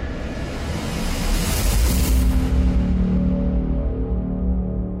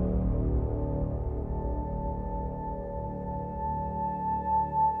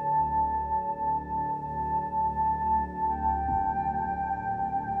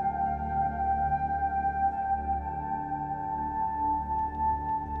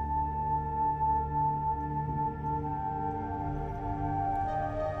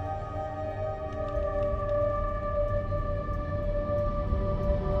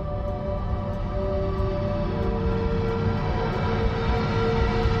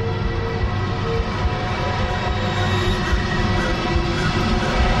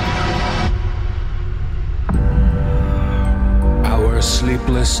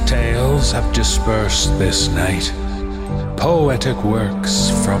 Sleepless tales have dispersed this night, poetic works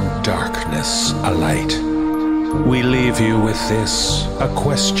from darkness alight. We leave you with this, a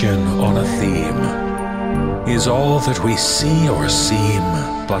question on a theme. Is all that we see or seem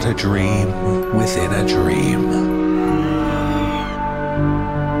but a dream within a dream?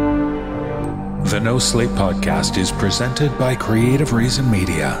 The No Sleep podcast is presented by Creative Reason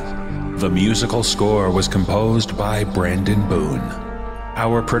Media. The musical score was composed by Brandon Boone.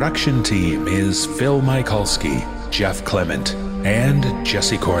 Our production team is Phil Michalski, Jeff Clement, and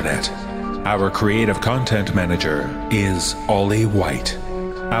Jesse Cornett. Our creative content manager is Ollie White.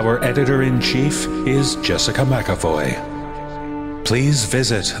 Our editor-in-chief is Jessica McAvoy. Please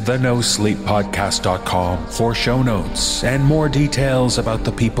visit thenosleeppodcast.com for show notes and more details about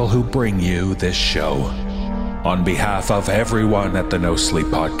the people who bring you this show. On behalf of everyone at the No Sleep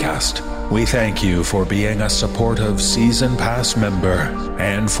Podcast, we thank you for being a supportive Season Pass member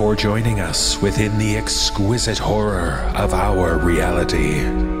and for joining us within the exquisite horror of our reality.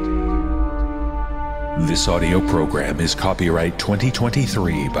 This audio program is copyright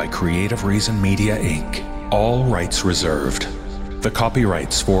 2023 by Creative Reason Media, Inc. All rights reserved. The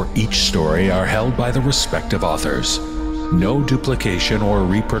copyrights for each story are held by the respective authors. No duplication or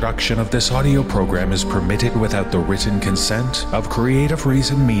reproduction of this audio program is permitted without the written consent of Creative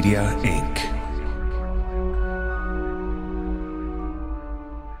Reason Media, Inc.